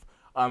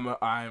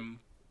 I'm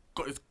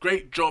got this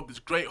great job, this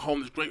great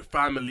home, this great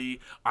family.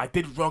 I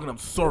did wrong and I'm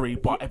sorry,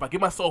 but if I give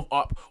myself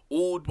up,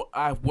 all what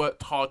I've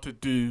worked hard to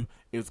do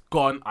is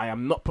gone. I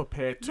am not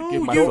prepared to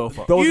give myself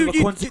up. Those are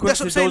the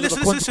consequences.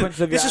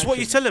 Listen. This is what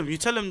you tell them. You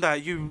tell them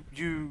that you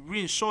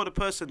reassure the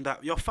person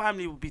that your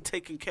family will be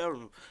taken care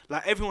of.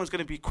 Like, everyone's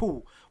gonna be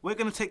cool. We're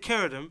gonna take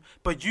care of them,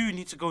 but you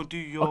need to go do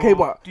your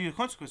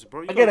consequences,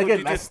 bro.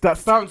 Again, that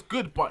sounds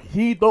good, but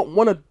he don't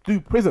want to do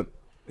prison.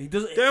 He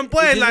doesn't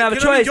have a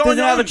choice. Doesn't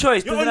have a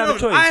choice.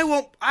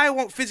 I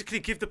won't physically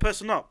give the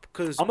person up,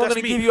 because I'm not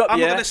going to give you up. I'm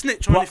not going to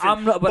snitch or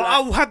anything. But I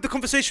will have the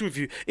conversation with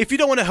you. If you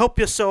don't want to help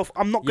yourself,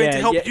 I'm not going to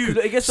help you.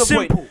 It gets to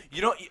Simple. a point.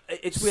 You know,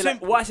 it's weird.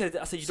 Like, what I said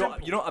you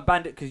don't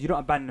abandon, because you don't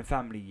abandon the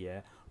family,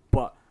 yeah.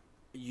 But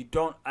you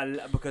don't,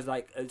 because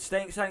like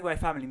standing by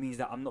family means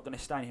that I'm not going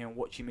to stand here and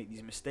watch you make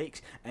these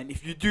mistakes, and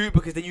if you do,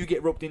 because then you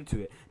get roped into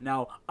it.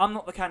 Now, I'm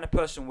not the kind of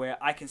person where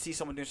I can see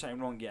someone doing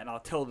something wrong, yeah, and I'll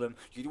tell them,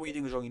 what you're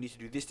doing is wrong, you need to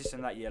do this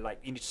and that, yeah, like,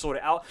 you need to sort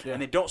it out,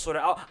 and they don't sort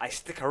it out, I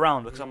stick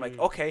around, because I'm like,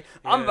 okay,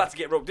 I'm about to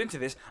get roped into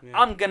this,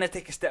 I'm going to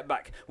take a step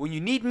back. When you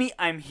need me,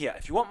 I'm here.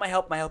 If you want my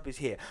help is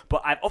here,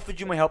 but I've offered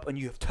you my help and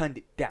you have turned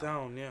it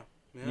down.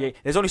 Yeah,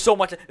 there's only so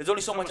much. There's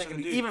only so much I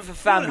can do, even for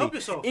family.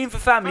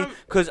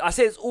 Because I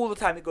say this all the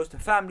time. It goes to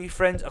family,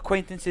 friends,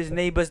 acquaintances,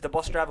 neighbors, the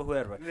bus driver,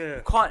 whoever. Yeah.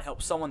 You can't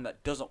help someone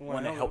that doesn't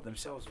want to help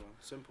themselves.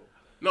 Simple.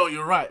 No,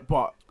 you're right,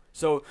 but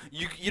so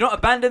you don't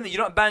abandon them. You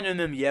don't abandon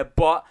them, yeah.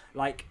 But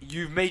like,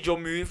 you've made your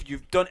move.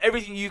 You've done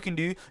everything you can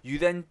do. You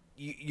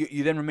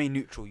then remain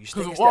neutral. You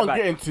stay a step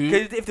back.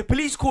 Because if the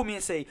police call me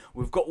and say,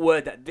 we've got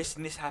word that this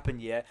and this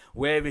happened, yeah,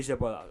 where is your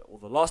brother? Well,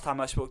 the last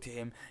time I spoke to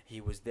him, he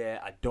was there.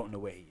 I don't know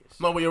where he is.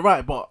 No, but you're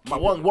right. But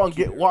what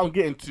I'm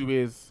getting to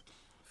is,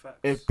 facts.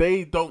 If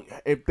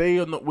they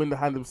are not willing to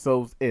hand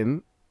themselves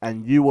in,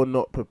 and you are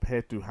not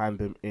prepared to hand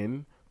them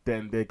in,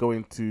 then they're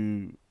going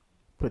to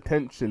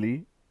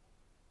potentially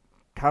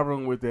carry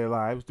on with their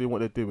lives, doing what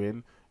they're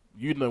doing.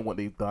 You know what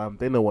they've done.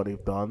 They know what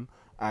they've done.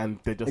 And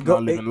they're just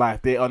not living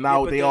life. They are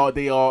now. They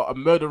are a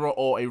murderer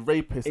or a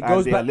rapist,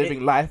 and they are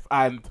living life.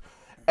 And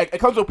it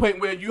comes to a point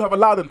where you have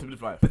allowed them to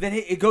live life. But then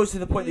it goes to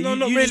the point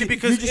that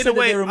because you just said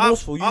that they're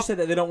remorseful. You said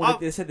that they don't want.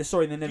 They said they're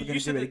sorry, and they're never going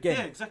to do it again.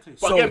 Yeah, exactly.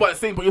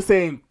 But you're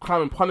saying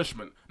crime and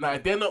punishment. Now,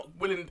 if they're not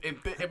willing,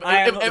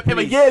 if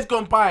a year's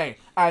gone by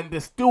and they're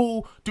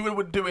still doing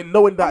what they're doing,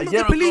 knowing that I'm not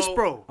the police,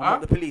 bro. I'm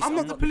not the police. I'm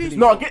not the police.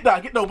 No, I get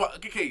that.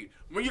 Okay,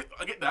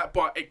 I get that.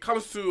 But it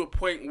comes to a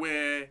point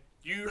where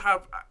you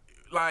have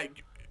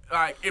like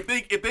if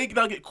they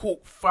now get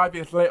caught 5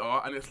 years later,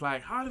 and it's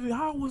like,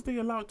 how was they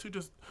allowed to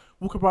just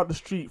walk about the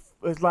street?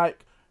 It's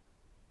like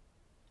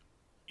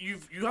you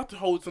have to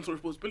hold some sort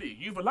of responsibility.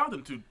 You've allowed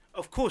them to.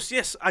 Of course,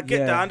 yes, I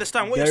get that. I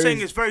understand what you're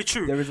saying is very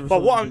true.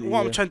 But what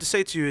I'm trying to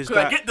say to you is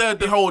that I get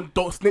the whole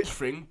don't snitch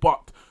thing,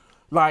 but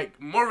like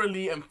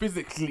morally and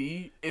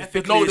physically,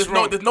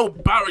 there's no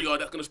barrier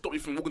that's gonna stop you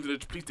from walking to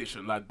the police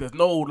station. Like there's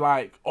no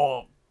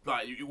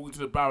you walk into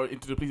the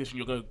police station,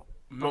 you're gonna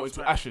melt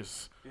into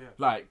ashes. Yeah.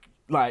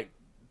 Like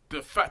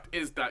the fact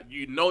is that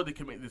you know they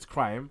commit this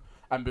crime,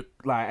 and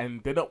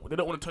they don't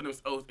want to turn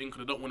themselves in because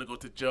they don't want to go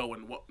to jail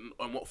and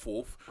what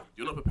forth.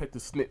 You're not prepared to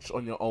snitch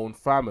on your own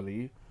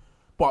family,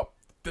 but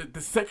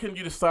the second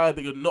you decide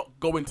that you're not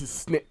going to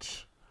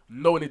snitch,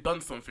 knowing they've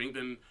done something,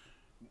 then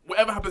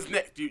whatever happens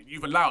next,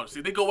 you've allowed. So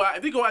if they go out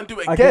and do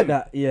it again, I get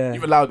that, yeah.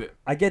 You've allowed it.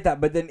 I get that,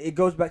 but then it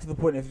goes back to the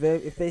point, if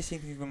they say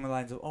things along the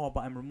lines of, oh,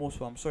 but I'm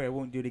remorseful, I'm sorry, I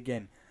won't do it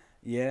again.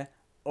 Yeah,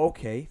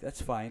 okay,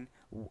 that's fine.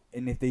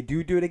 And if they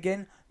do it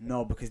again,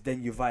 no, because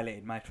then you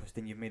violated my trust,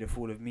 then you've made a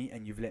fool of me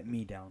and you've let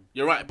me down.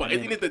 You're right, but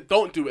even if they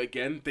don't do it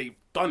again, they've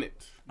done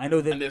it. I know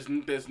that.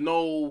 And there's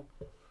no...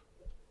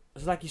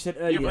 It's like you said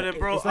earlier. Yeah, but then,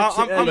 bro,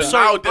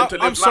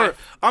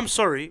 I'm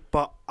sorry,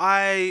 but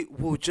I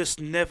will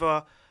just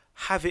never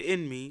have it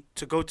in me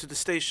to go to the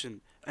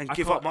station and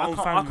give up my own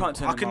family.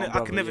 I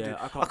can never do.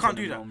 I can't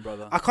do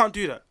that. I can't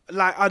do that.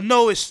 Like, I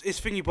know it's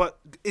thingy, but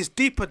it's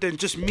deeper than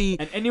just me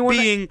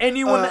being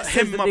that says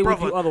him, that my they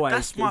brother. Would do otherwise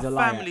That's my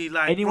family.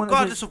 Like, anyone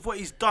regardless of what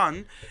he's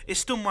done, it's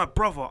still my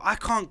brother. I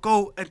can't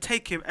go and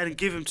take him and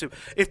give him to him.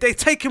 If they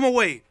take him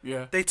away,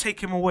 they take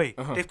him away.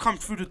 They've come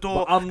through the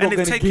door and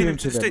they've taken him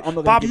to the state.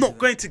 But I'm not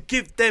going to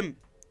give them.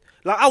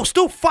 Like, I'll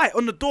still fight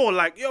on the door,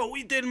 like, yo,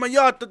 we did in my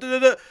yard,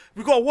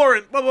 we got a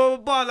warrant, blah, blah, blah,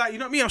 blah, like, you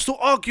know what I mean? I'll still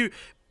argue,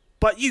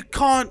 but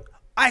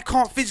I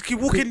can't physically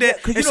walk in there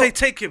and say,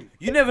 take him.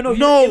 You never know.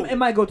 No. It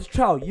might go to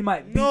trial. You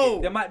might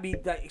there might be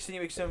like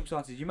extenuating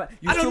circumstances.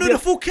 I don't know the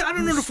full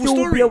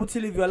story. Be able to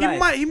live your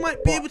life. He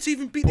might be able to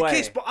even beat the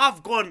case, but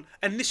I've gone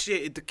and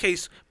initiated the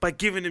case by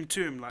giving him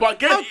to him. Like, but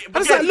again, how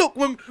does that look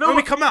when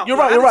we come out? You're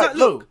right. You're right.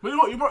 Look,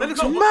 that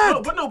looks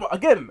mad.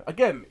 But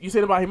again, you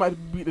said about he might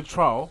beat the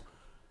trial.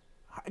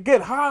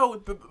 Again,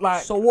 how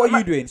like? So what are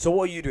you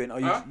doing?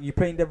 Are you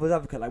playing devil's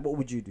advocate? Like, what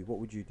would you do? What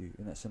would you do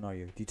in that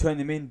scenario? Do you turn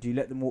them in? Do you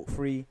let them walk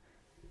free?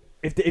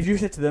 If you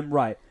said to them,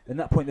 right, at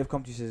that point they've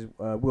come to you and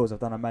says, Wills, I've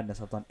done a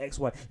madness, I've done X,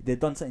 Y. They've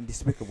done something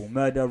despicable,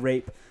 murder,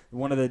 rape,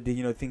 one of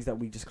the things that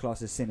we just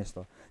class as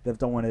sinister. They've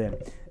done one of them,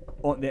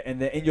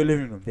 and they're in your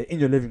living room.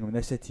 And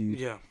they said to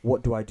you,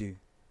 what do I do?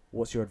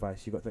 What's your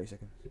advice? You got 30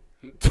 seconds.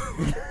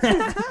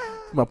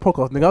 My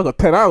podcast, nigga. I got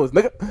 10 hours,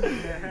 nigga.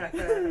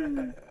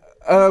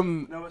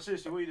 No, but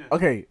seriously, what are you doing?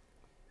 Okay.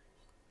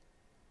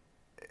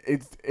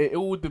 It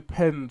all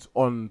depends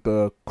on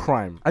the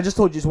crime. I just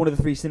told you it's one of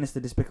the three sinister,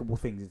 despicable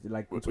things.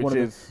 Like, it's which one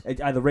is it's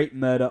either rape,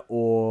 murder,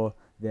 or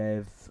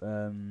they've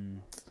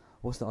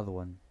what's the other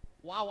one?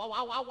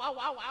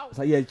 Wow. It's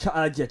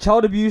like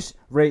child abuse,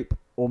 rape,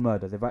 or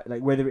murder. They've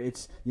like whether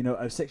it's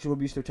a sexual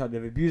abuse to a child,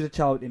 they've abused a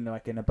child in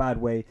a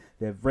bad way,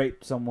 they've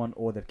raped someone,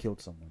 or they've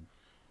killed someone.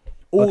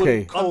 All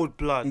in cold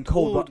blood. In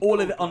cold blood. All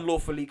of it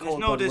unlawfully.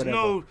 Cold blood.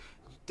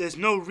 There's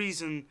no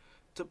reason.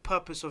 The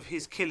purpose of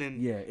his killing.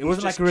 Yeah, it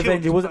wasn't like a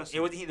revenge. It wasn't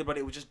either, but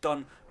it was just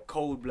done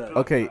cold blood.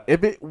 Okay,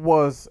 if it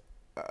was,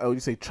 would you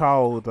say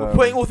child? We're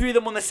putting all three of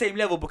them on the same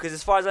level because,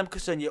 as far as I'm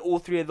concerned, all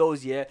three of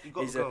those, you're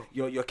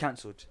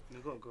cancelled.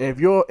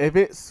 If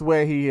it's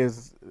where he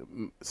is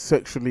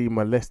sexually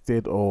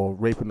molested or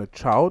raping a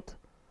child,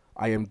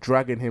 I am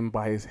dragging him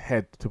by his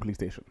head to police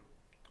station.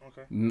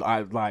 Okay.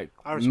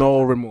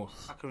 No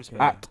remorse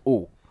at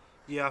all.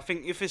 Yeah, I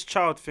think if it's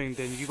child thing,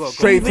 then you got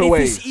straight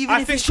away. Even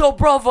if it's your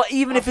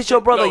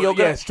brother, you're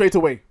going straight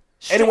away.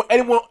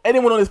 Anyone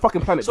on this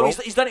fucking planet. So bro.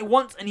 he's done it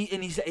once, and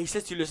he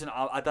says to you, "Listen,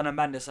 I've done a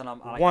madness, and I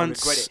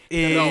regret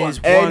it."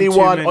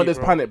 Anyone on this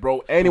planet,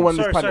 bro. Anyone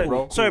on this planet,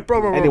 bro. Sorry,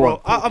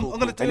 bro. I'm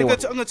gonna tell you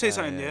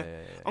something. Yeah,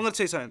 I'm gonna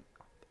tell you something.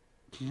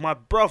 My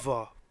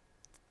brother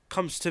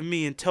comes to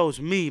me and tells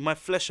me, my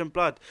flesh and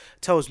blood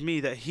tells me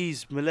that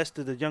he's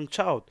molested a young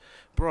child.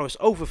 Bro, it's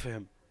over for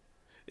him.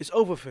 It's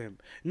over for him.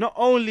 Not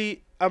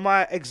only am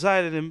I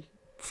exiling him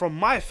from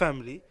my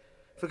family,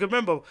 because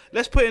remember,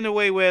 let's put it in a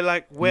way where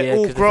like we're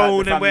all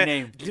grown and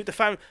we're the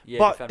family.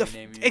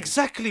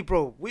 Exactly,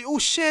 bro. We all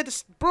share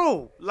this,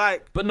 bro.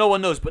 Like, but no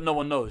one knows.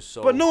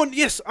 So. But no one.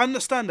 Yes, I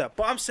understand that.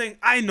 But I'm saying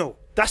I know.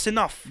 That's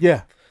enough.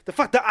 Yeah. The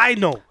fact that I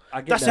know.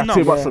 That's enough.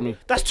 Too much for me.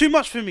 That's too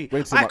much for me.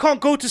 I can't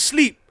go to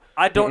sleep.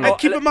 I don't know. And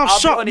keep my mouth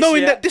shut,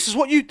 knowing that this is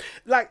what you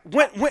like.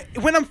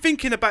 When I'm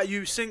thinking about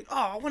you, saying,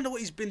 "Oh, I wonder what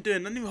he's been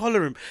doing," and then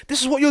holler him.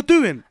 This is what you're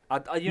doing. I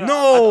don't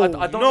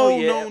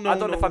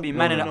know if I'd be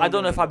man enough. I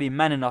don't know if I'd be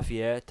man enough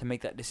to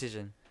make that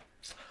decision.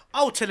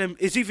 I'll tell him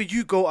it's either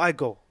you go, I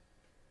go.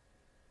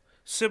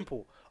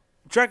 Simple.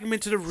 Drag him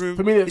into the room.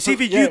 For me, it's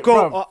either you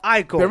go or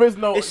I go. There is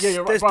no.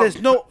 You're right,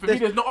 there's no. For me,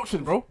 there's no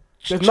option, bro.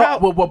 There's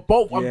not. We're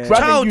both. I'm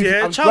dragging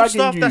you. Child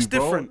stuff. That's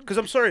different. Because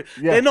I'm sorry,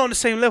 they're not on the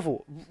same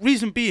level.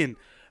 Reason being.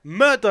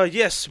 Murder,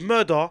 yes,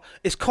 murder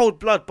is cold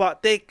blood,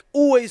 but they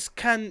always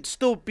can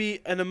still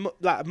be a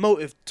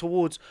motive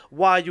towards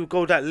why you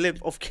go that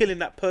length of killing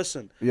that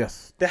person.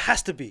 Yes, there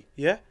has to be,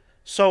 yeah.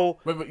 So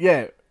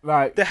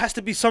like there has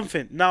to be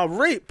something. Now,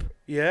 rape,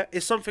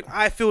 is something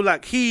I feel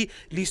like he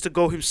needs to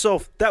go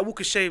himself. That walk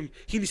of shame,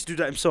 he needs to do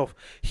that himself.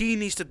 He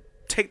needs to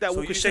take that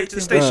walk of shame to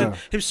the station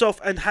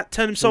himself and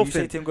turn himself in. So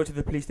you say to him, go to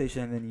the police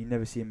station and then you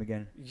never see him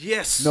again?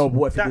 Yes. No, but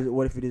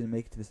what if he doesn't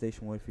make it to the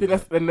station?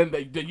 and then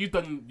you've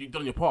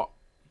done your part.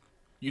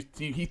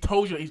 He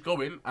told you that he's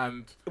going,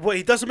 and Well,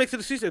 he doesn't make the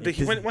decision.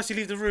 Once he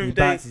leaves the room, he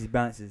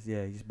bounces.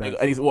 Yeah, he just bounces.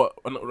 and he's what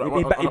on He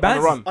the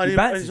bounces. run. and He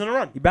bounces. he's on the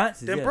run. He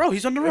bounces. Then, yeah. bro,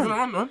 he's on the He's run. on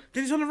the run, man.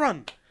 Then he's on the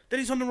run. Then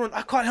he's on the run.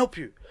 I can't help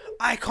you.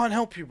 I can't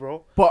help you,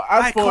 bro. But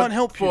as I for, can't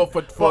help you. For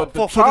But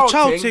the for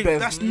child thing,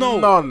 that's there's no.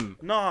 none.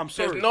 No, I'm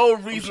sorry. There's no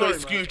I'm reason or sorry,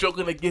 excuse man. you're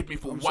gonna give me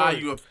for I'm why sorry.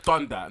 you have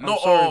done that. Not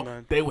sorry, all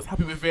man. they was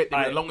happy with it. They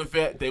went along with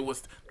it.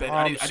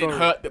 I didn't sorry.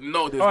 hurt them.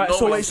 No, there's All right, no.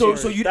 so wait,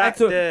 excuse. so you'd That act,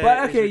 but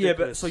there okay, is yeah, but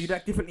ridiculous. so you'd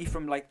act differently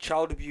from like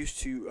child abuse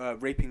to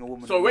raping a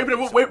woman. So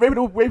raping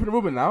a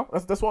woman now.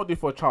 That's what I do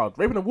for a child.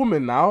 Raping a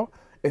woman now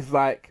is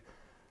like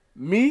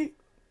me.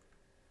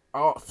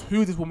 Ask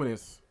who this woman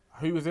is.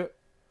 Who is it?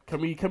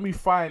 Can we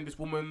find this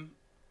woman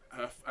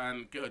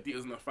and get her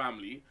details in her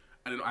family,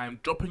 and then I am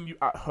dropping you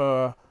at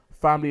her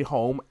family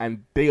home,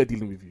 and they are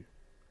dealing with you.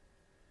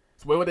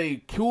 So whether they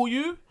kill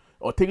you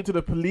or take you to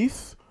the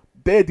police,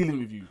 they're dealing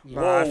with you.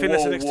 Nah, I think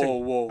that's the next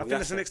thing. Whoa, I think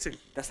that's the next thing.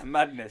 That's a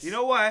madness. You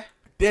know why?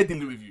 They're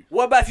dealing with you.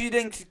 What about if you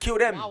didn't kill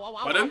them?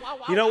 Pardon?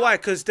 You know why?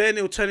 Because then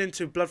it'll turn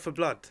into blood for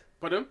blood.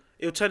 Pardon?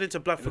 It'll turn into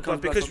blood for blood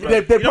becomes because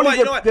blood for you know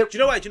blood. why? Do you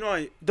know why?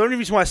 The only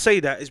reason why I say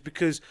that is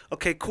because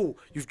okay, cool.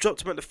 You've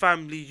dropped him at the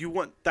family. You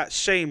want that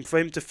shame for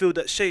him to feel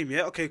that shame,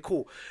 yeah? Okay,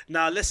 cool.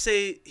 Now let's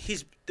say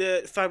he's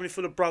the family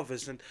full of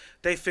brothers and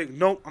they think,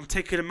 no, I'm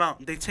taking him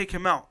out. They take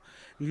him out.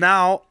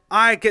 Now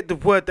I get the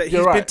word that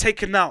You're he's been right.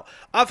 taken out.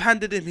 I've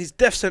handed him his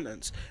death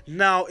sentence.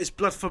 Now it's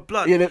blood for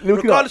blood. Yeah, let me clean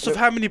up. Regardless of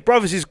how many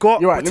brothers he's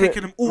got, You're we're right.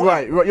 taking them all.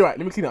 Right. You're right.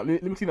 Let me clean up.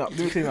 Let me clean up.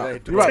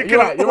 You're right.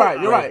 You're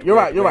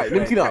right. Let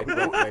me clean up.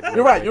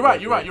 You're right.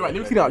 Let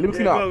me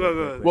clean up.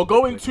 Go. We're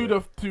going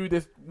to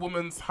this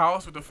woman's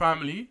house with the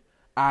family,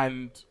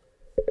 and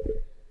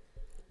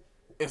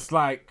it's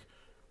like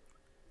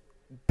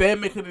they're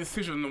making a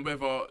decision on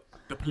whether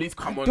the police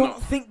come or Don't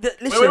not. think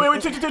that. Listen.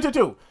 Wait.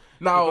 Chill.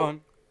 Now,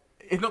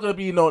 it's not gonna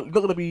be thrown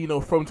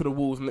to the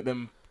wolves and let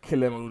them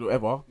kill him or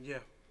whatever. Yeah.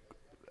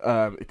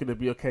 It's gonna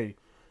be okay.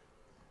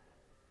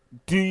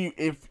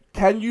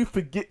 Can you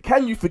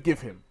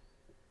forgive him,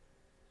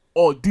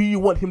 or do you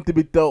want him to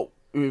be dealt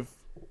with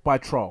by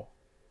trial?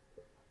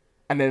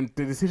 And then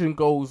the decision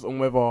goes on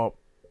whether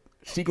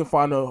she can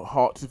find her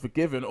heart to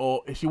forgive him,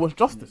 or if she wants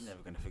justice. Never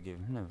gonna forgive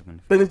him. Never gonna.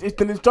 Then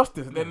it's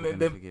justice, and then Never gonna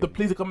the forgive him.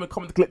 police are coming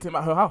to collect him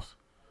at her house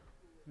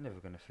Never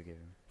gonna forgive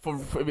him. for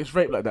if it's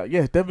rape like that.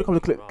 Yeah, they're coming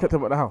to collect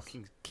him at the house.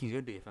 King's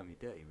gonna do your family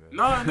dirty, bro.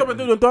 No, don't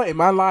do dirty,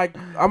 man. Like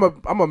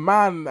I'm a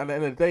man at the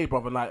end of the day,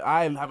 brother. Like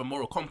I have a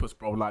moral compass,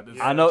 bro. Like this,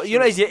 I know. You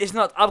know, it's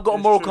not. I've got a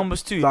It's moral true.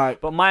 compass too.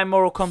 Like, But my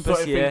moral compass,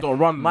 certain yeah. things don't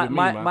run My with me,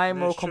 man. my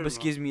moral It's true, compass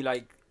man. gives me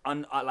like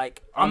I'm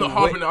not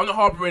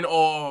harboring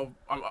or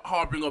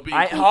being.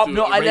 I called harbour. to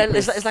No, a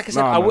rapist. it's like I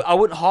said. Nah, man. I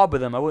wouldn't harbour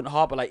them. I wouldn't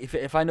harbour like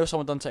if I know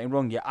someone done something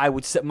wrong. Yeah, I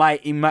would set my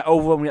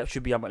overwhelming reaction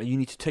should be I'm like, you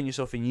need to turn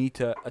yourself in. You need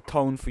to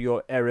atone for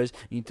your errors.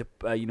 You need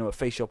to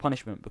face your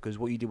punishment because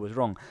what you did was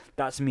wrong.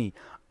 That's me.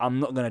 I'm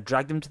not gonna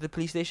drag them to the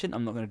police station.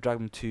 I'm not gonna drag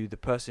them to the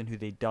person who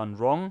they done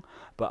wrong.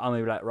 But I'm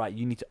gonna be like, right,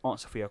 you need to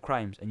answer for your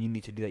crimes and you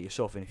need to do that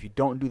yourself. And if you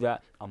don't do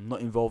that, I'm not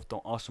involved.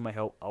 Don't ask for my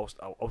help. I'll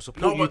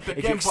support No, you. but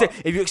If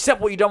you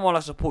accept what you done wrong,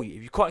 I'll support you.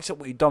 If you can't accept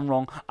what you done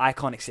wrong, I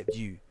can't accept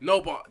you. No,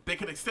 but they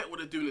can accept what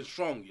they're doing is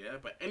wrong, yeah.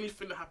 But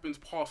anything that happens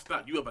past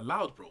that, you have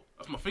allowed, bro.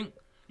 That's my thing.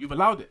 You've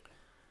allowed it.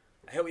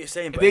 I hear what you're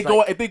saying, If but they it's go,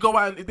 like, if they go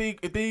out, if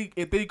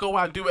they go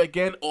out and do it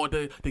again, or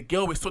the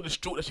girl is so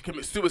distraught that she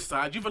commits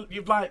suicide, you've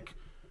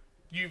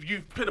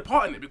played a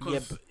part in it because. yeah,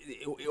 but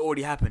it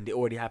already happened. It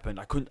already happened.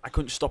 I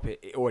couldn't stop it.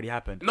 It already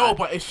happened. No,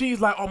 but if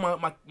she's like, oh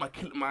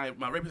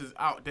my rapist is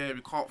out there,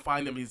 we can't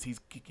find him. He's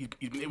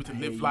been able to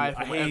live life.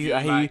 I or hear whatever, you.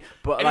 I hear you. like,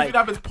 But anything like, that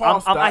happens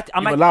past that,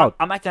 I'm you've allowed.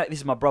 I'm acting like this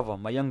is my brother,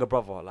 my younger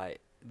brother.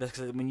 Like that's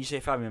 'cause when you say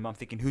family member, I'm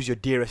thinking, who's your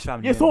dearest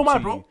family Yeah, member? so am I, to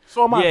bro. you?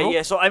 So am I, Yeah, bro.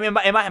 yeah. So I mean, in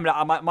my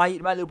like, my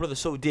little brother's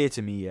so dear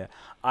to me. Yeah,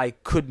 I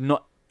could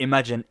not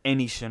imagine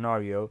any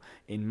scenario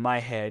in my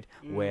head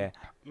where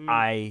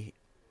I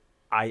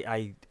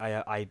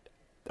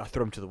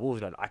throw him to the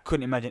wolves. Like I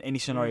couldn't imagine any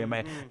scenario in my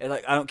head.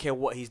 Like I don't care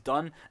what he's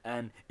done,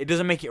 and it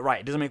doesn't make it right.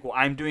 It doesn't make what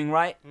I'm doing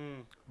right.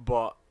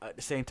 But at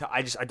the same time,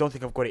 I don't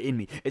think I've got it in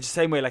me. It's the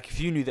same way. Like if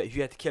you knew that if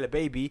you had to kill a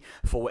baby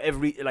for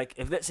whatever like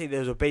if let's say there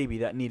was a baby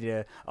that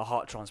needed a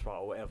heart transplant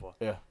or whatever.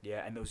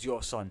 Yeah, and it was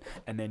your son,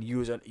 and then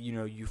you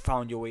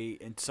found your way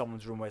into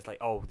someone's room where it's like,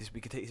 oh, we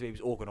can take this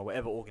baby's organ or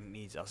whatever organ it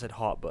needs. I said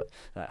heart, but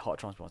like heart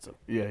transplant. So,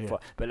 Yeah.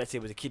 But let's say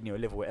it was a kidney or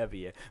liver or whatever.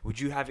 Yeah, would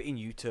you have it in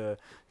you to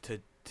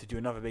do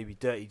another baby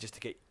dirty just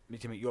to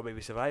make your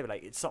baby survive?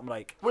 Like it's something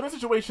like. When in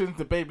situations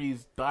the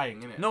baby's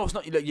dying, innit? No, it's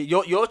not. Like,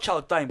 your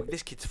child dying, but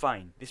this kid's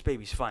fine. This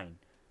baby's fine.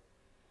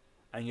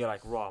 And you're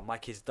like, raw, my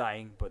kid's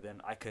dying, but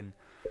then I can,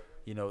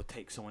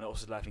 take someone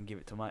else's life and give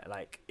it to my.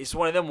 Like, it's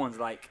one of them ones.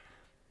 Like,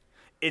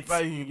 it's.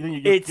 Like,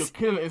 you're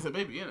killing an innocent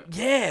baby, innit?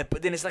 Yeah,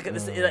 but then it's like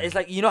it's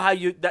like how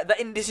you that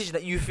indecision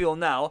that you feel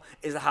now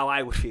is how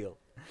I would feel.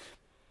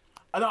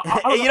 And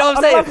You know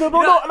what I'm saying?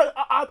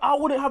 I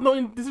wouldn't have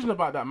no decision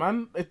about that,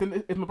 man.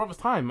 It's my brother's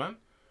time, man.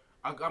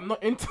 I'm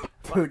not into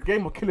the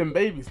game of killing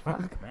babies,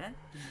 man. Fuck, man.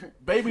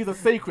 Babies are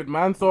sacred,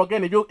 man. So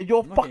again, if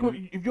you're fucking,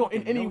 getting- if you're in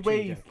not getting any no way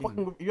change, yeah.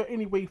 fucking, if you're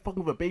any way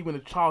fucking with a baby and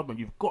a child, man,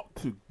 you've got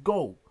to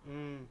go.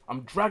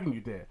 I'm dragging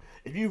you there.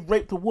 If you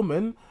raped a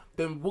woman,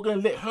 then we're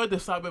gonna let her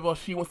decide whether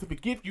she wants to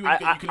forgive you and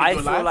you can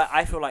live your life.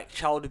 I feel like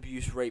child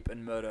abuse, rape,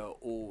 and murder are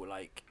all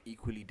like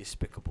equally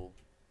despicable.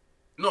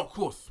 No, of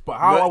course, but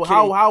Killing-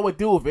 how I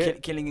deal with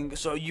it. Killing.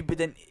 So you, but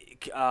then,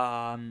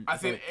 I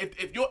said,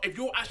 if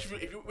you're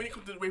actually when it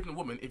comes to raping a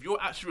woman, if you're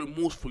actually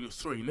remorseful, you're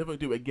sorry, you never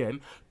do it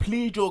again.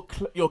 Plead your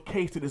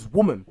case to this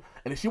woman,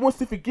 and if she wants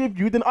to forgive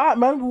you, then alright,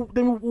 man,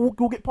 we'll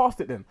get past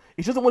it. Then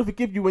if she doesn't want to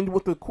forgive you when you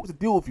want the court to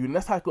deal with you, and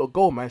that's how it gotta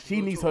go, man.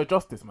 She needs her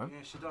justice, man.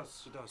 Yeah, she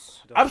does.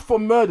 As for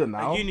murder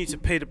now, And you need to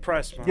pay the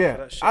price, man. yeah. For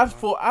that shit, As man.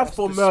 for That's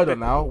murder despicable.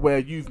 now, where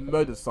you've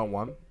murdered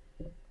someone,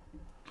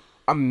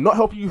 I'm not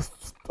helping you.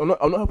 I'm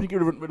not helping you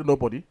get rid of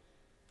nobody.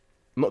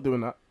 I'm not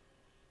doing that.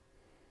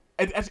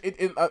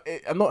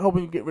 I'm not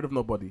helping you get rid of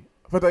nobody.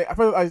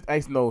 I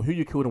just know who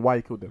you killed and why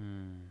you killed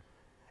them.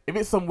 If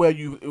it's somewhere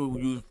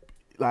you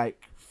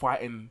like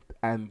fighting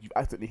and you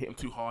accidentally hit him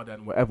too hard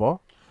and whatever,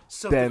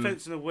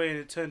 Self-defense in a way, and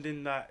it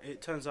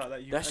turns out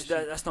that you.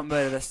 that's not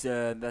murder. That's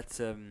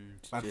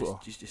Manslaughter.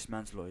 just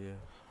manslaughter. Yeah.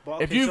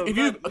 But, if you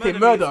murder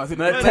murder means- is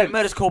Murder, intent.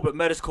 murder's cold, but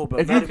murder's cold. But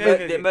If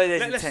you- murder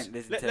is Let's- intent.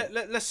 There's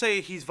intent. Let's say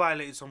he's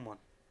violated someone.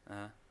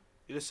 Uh-huh.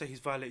 Let's say he's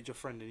violated your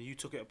friend, and you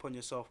took it upon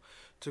yourself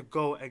to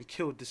go and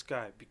kill this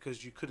guy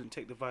because you couldn't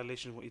take the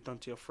violation of what he'd done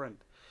to your friend.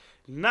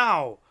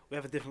 Now we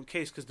have a different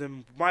case, because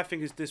then my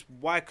thing is this: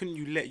 why couldn't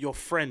you let your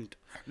friend?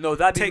 No,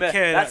 that'd be Take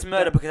care of that's that-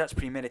 murder that- because that's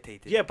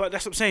premeditated. Yeah, but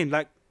that's what I'm saying.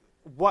 Like,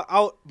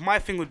 my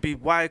thing would be,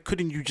 why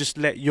couldn't you just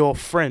let your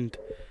friend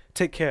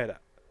take care of that?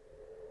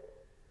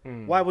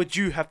 Why would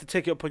you have to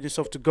take it upon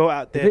yourself to go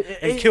out there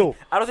and kill?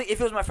 I don't think if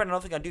it was my friend, I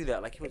don't think I'd do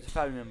that. Like if it was a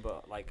family member,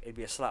 like it'd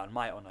be a slight on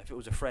my honor. If it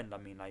was a friend, I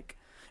mean, like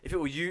if it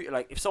were you,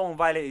 like if someone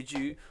violated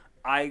you,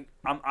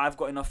 I've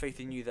got enough faith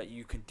in you that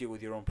you can deal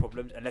with your own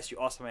problems unless you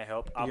ask for my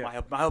help.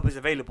 Yeah. My help is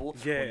available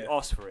when Yeah. you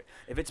ask for it.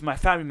 If it's my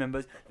family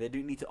members, they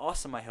do need to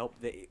ask for my help.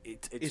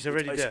 It's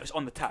already there. It's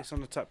on the tap. It's on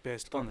the tap, yeah.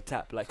 It's It's on done. the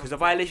tap, like, because a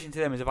violation to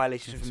them is a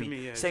violation To for me.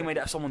 me, yeah, Same way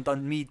that if someone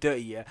done me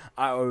dirty, yeah,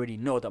 I already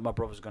know that my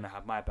brother's gonna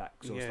have my back.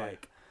 So it's Yeah.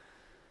 like,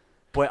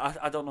 but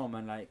I don't know,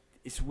 man. Like,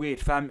 it's weird.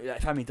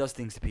 Family does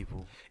things to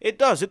people. It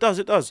does. It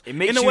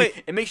makes in a you.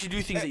 way, It makes you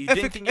do things that you if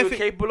didn't it- think you were if it-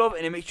 capable of,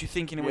 and it makes you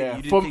think in a way Yeah,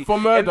 you didn't think. for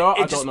murder,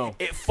 I just- don't know.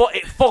 It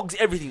fogs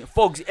everything. It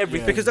fogs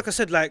everything. because like I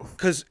said, like,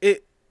 because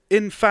it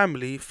in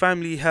family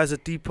has a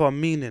deeper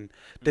meaning.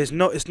 There's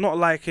no. It's not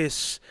like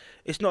It's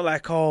not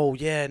like, oh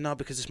yeah, no,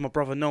 because it's my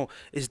brother. No,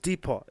 it's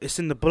deeper. It's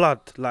in the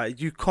blood. Like,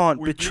 you can't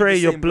We bleed betray the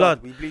your same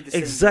blood. We bleed the same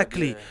blood,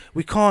 Exactly. yeah.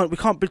 We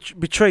can't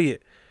betray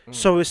it.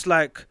 So it's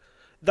like,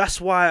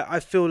 that's why I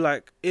feel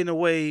like, in a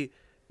way,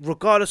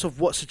 regardless of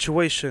what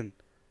situation,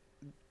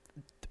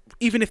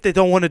 even if they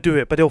don't want to do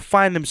it, but they'll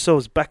find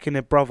themselves backing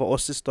their brother or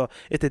sister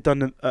if they've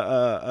done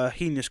a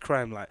heinous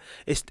crime. Like,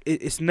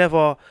 it's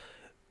never.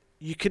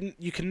 You can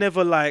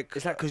never, like.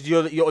 It's like because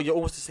you're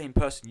almost the same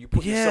person. You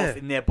put yourself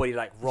in their body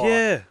like raw.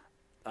 Yeah.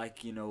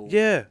 Like, you know.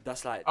 Yeah.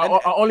 That's like. I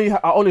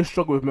only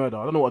struggle with murder.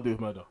 I don't know what to do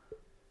with murder.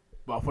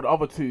 But for the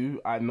other two,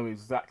 I know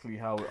exactly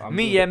how I'm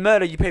doing it.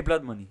 Murder. You pay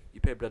blood money.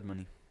 You pay blood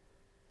money.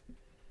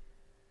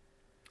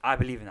 I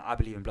believe in that. I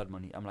believe in blood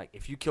money. I'm like,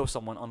 if you kill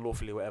someone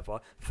unlawfully or whatever,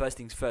 first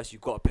things first,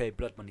 you've got to pay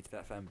blood money to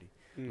that family.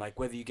 Like,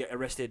 whether you get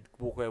arrested,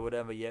 walk away,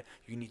 whatever, yeah,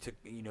 you need to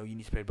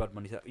pay blood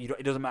money.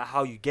 It doesn't matter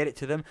how you get it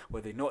to them,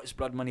 whether they know it's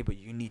blood money, but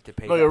you need to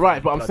pay. No, you're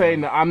right, but I'm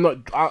saying that I'm not.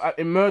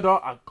 In murder,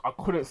 I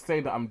couldn't say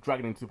that I'm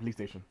dragging him to the police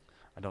station.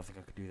 I don't think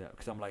I could do that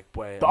because I'm like,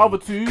 boy. The other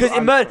two, Because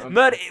in I'm-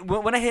 murder,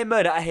 when I hear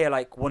murder, I hear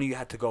like one of you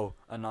had to go,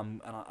 and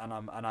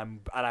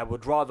I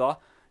would rather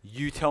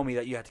you tell me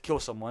that you had to kill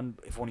someone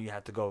if one of you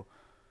had to go.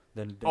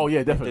 Than Oh, yeah,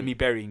 definitely. Than me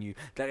burying you.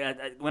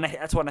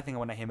 That's what I think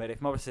when I hear murder.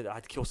 If my brother said I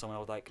had to kill someone, I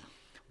was like,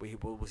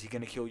 was he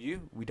gonna kill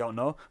you? We don't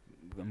know.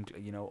 I'm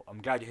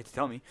glad you're here to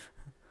tell me.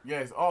 Yeah,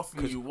 it's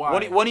asking you why.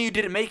 One of you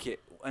didn't make it,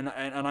 and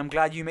I'm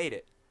glad you made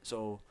it.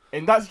 So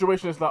in that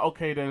situation, it's like,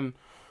 okay, then,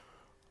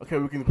 okay,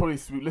 we can probably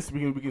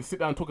we can sit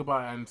down and talk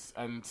about it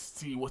and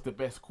see what's the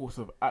best course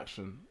of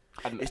action.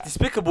 And it's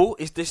despicable.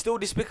 They're still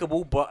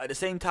despicable, but at the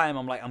same time,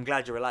 I'm like, I'm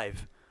glad you're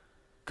alive.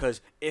 Because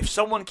if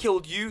someone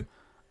killed you,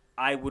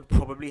 I would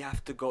probably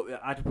have to go.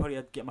 I'd probably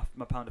have to get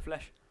my pound of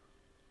flesh.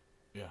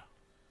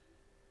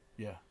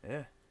 Yeah.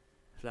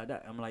 It's like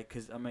that. I'm like,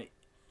 because I'm like,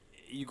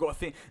 you got to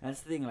think. And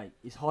that's the thing. Like,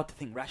 it's hard to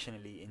think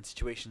rationally in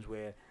situations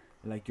where,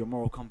 like, your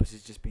moral compass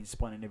is just being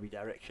spun in every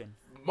direction.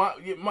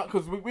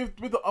 Because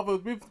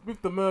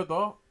with the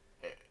murder,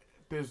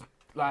 there's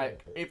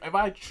like, if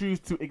I choose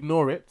to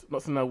ignore it,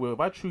 not saying I will. If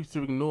I choose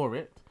to ignore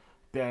it,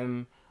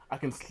 then I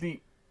can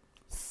sleep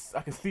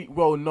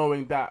well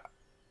knowing that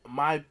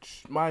my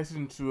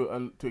decision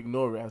to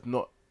ignore it has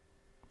not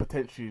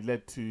potentially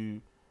led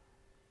to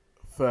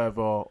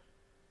further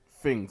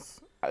things.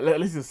 At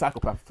least he's a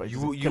psychopath.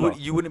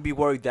 You wouldn't be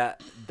worried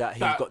that he's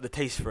got the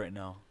taste for it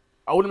now.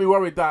 I wouldn't be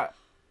worried that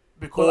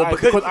because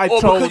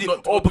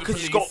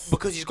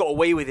he's got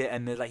away with it,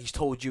 and like he's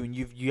told you, and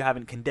you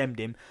haven't condemned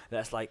him.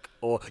 That's like,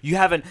 or you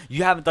haven't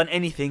done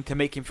anything to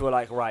make him feel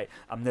like, right,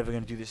 I'm never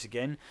gonna do this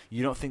again.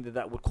 You don't think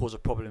that would cause a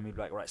problem? You'd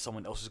be like, right,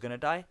 someone else is gonna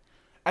die.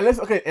 Unless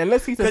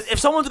he says, if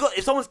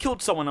someone's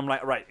killed someone, I'm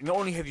like, right, not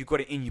only have you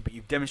got it in you, but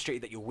you've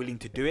demonstrated that you're willing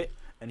to do it,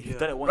 and if you've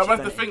done it once,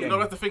 that's the thing. No,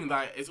 that's the thing.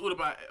 Like, it's all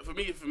about, for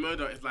me, for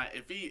murder, it's like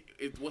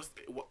what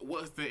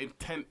is the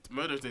intent?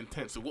 Murder is the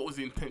intent. So what was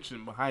the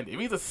intention behind it? If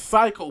he's a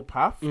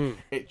psychopath,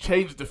 it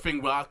changes the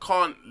thing. But I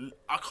can't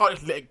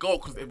just let it go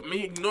because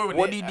me ignoring it.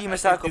 What do you deem a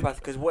psychopath?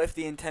 Because what if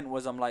the intent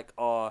was, I'm like,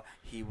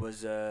 he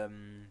was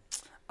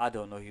I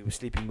don't know, he was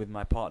sleeping with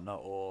my partner,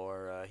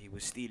 or he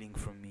was stealing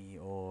from me,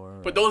 or.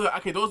 But those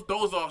are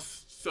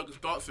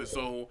circumstances.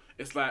 So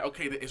it's like,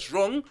 okay, it's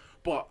wrong,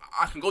 but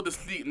I can go to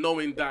sleep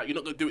knowing that you're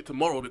not gonna do it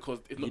tomorrow because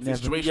it's not the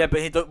situation. Yeah,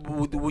 but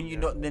wouldn't you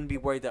not then be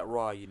worried that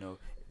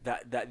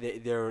that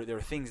there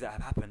are things that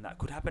have happened that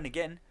could happen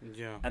again?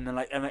 Yeah. And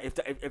then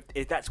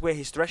if that's where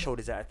his threshold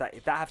is at,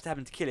 if that has to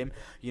happen to kill him,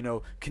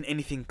 can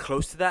anything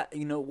close to that?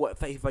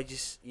 What if I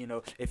just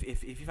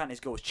if he found his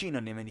girl was cheating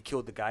on him and he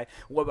killed the guy?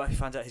 What about if he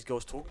finds out his girl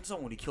was talking to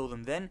someone? Would he kill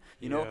them then?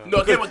 Yeah.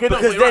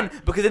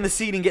 Because then the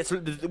ceiling gets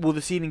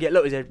the ceiling get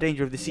low. Is there a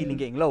danger of the ceiling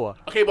getting lower?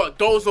 Okay, but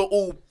those are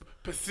all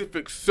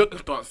specific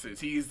circumstances.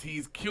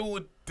 He's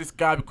killed this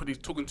guy because he's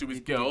talking to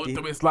his girl.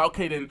 So it's like,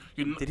 okay, then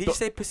did he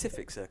say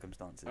Pacific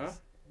circumstances? Huh?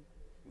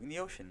 In the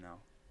ocean now.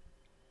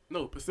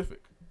 No,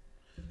 Pacific.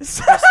 Not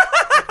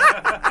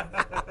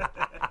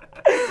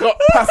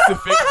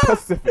Pacific.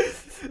 Pacific.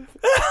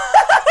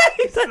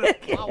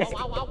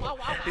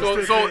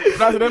 So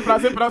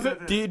pronounce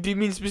it. Do you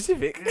mean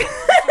specific?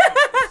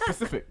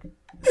 Specific.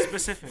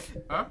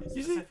 Specific. Huh?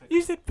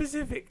 You said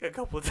Pacific a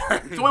couple of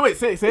times. So wait,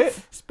 say it.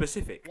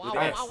 Specific.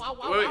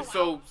 Wait,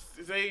 so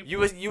say you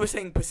were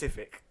saying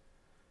Pacific,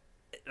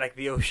 like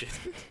the ocean.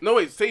 No,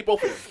 wait, say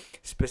both of them.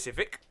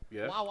 Specific.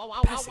 Yeah.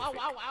 Pacific.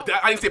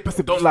 I didn't say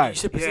Pacific. Don't lie. You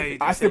said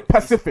Pacific. I said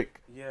Pacific.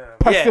 Yeah.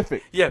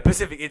 Pacific. Yeah,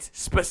 Pacific. It's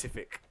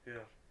specific. Yeah.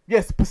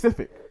 Yes,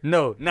 Pacific.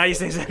 No, now you're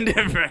saying something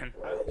different.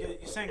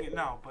 You're saying it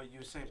now, but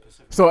you're saying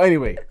Pacific. So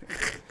anyway.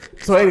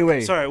 Sorry,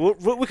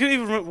 we can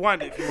even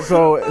rewind it if you want.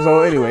 So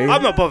anyway.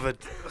 I'm not bothered.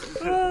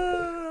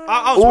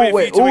 I was waiting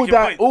for you to make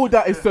your point. All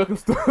that is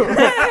circumstantial.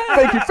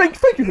 Thank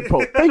you,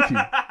 Paul. Thank you.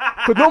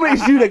 Because normally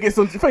it's you that gets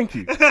on. Thank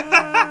you.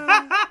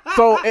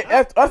 So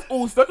that's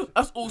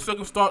all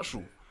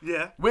circumstantial.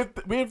 Yeah. With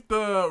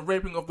the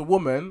raping of the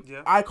woman,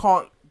 yeah. I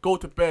can't go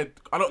to bed.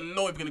 I don't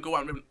know if you're gonna go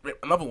out and rape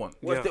another one.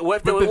 What if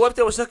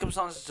there were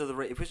circumstances to the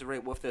rape? If it's a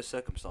rape, what if there's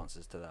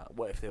circumstances to that?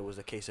 What if there was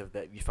a case of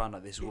that you found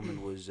out this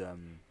woman was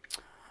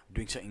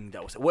doing something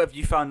that was? What if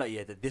you found out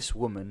that this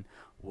woman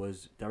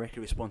was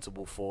directly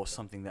responsible for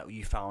something that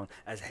you found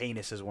as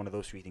heinous as one of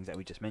those three things that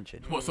we just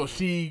mentioned? What? So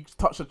she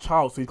touched a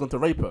child, so he's going to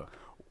rape her?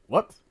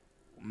 What?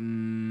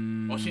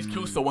 Or she's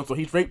killed someone, so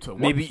he's raped her.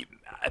 What? Maybe.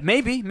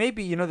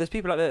 There's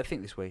people out there that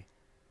think this way.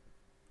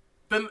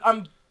 Then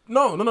I'm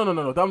no. I'm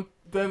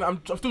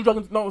still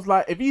dragging. No, it's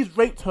like if he's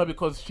raped her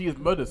because she has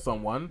murdered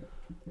someone,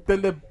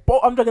 then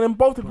I'm dragging them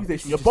both to police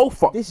station. You're both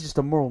fucked. This is just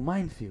a moral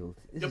minefield.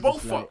 You're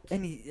both fucked. Bro.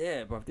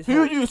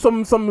 Who are you?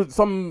 Some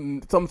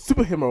superhero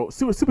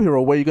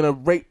where you're gonna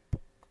rape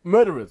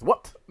murderers?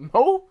 What?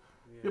 No.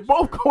 You're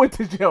both going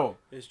to jail.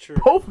 It's true.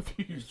 Both of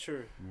you. It's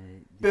true.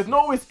 There's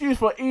no excuse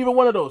for either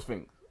one of those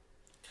things.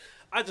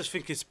 I just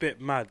think it's a bit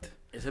mad.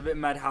 It's a bit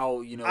mad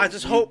how I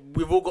just hope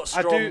we've all got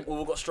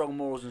strong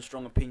morals and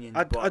strong opinions.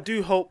 I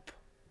do hope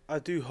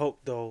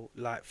though,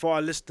 like for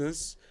our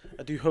listeners,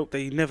 I do hope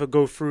that you never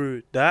go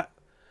through that.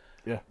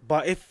 Yeah.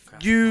 But if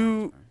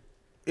you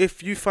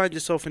find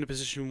yourself in a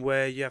position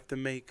where you have to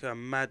make a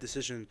mad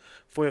decision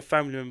for your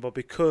family member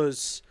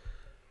because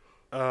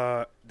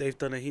they've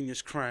done a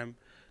heinous crime,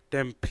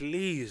 then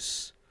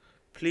please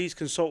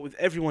consult with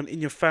everyone in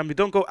your family.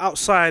 Don't go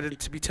outside and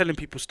to be telling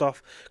people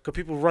stuff, because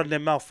people run their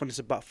mouth when it's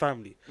about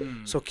family.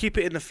 So keep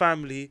it in the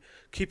family,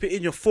 keep it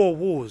in your four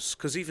walls,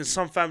 because even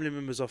some family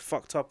members are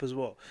fucked up as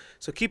well.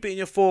 So keep it in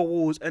your four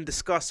walls and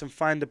discuss and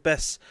find the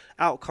best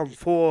outcome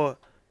for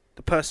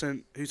the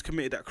person who's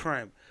committed that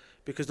crime.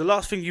 Because the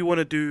last thing you want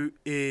to do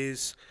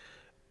is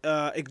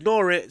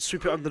ignore it,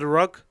 sweep it under the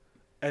rug,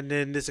 and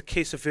then there's a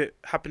case of it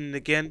happening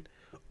again,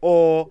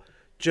 or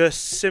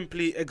just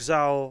simply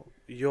exile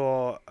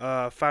your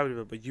family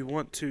member. You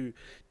want to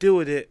deal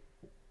with it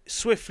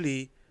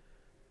swiftly,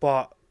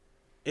 but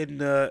in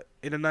the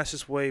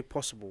nicest way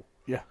possible.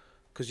 Yeah.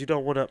 Because you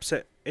don't want to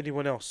upset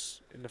anyone else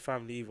in the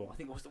family either. I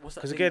think what's that?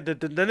 Because again,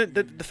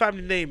 the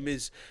family name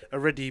is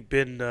already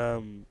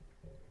been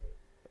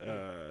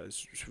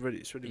it's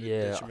really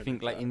yeah. I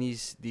think like in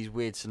these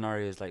weird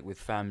scenarios, like with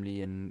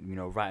family and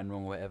right and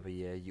wrong or whatever,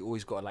 you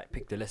always gotta like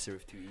pick the lesser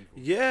of two evils.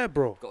 Yeah,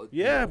 bro.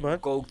 Man.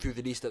 Go through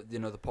the least,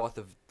 the path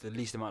of the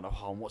least amount of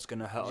harm. What's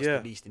gonna hurt us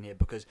the least in here?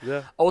 Because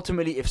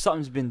ultimately, if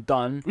something's been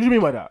done, what do you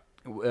mean by that?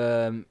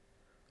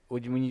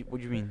 What do you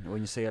mean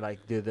when you say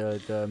like the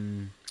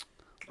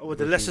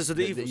lessers of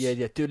the evils?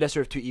 The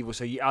lesser of two evils.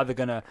 So you're either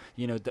gonna,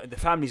 the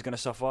family's gonna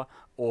suffer,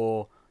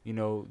 or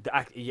the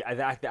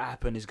act that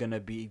happened is gonna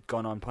be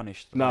gone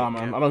unpunished. Nah,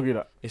 man, I don't agree with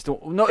that. It's still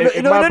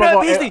If my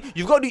brother-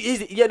 You've got to.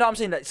 Yeah, no, I'm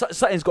saying that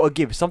something's got to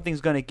give.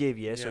 Something's gonna give.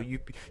 Yeah. So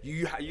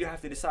you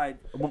have to decide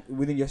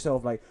within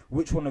yourself, like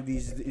which one of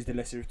these is the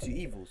lesser of two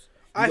evils.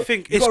 I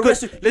think you it's gotta good.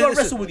 wrestle- you gotta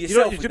wrestle with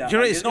yourself with that,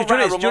 man. There's no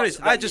right or wrong answer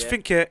to I that, just yeah.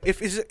 think here,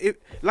 if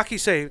like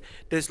he's saying,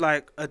 there's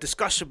like a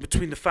discussion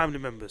between the family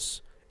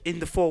members in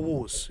the four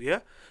walls. Yeah,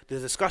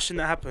 there's a discussion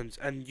that happens,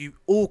 and you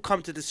all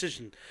come to a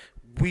decision.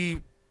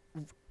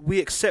 We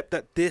accept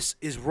that this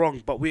is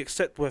wrong, but we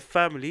accept we're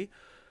family.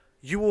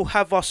 You will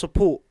have our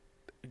support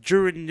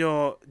during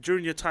your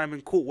time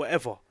in court,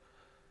 whatever.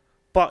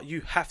 But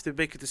you have to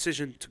make a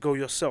decision to go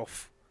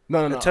yourself.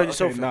 No. Tell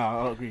yourself.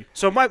 Nah, I don't agree.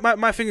 So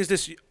my thing is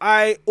this: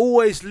 I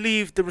always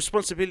leave the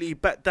responsibility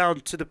back down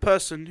to the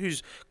person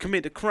who's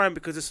committed the crime,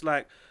 because it's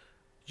like,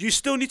 you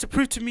still need to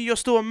prove to me you're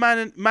still a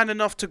man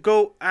enough to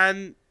go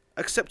and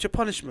accept your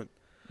punishment.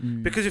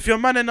 Because if you're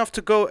man enough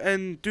to go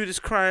and do this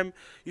crime,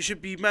 you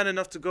should be man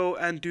enough to go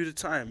and do the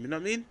time. You know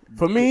what I mean?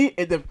 For me,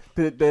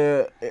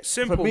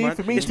 Simple, for me, man.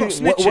 For me, It's not to-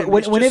 snitching.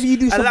 It's whenever just you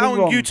do something allowing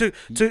wrong, you to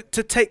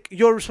take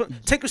your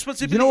take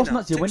responsibility. You know what's now.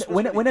 nuts? Yeah? Take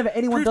Whenever responsibility.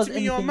 anyone Prove does to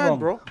me you're a anything man, wrong,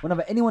 bro.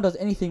 whenever anyone does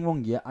anything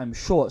wrong, yeah, I'm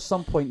sure at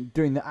some point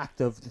during the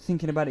act of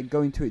thinking about it,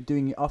 going to it,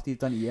 doing it after you've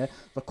done it, yeah,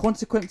 the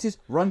consequences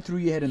run through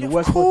your head, and Yeah, the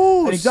worst. of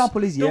course. An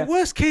example is the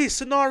worst case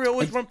scenario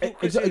always run through.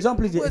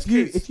 Example is Worst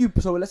if case. you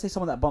so let's say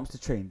someone that bumps the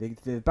train,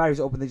 the barriers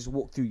are open, they just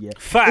walk through, yeah.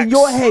 Facts. In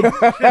your head,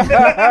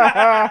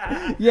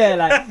 yeah,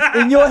 like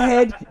in your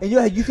head,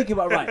 you think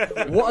about,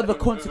 right, what are the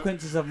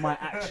consequences of my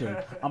action?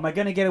 Am I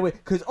gonna get away?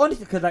 Because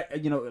honestly, because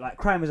like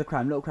crime is a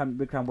crime, little crime,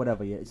 big crime,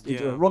 whatever. Yeah, it's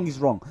Yeah. wrong is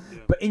wrong. Yeah.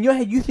 But in your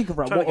head, you think of,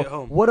 right, Trying to get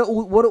home. what are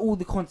all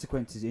the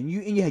consequences? And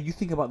in your head, you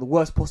think about the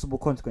worst possible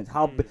consequence.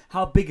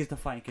 How big is the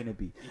fine gonna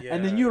be?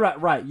 And then Yeah. you're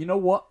like, right, you know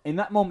what? In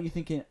that moment, you're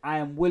thinking, I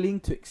am willing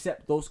to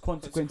accept those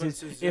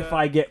consequences if yeah.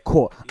 I get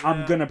caught.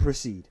 I'm Yeah. gonna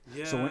proceed.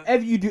 So Yeah.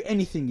 whenever you do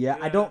anything, yeah,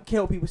 I don't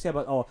care what people say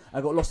about, oh,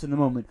 I got lost in the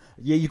moment.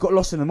 Yeah, you got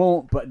lost in the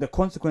moment, but the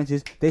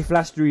consequences, they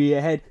flashed through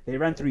your head, they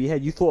ran through your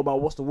head. You thought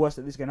about what's the worst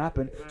that this can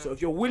happen. So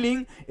if you're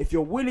willing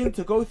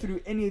to go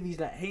through any of these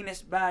like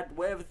heinous, bad,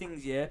 whatever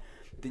things, yeah,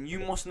 then you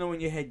must know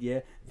in your head, yeah,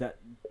 that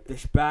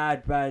this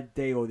bad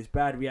day or this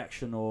bad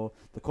reaction or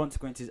the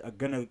consequences are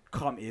gonna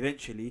come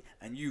eventually,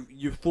 and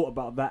you've thought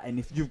about that, and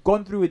if you've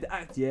gone through with the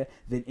act, yeah,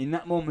 then in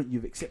that moment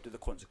you've accepted the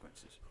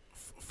consequences.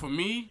 For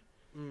me,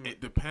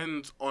 it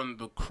depends on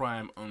the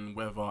crime and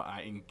whether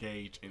I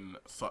engage in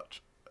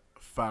such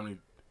family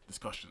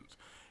discussions.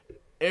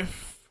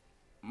 If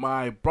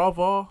my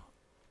brother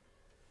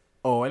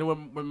or any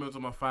members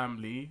of my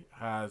family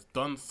has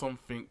done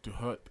something to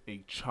hurt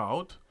a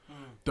child,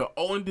 the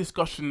only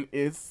discussion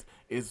is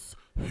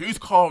whose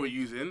car we're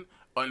using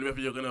and whether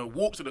you're gonna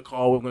walk to the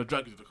car or we're gonna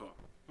drag you to the car.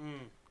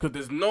 Because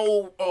there's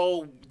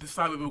no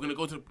decide whether we're gonna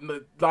go to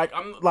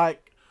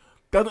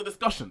there's no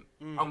discussion.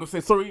 I'm gonna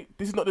say sorry.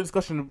 This is not the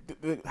discussion.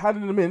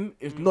 Handing them in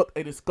is not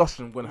a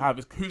discussion we're gonna have.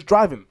 It's who's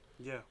driving.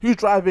 Yeah. Who's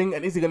driving,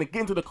 and is he gonna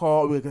get into the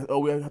car,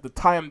 or we have to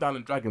tie him down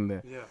and drag him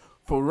there? Yeah.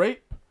 For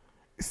rape,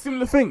 it's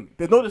similar thing.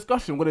 There's no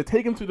discussion. We're gonna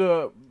take him to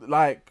the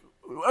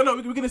I know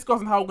we can discuss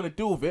on how we're gonna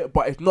deal with it,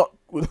 but it's not.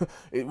 We're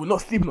not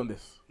sleeping on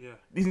this. Yeah.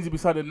 This needs to be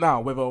decided now.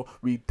 Whether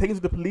we take it to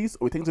the police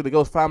or we take it to the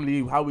girl's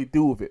family, how we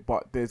deal with it.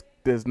 But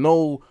there's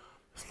no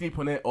sleep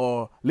on it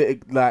or let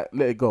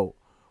it go.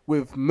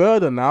 With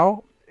murder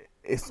now,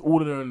 it's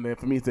all in there.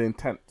 For me, it's the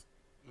intent.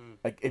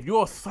 Like if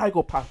you're a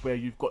psychopath where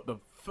you've got the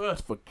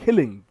thirst for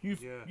killing,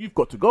 you've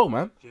got to go,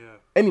 man. Yeah.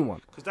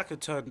 Anyone. Because that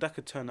could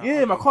turn out. Yeah,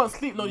 man, I ugly. can't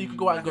sleep. No, you can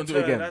go out and go and do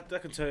it again.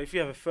 That can turn. If you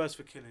have a thirst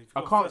for killing, if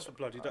I you've got can't- a thirst for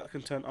blood, that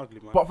can turn ugly,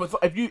 man. But if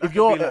That you're could be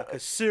like a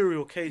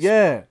serial case.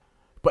 yeah,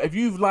 but if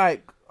you've I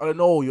don't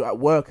know, you're at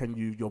work and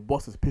your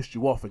boss has pissed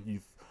you off and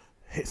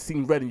you've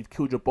seen red and you've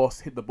killed your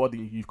boss, hit the body,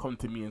 you've come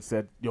to me and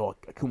said, yo,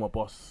 I killed my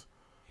boss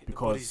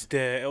because he's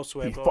there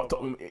elsewhere. he blah, fucked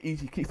blah, up. He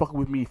keep fucking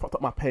with me. He fucked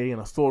up my pay, and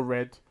I saw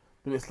red.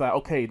 Then it's like,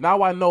 okay,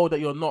 now I know that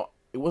you're not.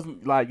 It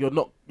wasn't like you're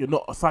not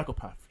a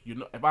psychopath. You're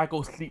not. If I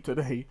go sleep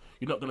today,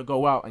 you're not gonna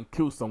go out and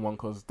kill someone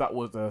because that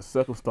was a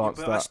circumstance.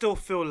 But I still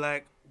feel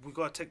like we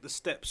gotta take the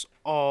steps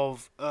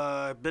of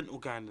mental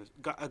guidance,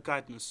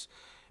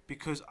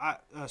 because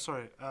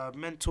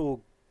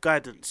mental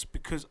guidance.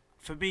 Because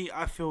for me,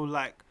 I feel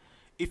like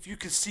if you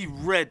can see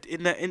red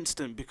in that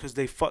instant because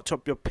they fucked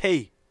up your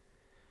pay,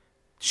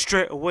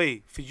 straight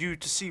away for you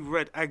to see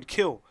red and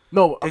kill.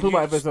 No, I'm then talking you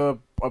about if there's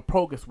a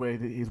progress where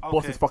his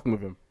boss is fucking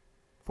with him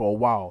for a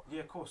while.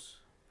 Yeah, of course.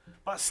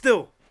 But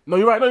still. No,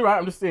 you're right.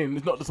 I'm just saying,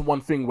 it's not just one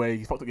thing where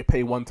you fucked up your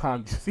pay one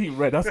time. You see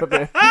red. That's a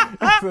bit.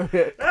 That's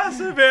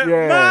a bit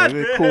Yeah, mad.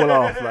 They call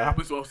off. Like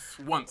happens to us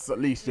once at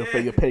least. Your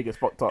pay gets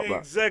fucked up.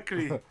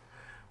 Exactly.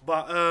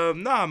 But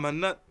nah,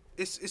 man.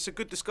 It's a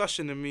good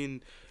discussion. I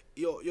mean,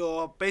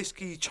 you're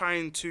basically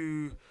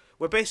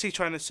we're basically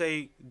trying to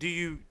say, do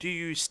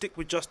you stick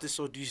with justice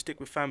or do you stick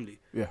with family?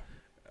 Yeah.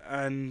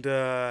 And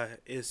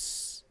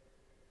it's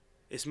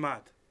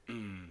mad.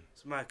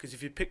 It's mad because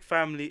if you pick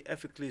family,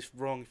 ethically it's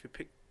wrong. If you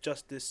pick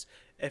justice,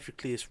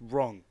 ethically it's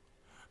wrong.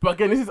 But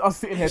again, this is us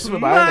sitting here It's talking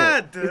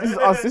about mad. it.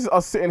 This is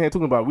us sitting here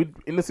talking about. We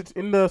in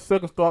the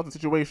circumstance, the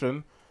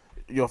situation.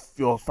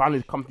 Your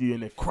family come to you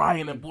and they're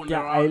crying and bawling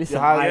their eyes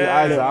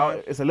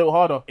out. It's a little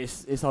harder.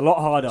 It's a lot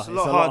harder. It's a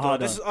lot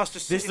harder. This is us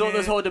just This is sitting what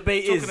this here whole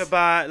debate talking is.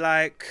 about,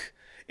 like,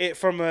 it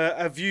from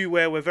a view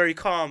where we're very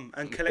calm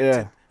and collected.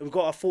 Yeah. We've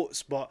got our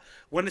thoughts, but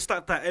when it's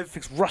like that,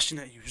 everything's rushing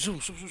at you. So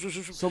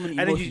many and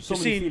then emotions, so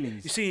many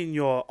feelings. You're seeing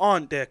your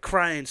aunt there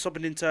crying,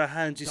 sobbing into her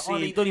hands. The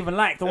aunt you don't even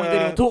like, the one you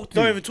don't even talk to.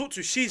 Don't even talk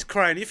to. She's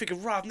crying. You're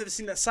thinking, right, I've never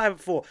seen that side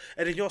before.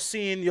 And then you're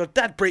seeing your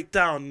dad break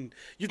down.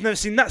 You've never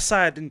seen that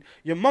side, and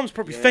your mum's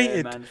probably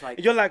fainted. Man, it's like,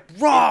 and you're like,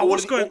 rah, all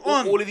what's of going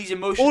on? All of these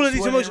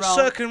emotions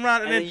circling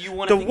around, and then you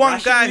wanna the think one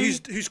guy rationally.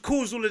 who's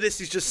caused all of this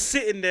is just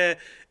sitting there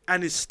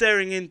and is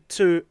staring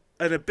into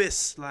an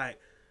abyss, like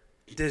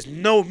there's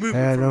no movement.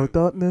 Hello, from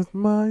darkness,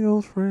 my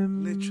old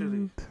friend.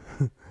 Literally.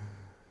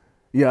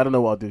 Yeah, I don't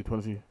know what I'll do. To be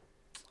honest with you.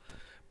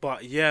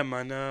 But yeah,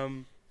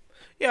 man.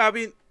 Yeah, I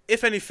mean,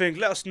 if anything,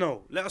 let us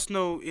know. Let us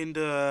know in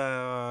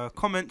the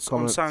comments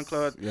on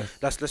SoundCloud. Yes.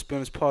 That's Let's Be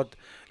Honest Pod.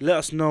 Let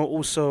us know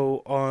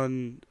also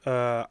on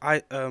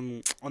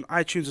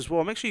iTunes as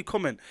well. Make sure you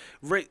comment,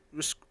 rate,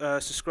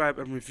 subscribe,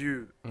 and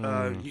review.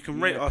 You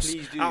can rate us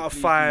out of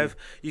 5.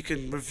 You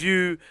can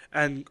review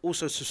and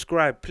also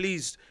subscribe.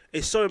 Please,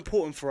 it's so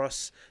important for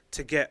us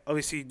to get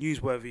obviously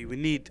newsworthy. We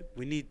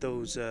need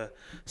those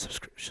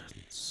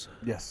subscriptions.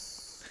 Yes.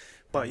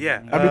 But yeah,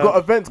 And we've got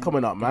events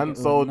coming up, man.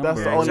 So that's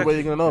the only Exactly. way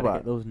you're gonna know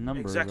about it. Those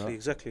numbers.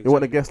 exactly. You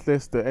want the guest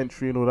list, the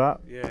entry, and all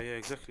that. Yeah,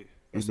 exactly.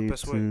 That's You the need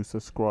best to way.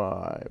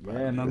 subscribe.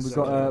 Yeah, man. We've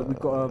got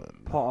a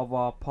part of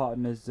our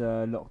partners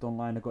locked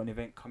online. I've got an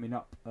event coming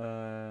up.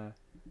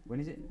 When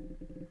is it?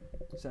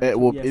 It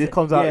will. Yeah, It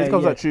comes out. yeah, It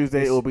comes yeah. out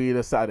Tuesday. It will be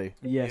the Saturday.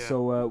 Yeah, Yeah.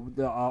 so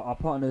our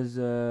partners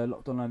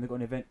locked online. They've got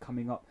an event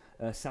coming up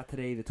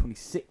Saturday, the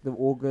 26th of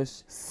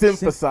August.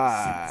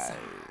 Synthesize.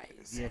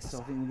 Yes, so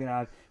I think we're gonna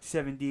have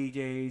 7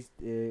 DJs.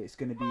 It's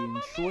gonna be in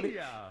Shoreditch.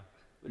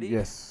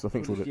 Yes, I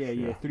think so.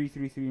 Yeah.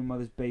 333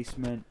 Mother's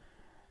Basement.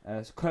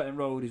 So Curtin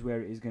Road is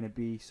where it is gonna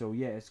be. So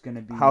yeah, it's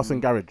gonna be House and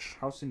garage.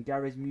 house and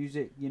garage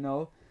music. You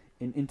know,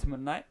 in intimate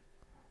night.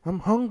 I'm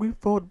hungry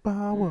for the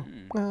power.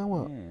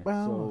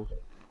 Yeah. So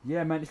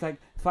yeah, man, it's like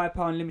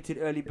 £5 limited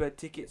early bird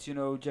tickets. You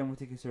know, general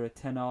tickets are a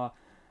tenner.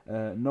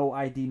 No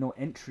ID, no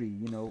entry.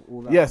 You know,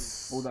 all that.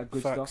 Yes. All that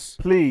good Facts.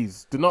 stuff.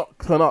 Please do not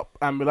turn up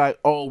and be like,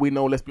 "Oh, we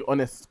know. Let's be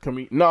honest. Can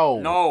we?" No.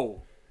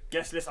 No.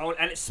 Guest list.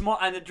 And it's smart.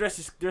 And the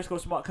dress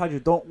code smart casual.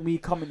 Don't me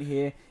come in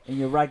here in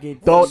your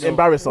ragged. Don't you know,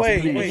 embarrass us,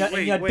 Wait, please. wait.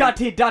 in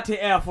your dirty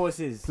Air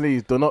Forces.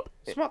 Please do not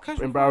Smart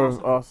casual. embarrass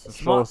us.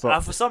 Show Smart. us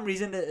up. For some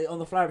reason, on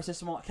the flyer it says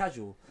smart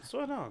casual.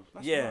 Swear down.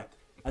 That's Yeah. mad.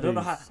 I don't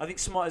know how. Please. I think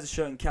smart is a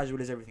shirt and casual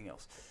is everything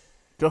else.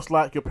 Just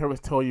like your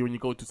parents tell you when you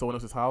go to someone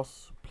else's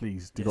house,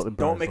 please do not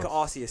embarrass Don't make us. an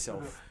arse of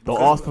yourself.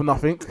 Don't ask for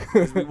nothing.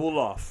 Because we will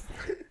laugh.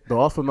 Don't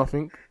ask for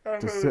nothing.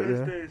 Just sit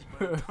there.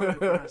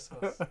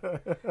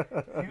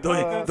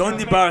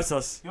 Don't embarrass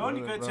us. You only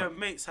go to your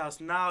mate's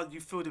house now. You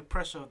feel the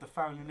pressure of the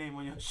family name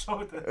on your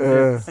shoulder.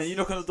 And you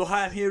knock on the door.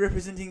 Hi, I'm here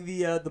representing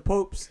the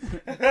popes.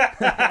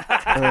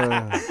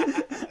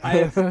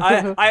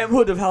 I am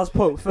Hood of House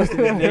Pope. First in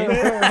the name.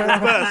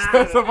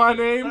 That's my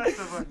name.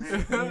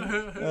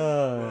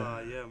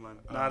 Yeah, man.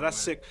 Nah, that's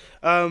sick.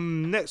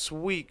 Next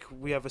week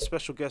we have a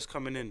special guest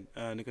coming in,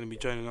 and they're gonna be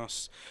joining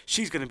us.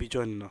 She's gonna be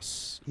joining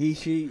us. He,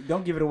 she.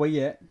 Don't give it away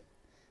yet.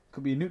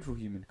 Could be a neutral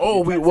human.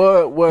 Oh, Could be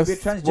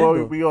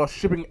transgender. we are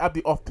shipping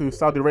Abdi off to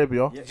Saudi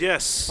Arabia.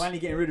 Yes. Finally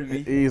getting rid of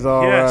me. He's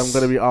our Yes.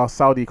 going to be our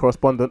Saudi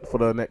correspondent for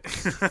the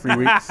next 3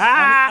 weeks.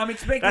 I'm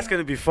expecting. That's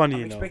gonna be funny, I'm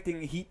you know.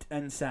 expecting heat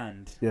and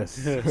sand. Yes.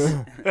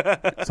 So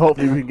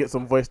hopefully we can get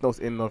some voice notes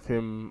in of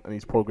him and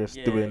his progress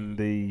Yeah. doing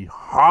the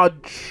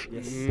Hajj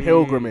Yes.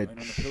 pilgrimage. On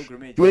the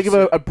pilgrimage. Do you want to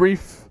give a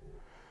brief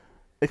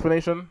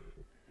explanation?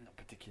 Not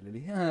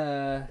particularly.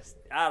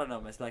 I don't know,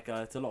 man. It's like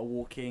it's a lot of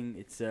walking.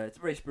 It's a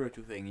very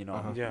spiritual thing, you know.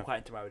 Uh-huh. Yeah. I'm quite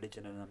into my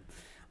religion, and I'm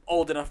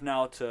old enough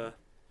now to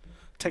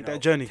Take you know, that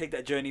journey. Take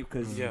that journey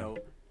because Yeah. you know,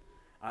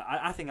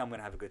 I think I'm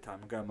gonna have a good time.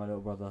 I'm going with my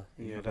little brother.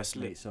 He's Yeah, my that's best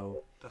lit. mate,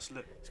 so That's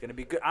lit. it's gonna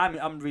be good.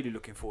 I'm really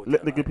looking forward to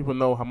Let it. the good man. people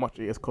know how much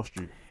it has cost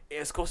you.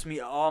 It's cost me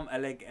an arm, a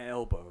leg, an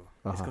elbow.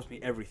 It's Uh-huh. cost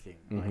me everything.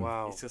 Mhm. Like,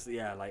 Wow. It's just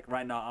like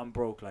right now I'm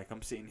broke. Like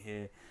I'm sitting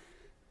here,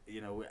 you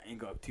know, I ain't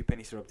got 2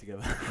 pennies to rub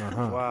together.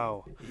 Uh-huh.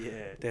 Wow. Yeah.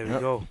 There we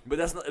Yep. go. But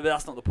that's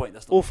not the point.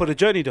 That's not All for the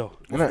journey, though. all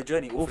for Innit? the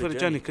journey. All for the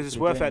journey, because it's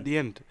the worth it journey. at the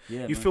end.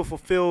 Yeah. You man. feel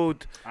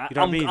fulfilled. You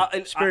know what I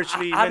mean?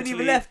 Spiritually, I haven't even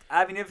mentally. left. I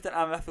haven't even.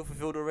 I feel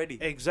fulfilled already.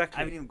 Exactly. I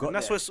haven't even got and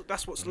that's there.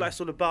 that's what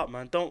life's all about,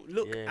 man. Don't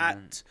look Yeah, at.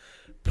 man.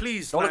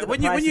 Please, Don't like, look at when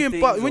the you when price you of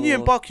embark things when you or-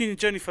 embark on your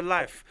journey for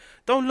life,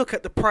 don't look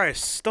at the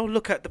price. Don't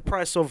look at the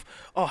price of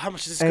how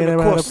much is this gonna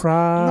cost.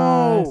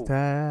 No.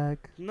 tag.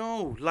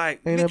 No,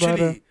 like Ain't about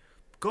literally,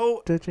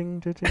 go.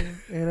 Judging,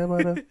 ain't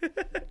about a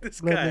This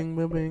guy.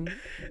 bling.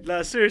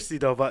 Like seriously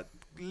though, but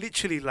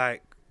literally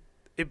like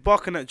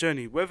embark on that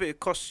journey, whether it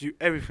costs you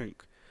everything.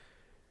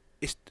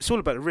 It's all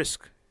about the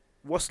risk.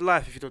 What's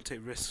life if you don't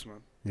take risks,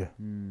 man? Mm.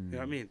 You know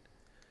what I mean?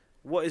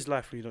 what is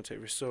life when you don't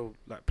take risks? So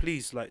like,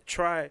 please, like,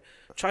 try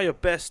your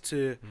best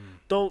to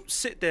don't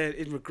sit there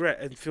in regret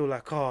and feel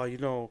like, oh, you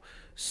know,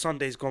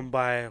 Sunday's gone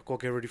by, I've got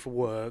to get ready for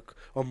work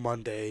on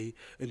Monday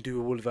and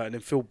do all of that, and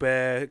then feel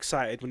bare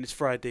excited when it's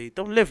Friday.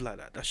 Don't live like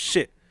that. That's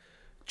shit.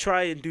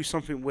 Try and do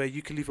something where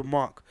you can leave a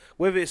mark,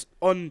 whether it's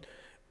on,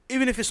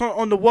 even if it's not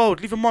on the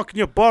world, leave a mark in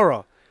your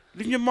borough.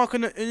 Leave your mark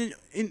in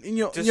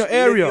your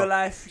area. Your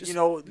life, Just you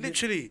know,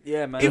 literally.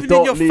 Yeah, man. Even Just don't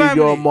in your leave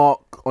family. your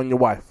mark on your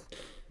wife.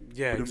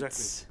 Yeah,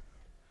 exactly.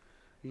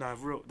 Nah,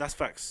 real. That's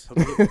facts.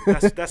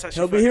 That's actually.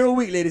 He'll be facts. here all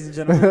week, ladies and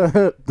gentlemen.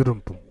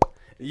 Dudum-pum.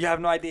 You have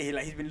no idea.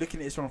 He's been looking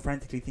at his phone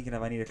frantically, thinking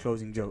if I need a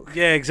closing joke.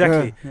 Yeah,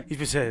 exactly. He's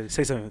been saying,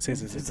 say something.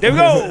 There we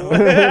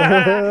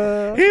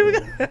go. Here we go.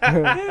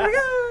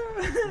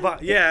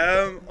 But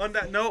yeah, on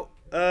that note,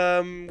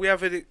 we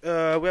have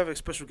a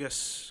special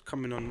guest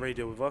coming on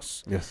radio with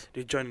us. Yes.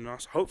 They're joining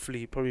us. Hopefully,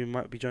 he probably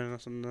might be joining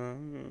us on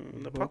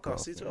the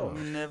podcast as well.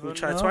 Never We'll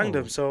try to know. twang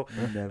them. So,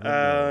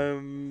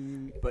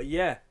 But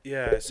yeah,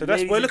 so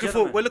that's Ladies we're and looking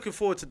gentlemen. we're looking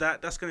forward to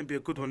that. That's going to be a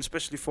good one,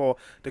 especially for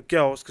the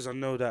girls, because I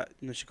know that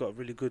she got a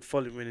really good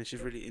following and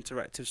she's really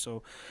interactive.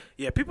 So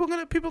yeah, people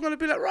gonna be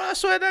like, right, I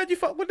swear that you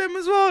fuck with them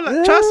as well.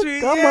 Like, trust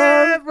me, Come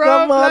yeah, on, bro.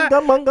 come on, Like,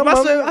 come on.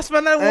 I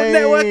spent that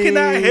networking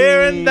out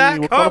here and that.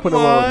 We're Come up in the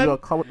world. on. You're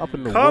coming up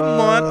in the Come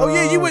on. Oh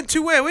yeah, you world. went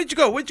to where? Where'd you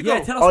go? yeah.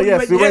 Tell us Oh what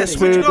yes, you we went went to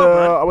where'd to you the. go,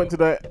 man? I went to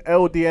the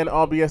LDN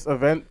RBS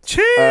event.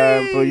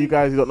 Cheers. For you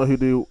guys who don't know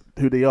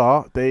who they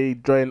are, they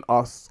joined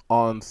us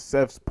on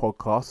Sev's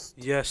podcast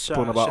Yes, shout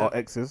talking out, about shout. our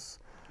exes.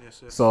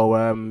 Yes, yes. So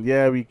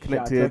yeah, we Shout out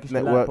connected Turkish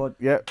Delight network. Pod.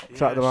 Yeah,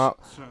 shout them out.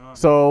 Shout out.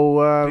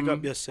 So Big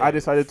up yourself. I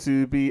decided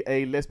to be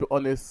a Let's Be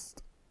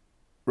Honest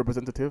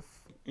representative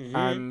Mhm.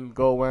 and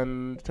go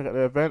and check out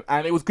the event,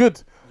 and it was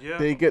good. Yeah.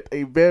 They get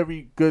a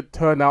very good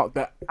turnout.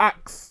 The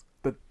acts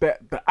that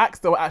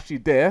were actually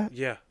there,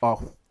 Yeah.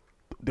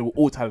 they were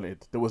all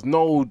talented. There was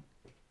no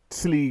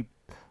silly,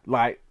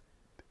 like,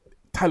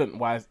 talent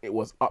wise, it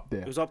was up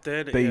there. It was up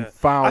there. They yeah.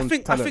 found I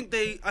think talent.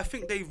 they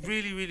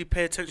really, really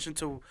pay attention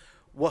to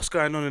what's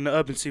going on in the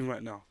urban scene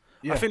right now.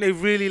 Yeah. I think they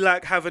really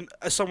like having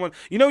someone.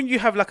 You know, when you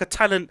have like a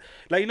talent,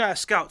 like, you know, at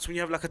Scouts, when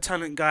you have like a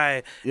talent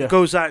guy Yeah. who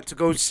goes out to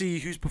go see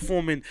who's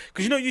performing.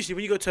 Because you know, usually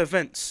when you go to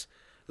events,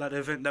 like the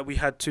event that we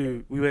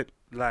went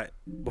like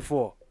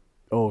before.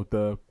 Oh,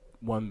 the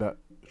one that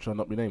shall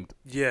not be named.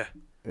 Yeah,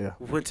 Yeah.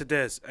 we went to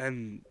theirs,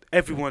 and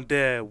everyone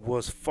there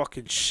was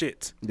fucking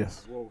shit.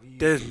 Yes.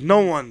 There's no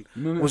one.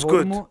 was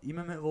good. You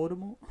remember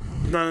Voldemort?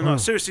 No.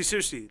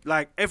 Seriously.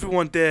 Like,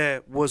 everyone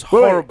there was Wait,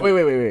 horrible.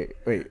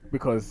 wait.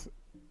 Because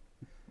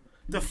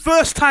The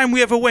first time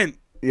we ever went,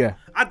 yeah.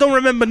 I don't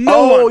remember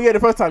no one. Yeah, the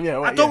first time. Yeah.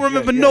 Right, I don't yeah,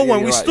 remember yeah, no yeah, one.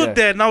 you're We right, stood yeah.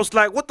 there and I was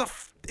like, what the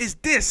f is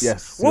this?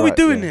 Yes. What are you're we right,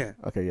 doing yeah. here?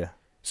 Okay. Yeah.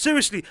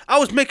 Seriously, I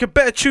was making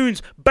better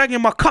tunes,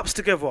 banging my cups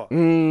together.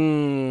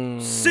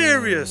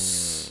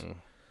 Serious.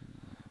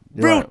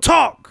 You're Real right.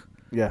 talk.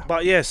 Yeah.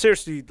 But yeah,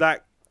 seriously,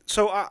 like,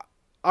 so I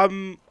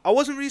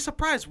wasn't really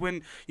surprised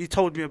when you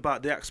told me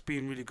about the acts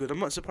being really good. I'm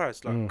not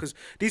surprised, like, because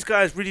these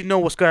guys really know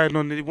what's going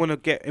on. They want to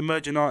get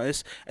emerging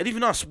artists, and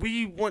even us,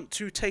 we want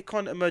to take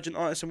on emerging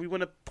artists, and we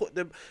want to put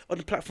them on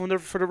the platform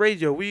for the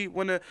radio. We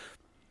want to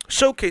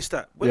showcase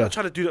that. We're Yeah. not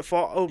trying to do that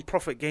for our own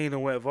profit gain or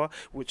whatever,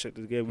 which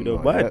again we don't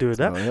Not mind yet, doing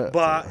that. not yet.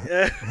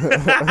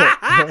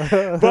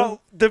 But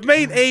the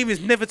main aim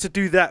is never to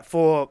do that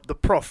for the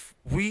prof.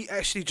 We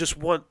actually just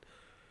want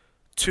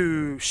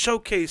to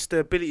showcase the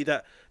ability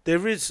that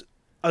there is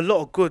a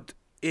lot of good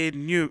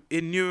in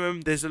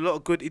Newham. There's a lot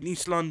of good in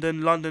East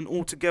London,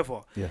 all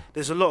together. Yeah.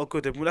 There's a lot of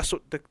good, and that's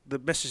what the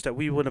message that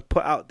we want to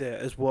put out there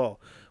as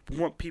well. We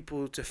want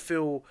people to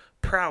feel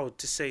proud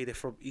to say they're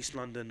from East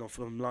London or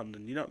from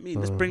London. You know what I mean?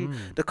 Let's bring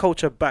the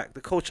culture back.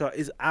 The culture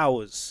is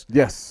ours.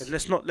 Yes. And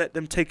let's not let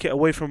them take it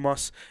away from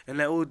us and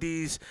let all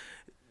these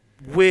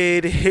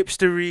weird,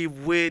 hipstery,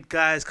 weird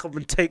guys come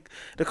and take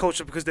the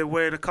culture because they're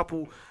wearing a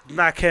couple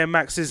Nike Air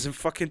Maxes and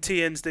fucking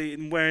TNs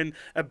and wearing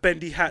a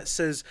bendy hat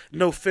says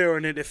no fear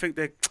on it. They think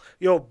they're,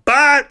 yo,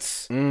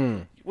 bats!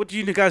 What do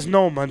you guys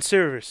know, man?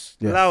 Serious.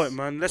 Yes. Allow it,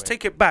 man. Let's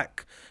take it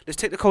back. Let's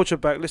take the culture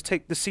back. Let's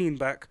take the scene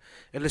back.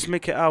 And let's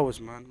make it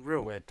ours, man.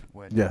 Real. Word.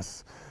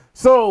 Yes.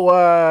 So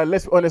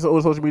let's be honest on all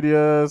the social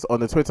medias, on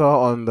the Twitter,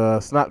 on the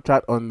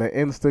Snapchat, on the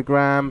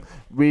Instagram.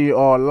 We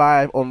are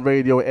live on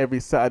radio every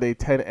Saturday,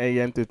 10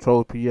 a.m. to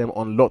 12 p.m.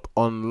 on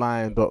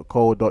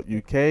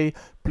lotonline.co.uk.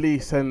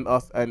 Please send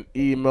us an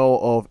email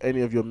of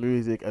any of your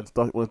music and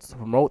stuff you want to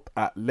promote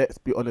at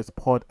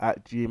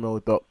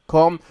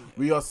letsbehonestpod@gmail.com.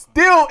 We are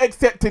still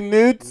accepting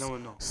nudes.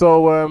 No.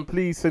 So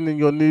please send in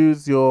your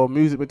news, your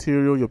music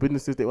material, your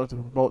businesses that you want to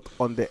promote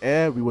on the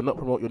air. We will not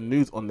promote your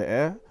news on the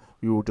air.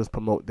 We will just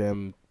promote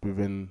them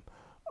within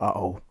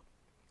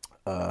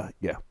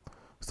yeah.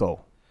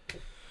 So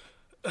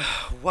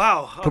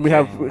Wow. can we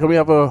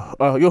have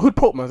a your hood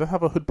poke, man? Let's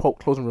have a hood poke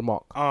closing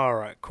remark. All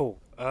right, cool.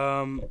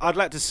 I'd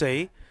like to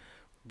say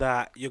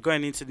that you're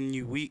going into the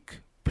new week.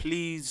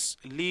 Please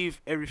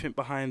leave everything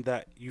behind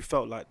that you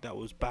felt like that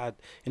was bad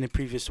in the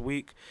previous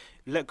week.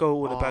 Let go of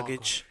all the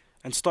baggage.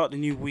 and start the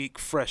new week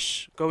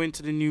fresh. Go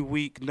into the new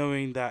week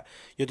knowing that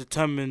you're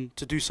determined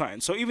to do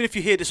something. So even if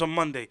you hear this on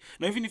Monday,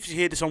 even if you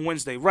hear this on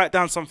Wednesday, write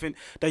down something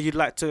that you'd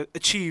like to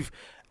achieve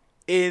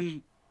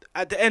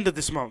at the end of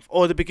this month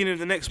or the beginning of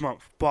the next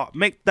month. But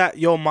make that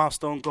your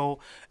milestone goal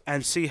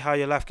and see how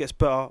your life gets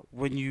better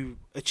when you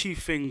achieve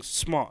things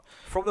smart.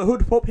 From the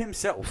Hood Pop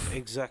himself.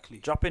 Exactly.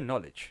 Drop in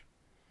knowledge.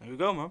 There we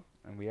go, man.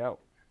 And we out.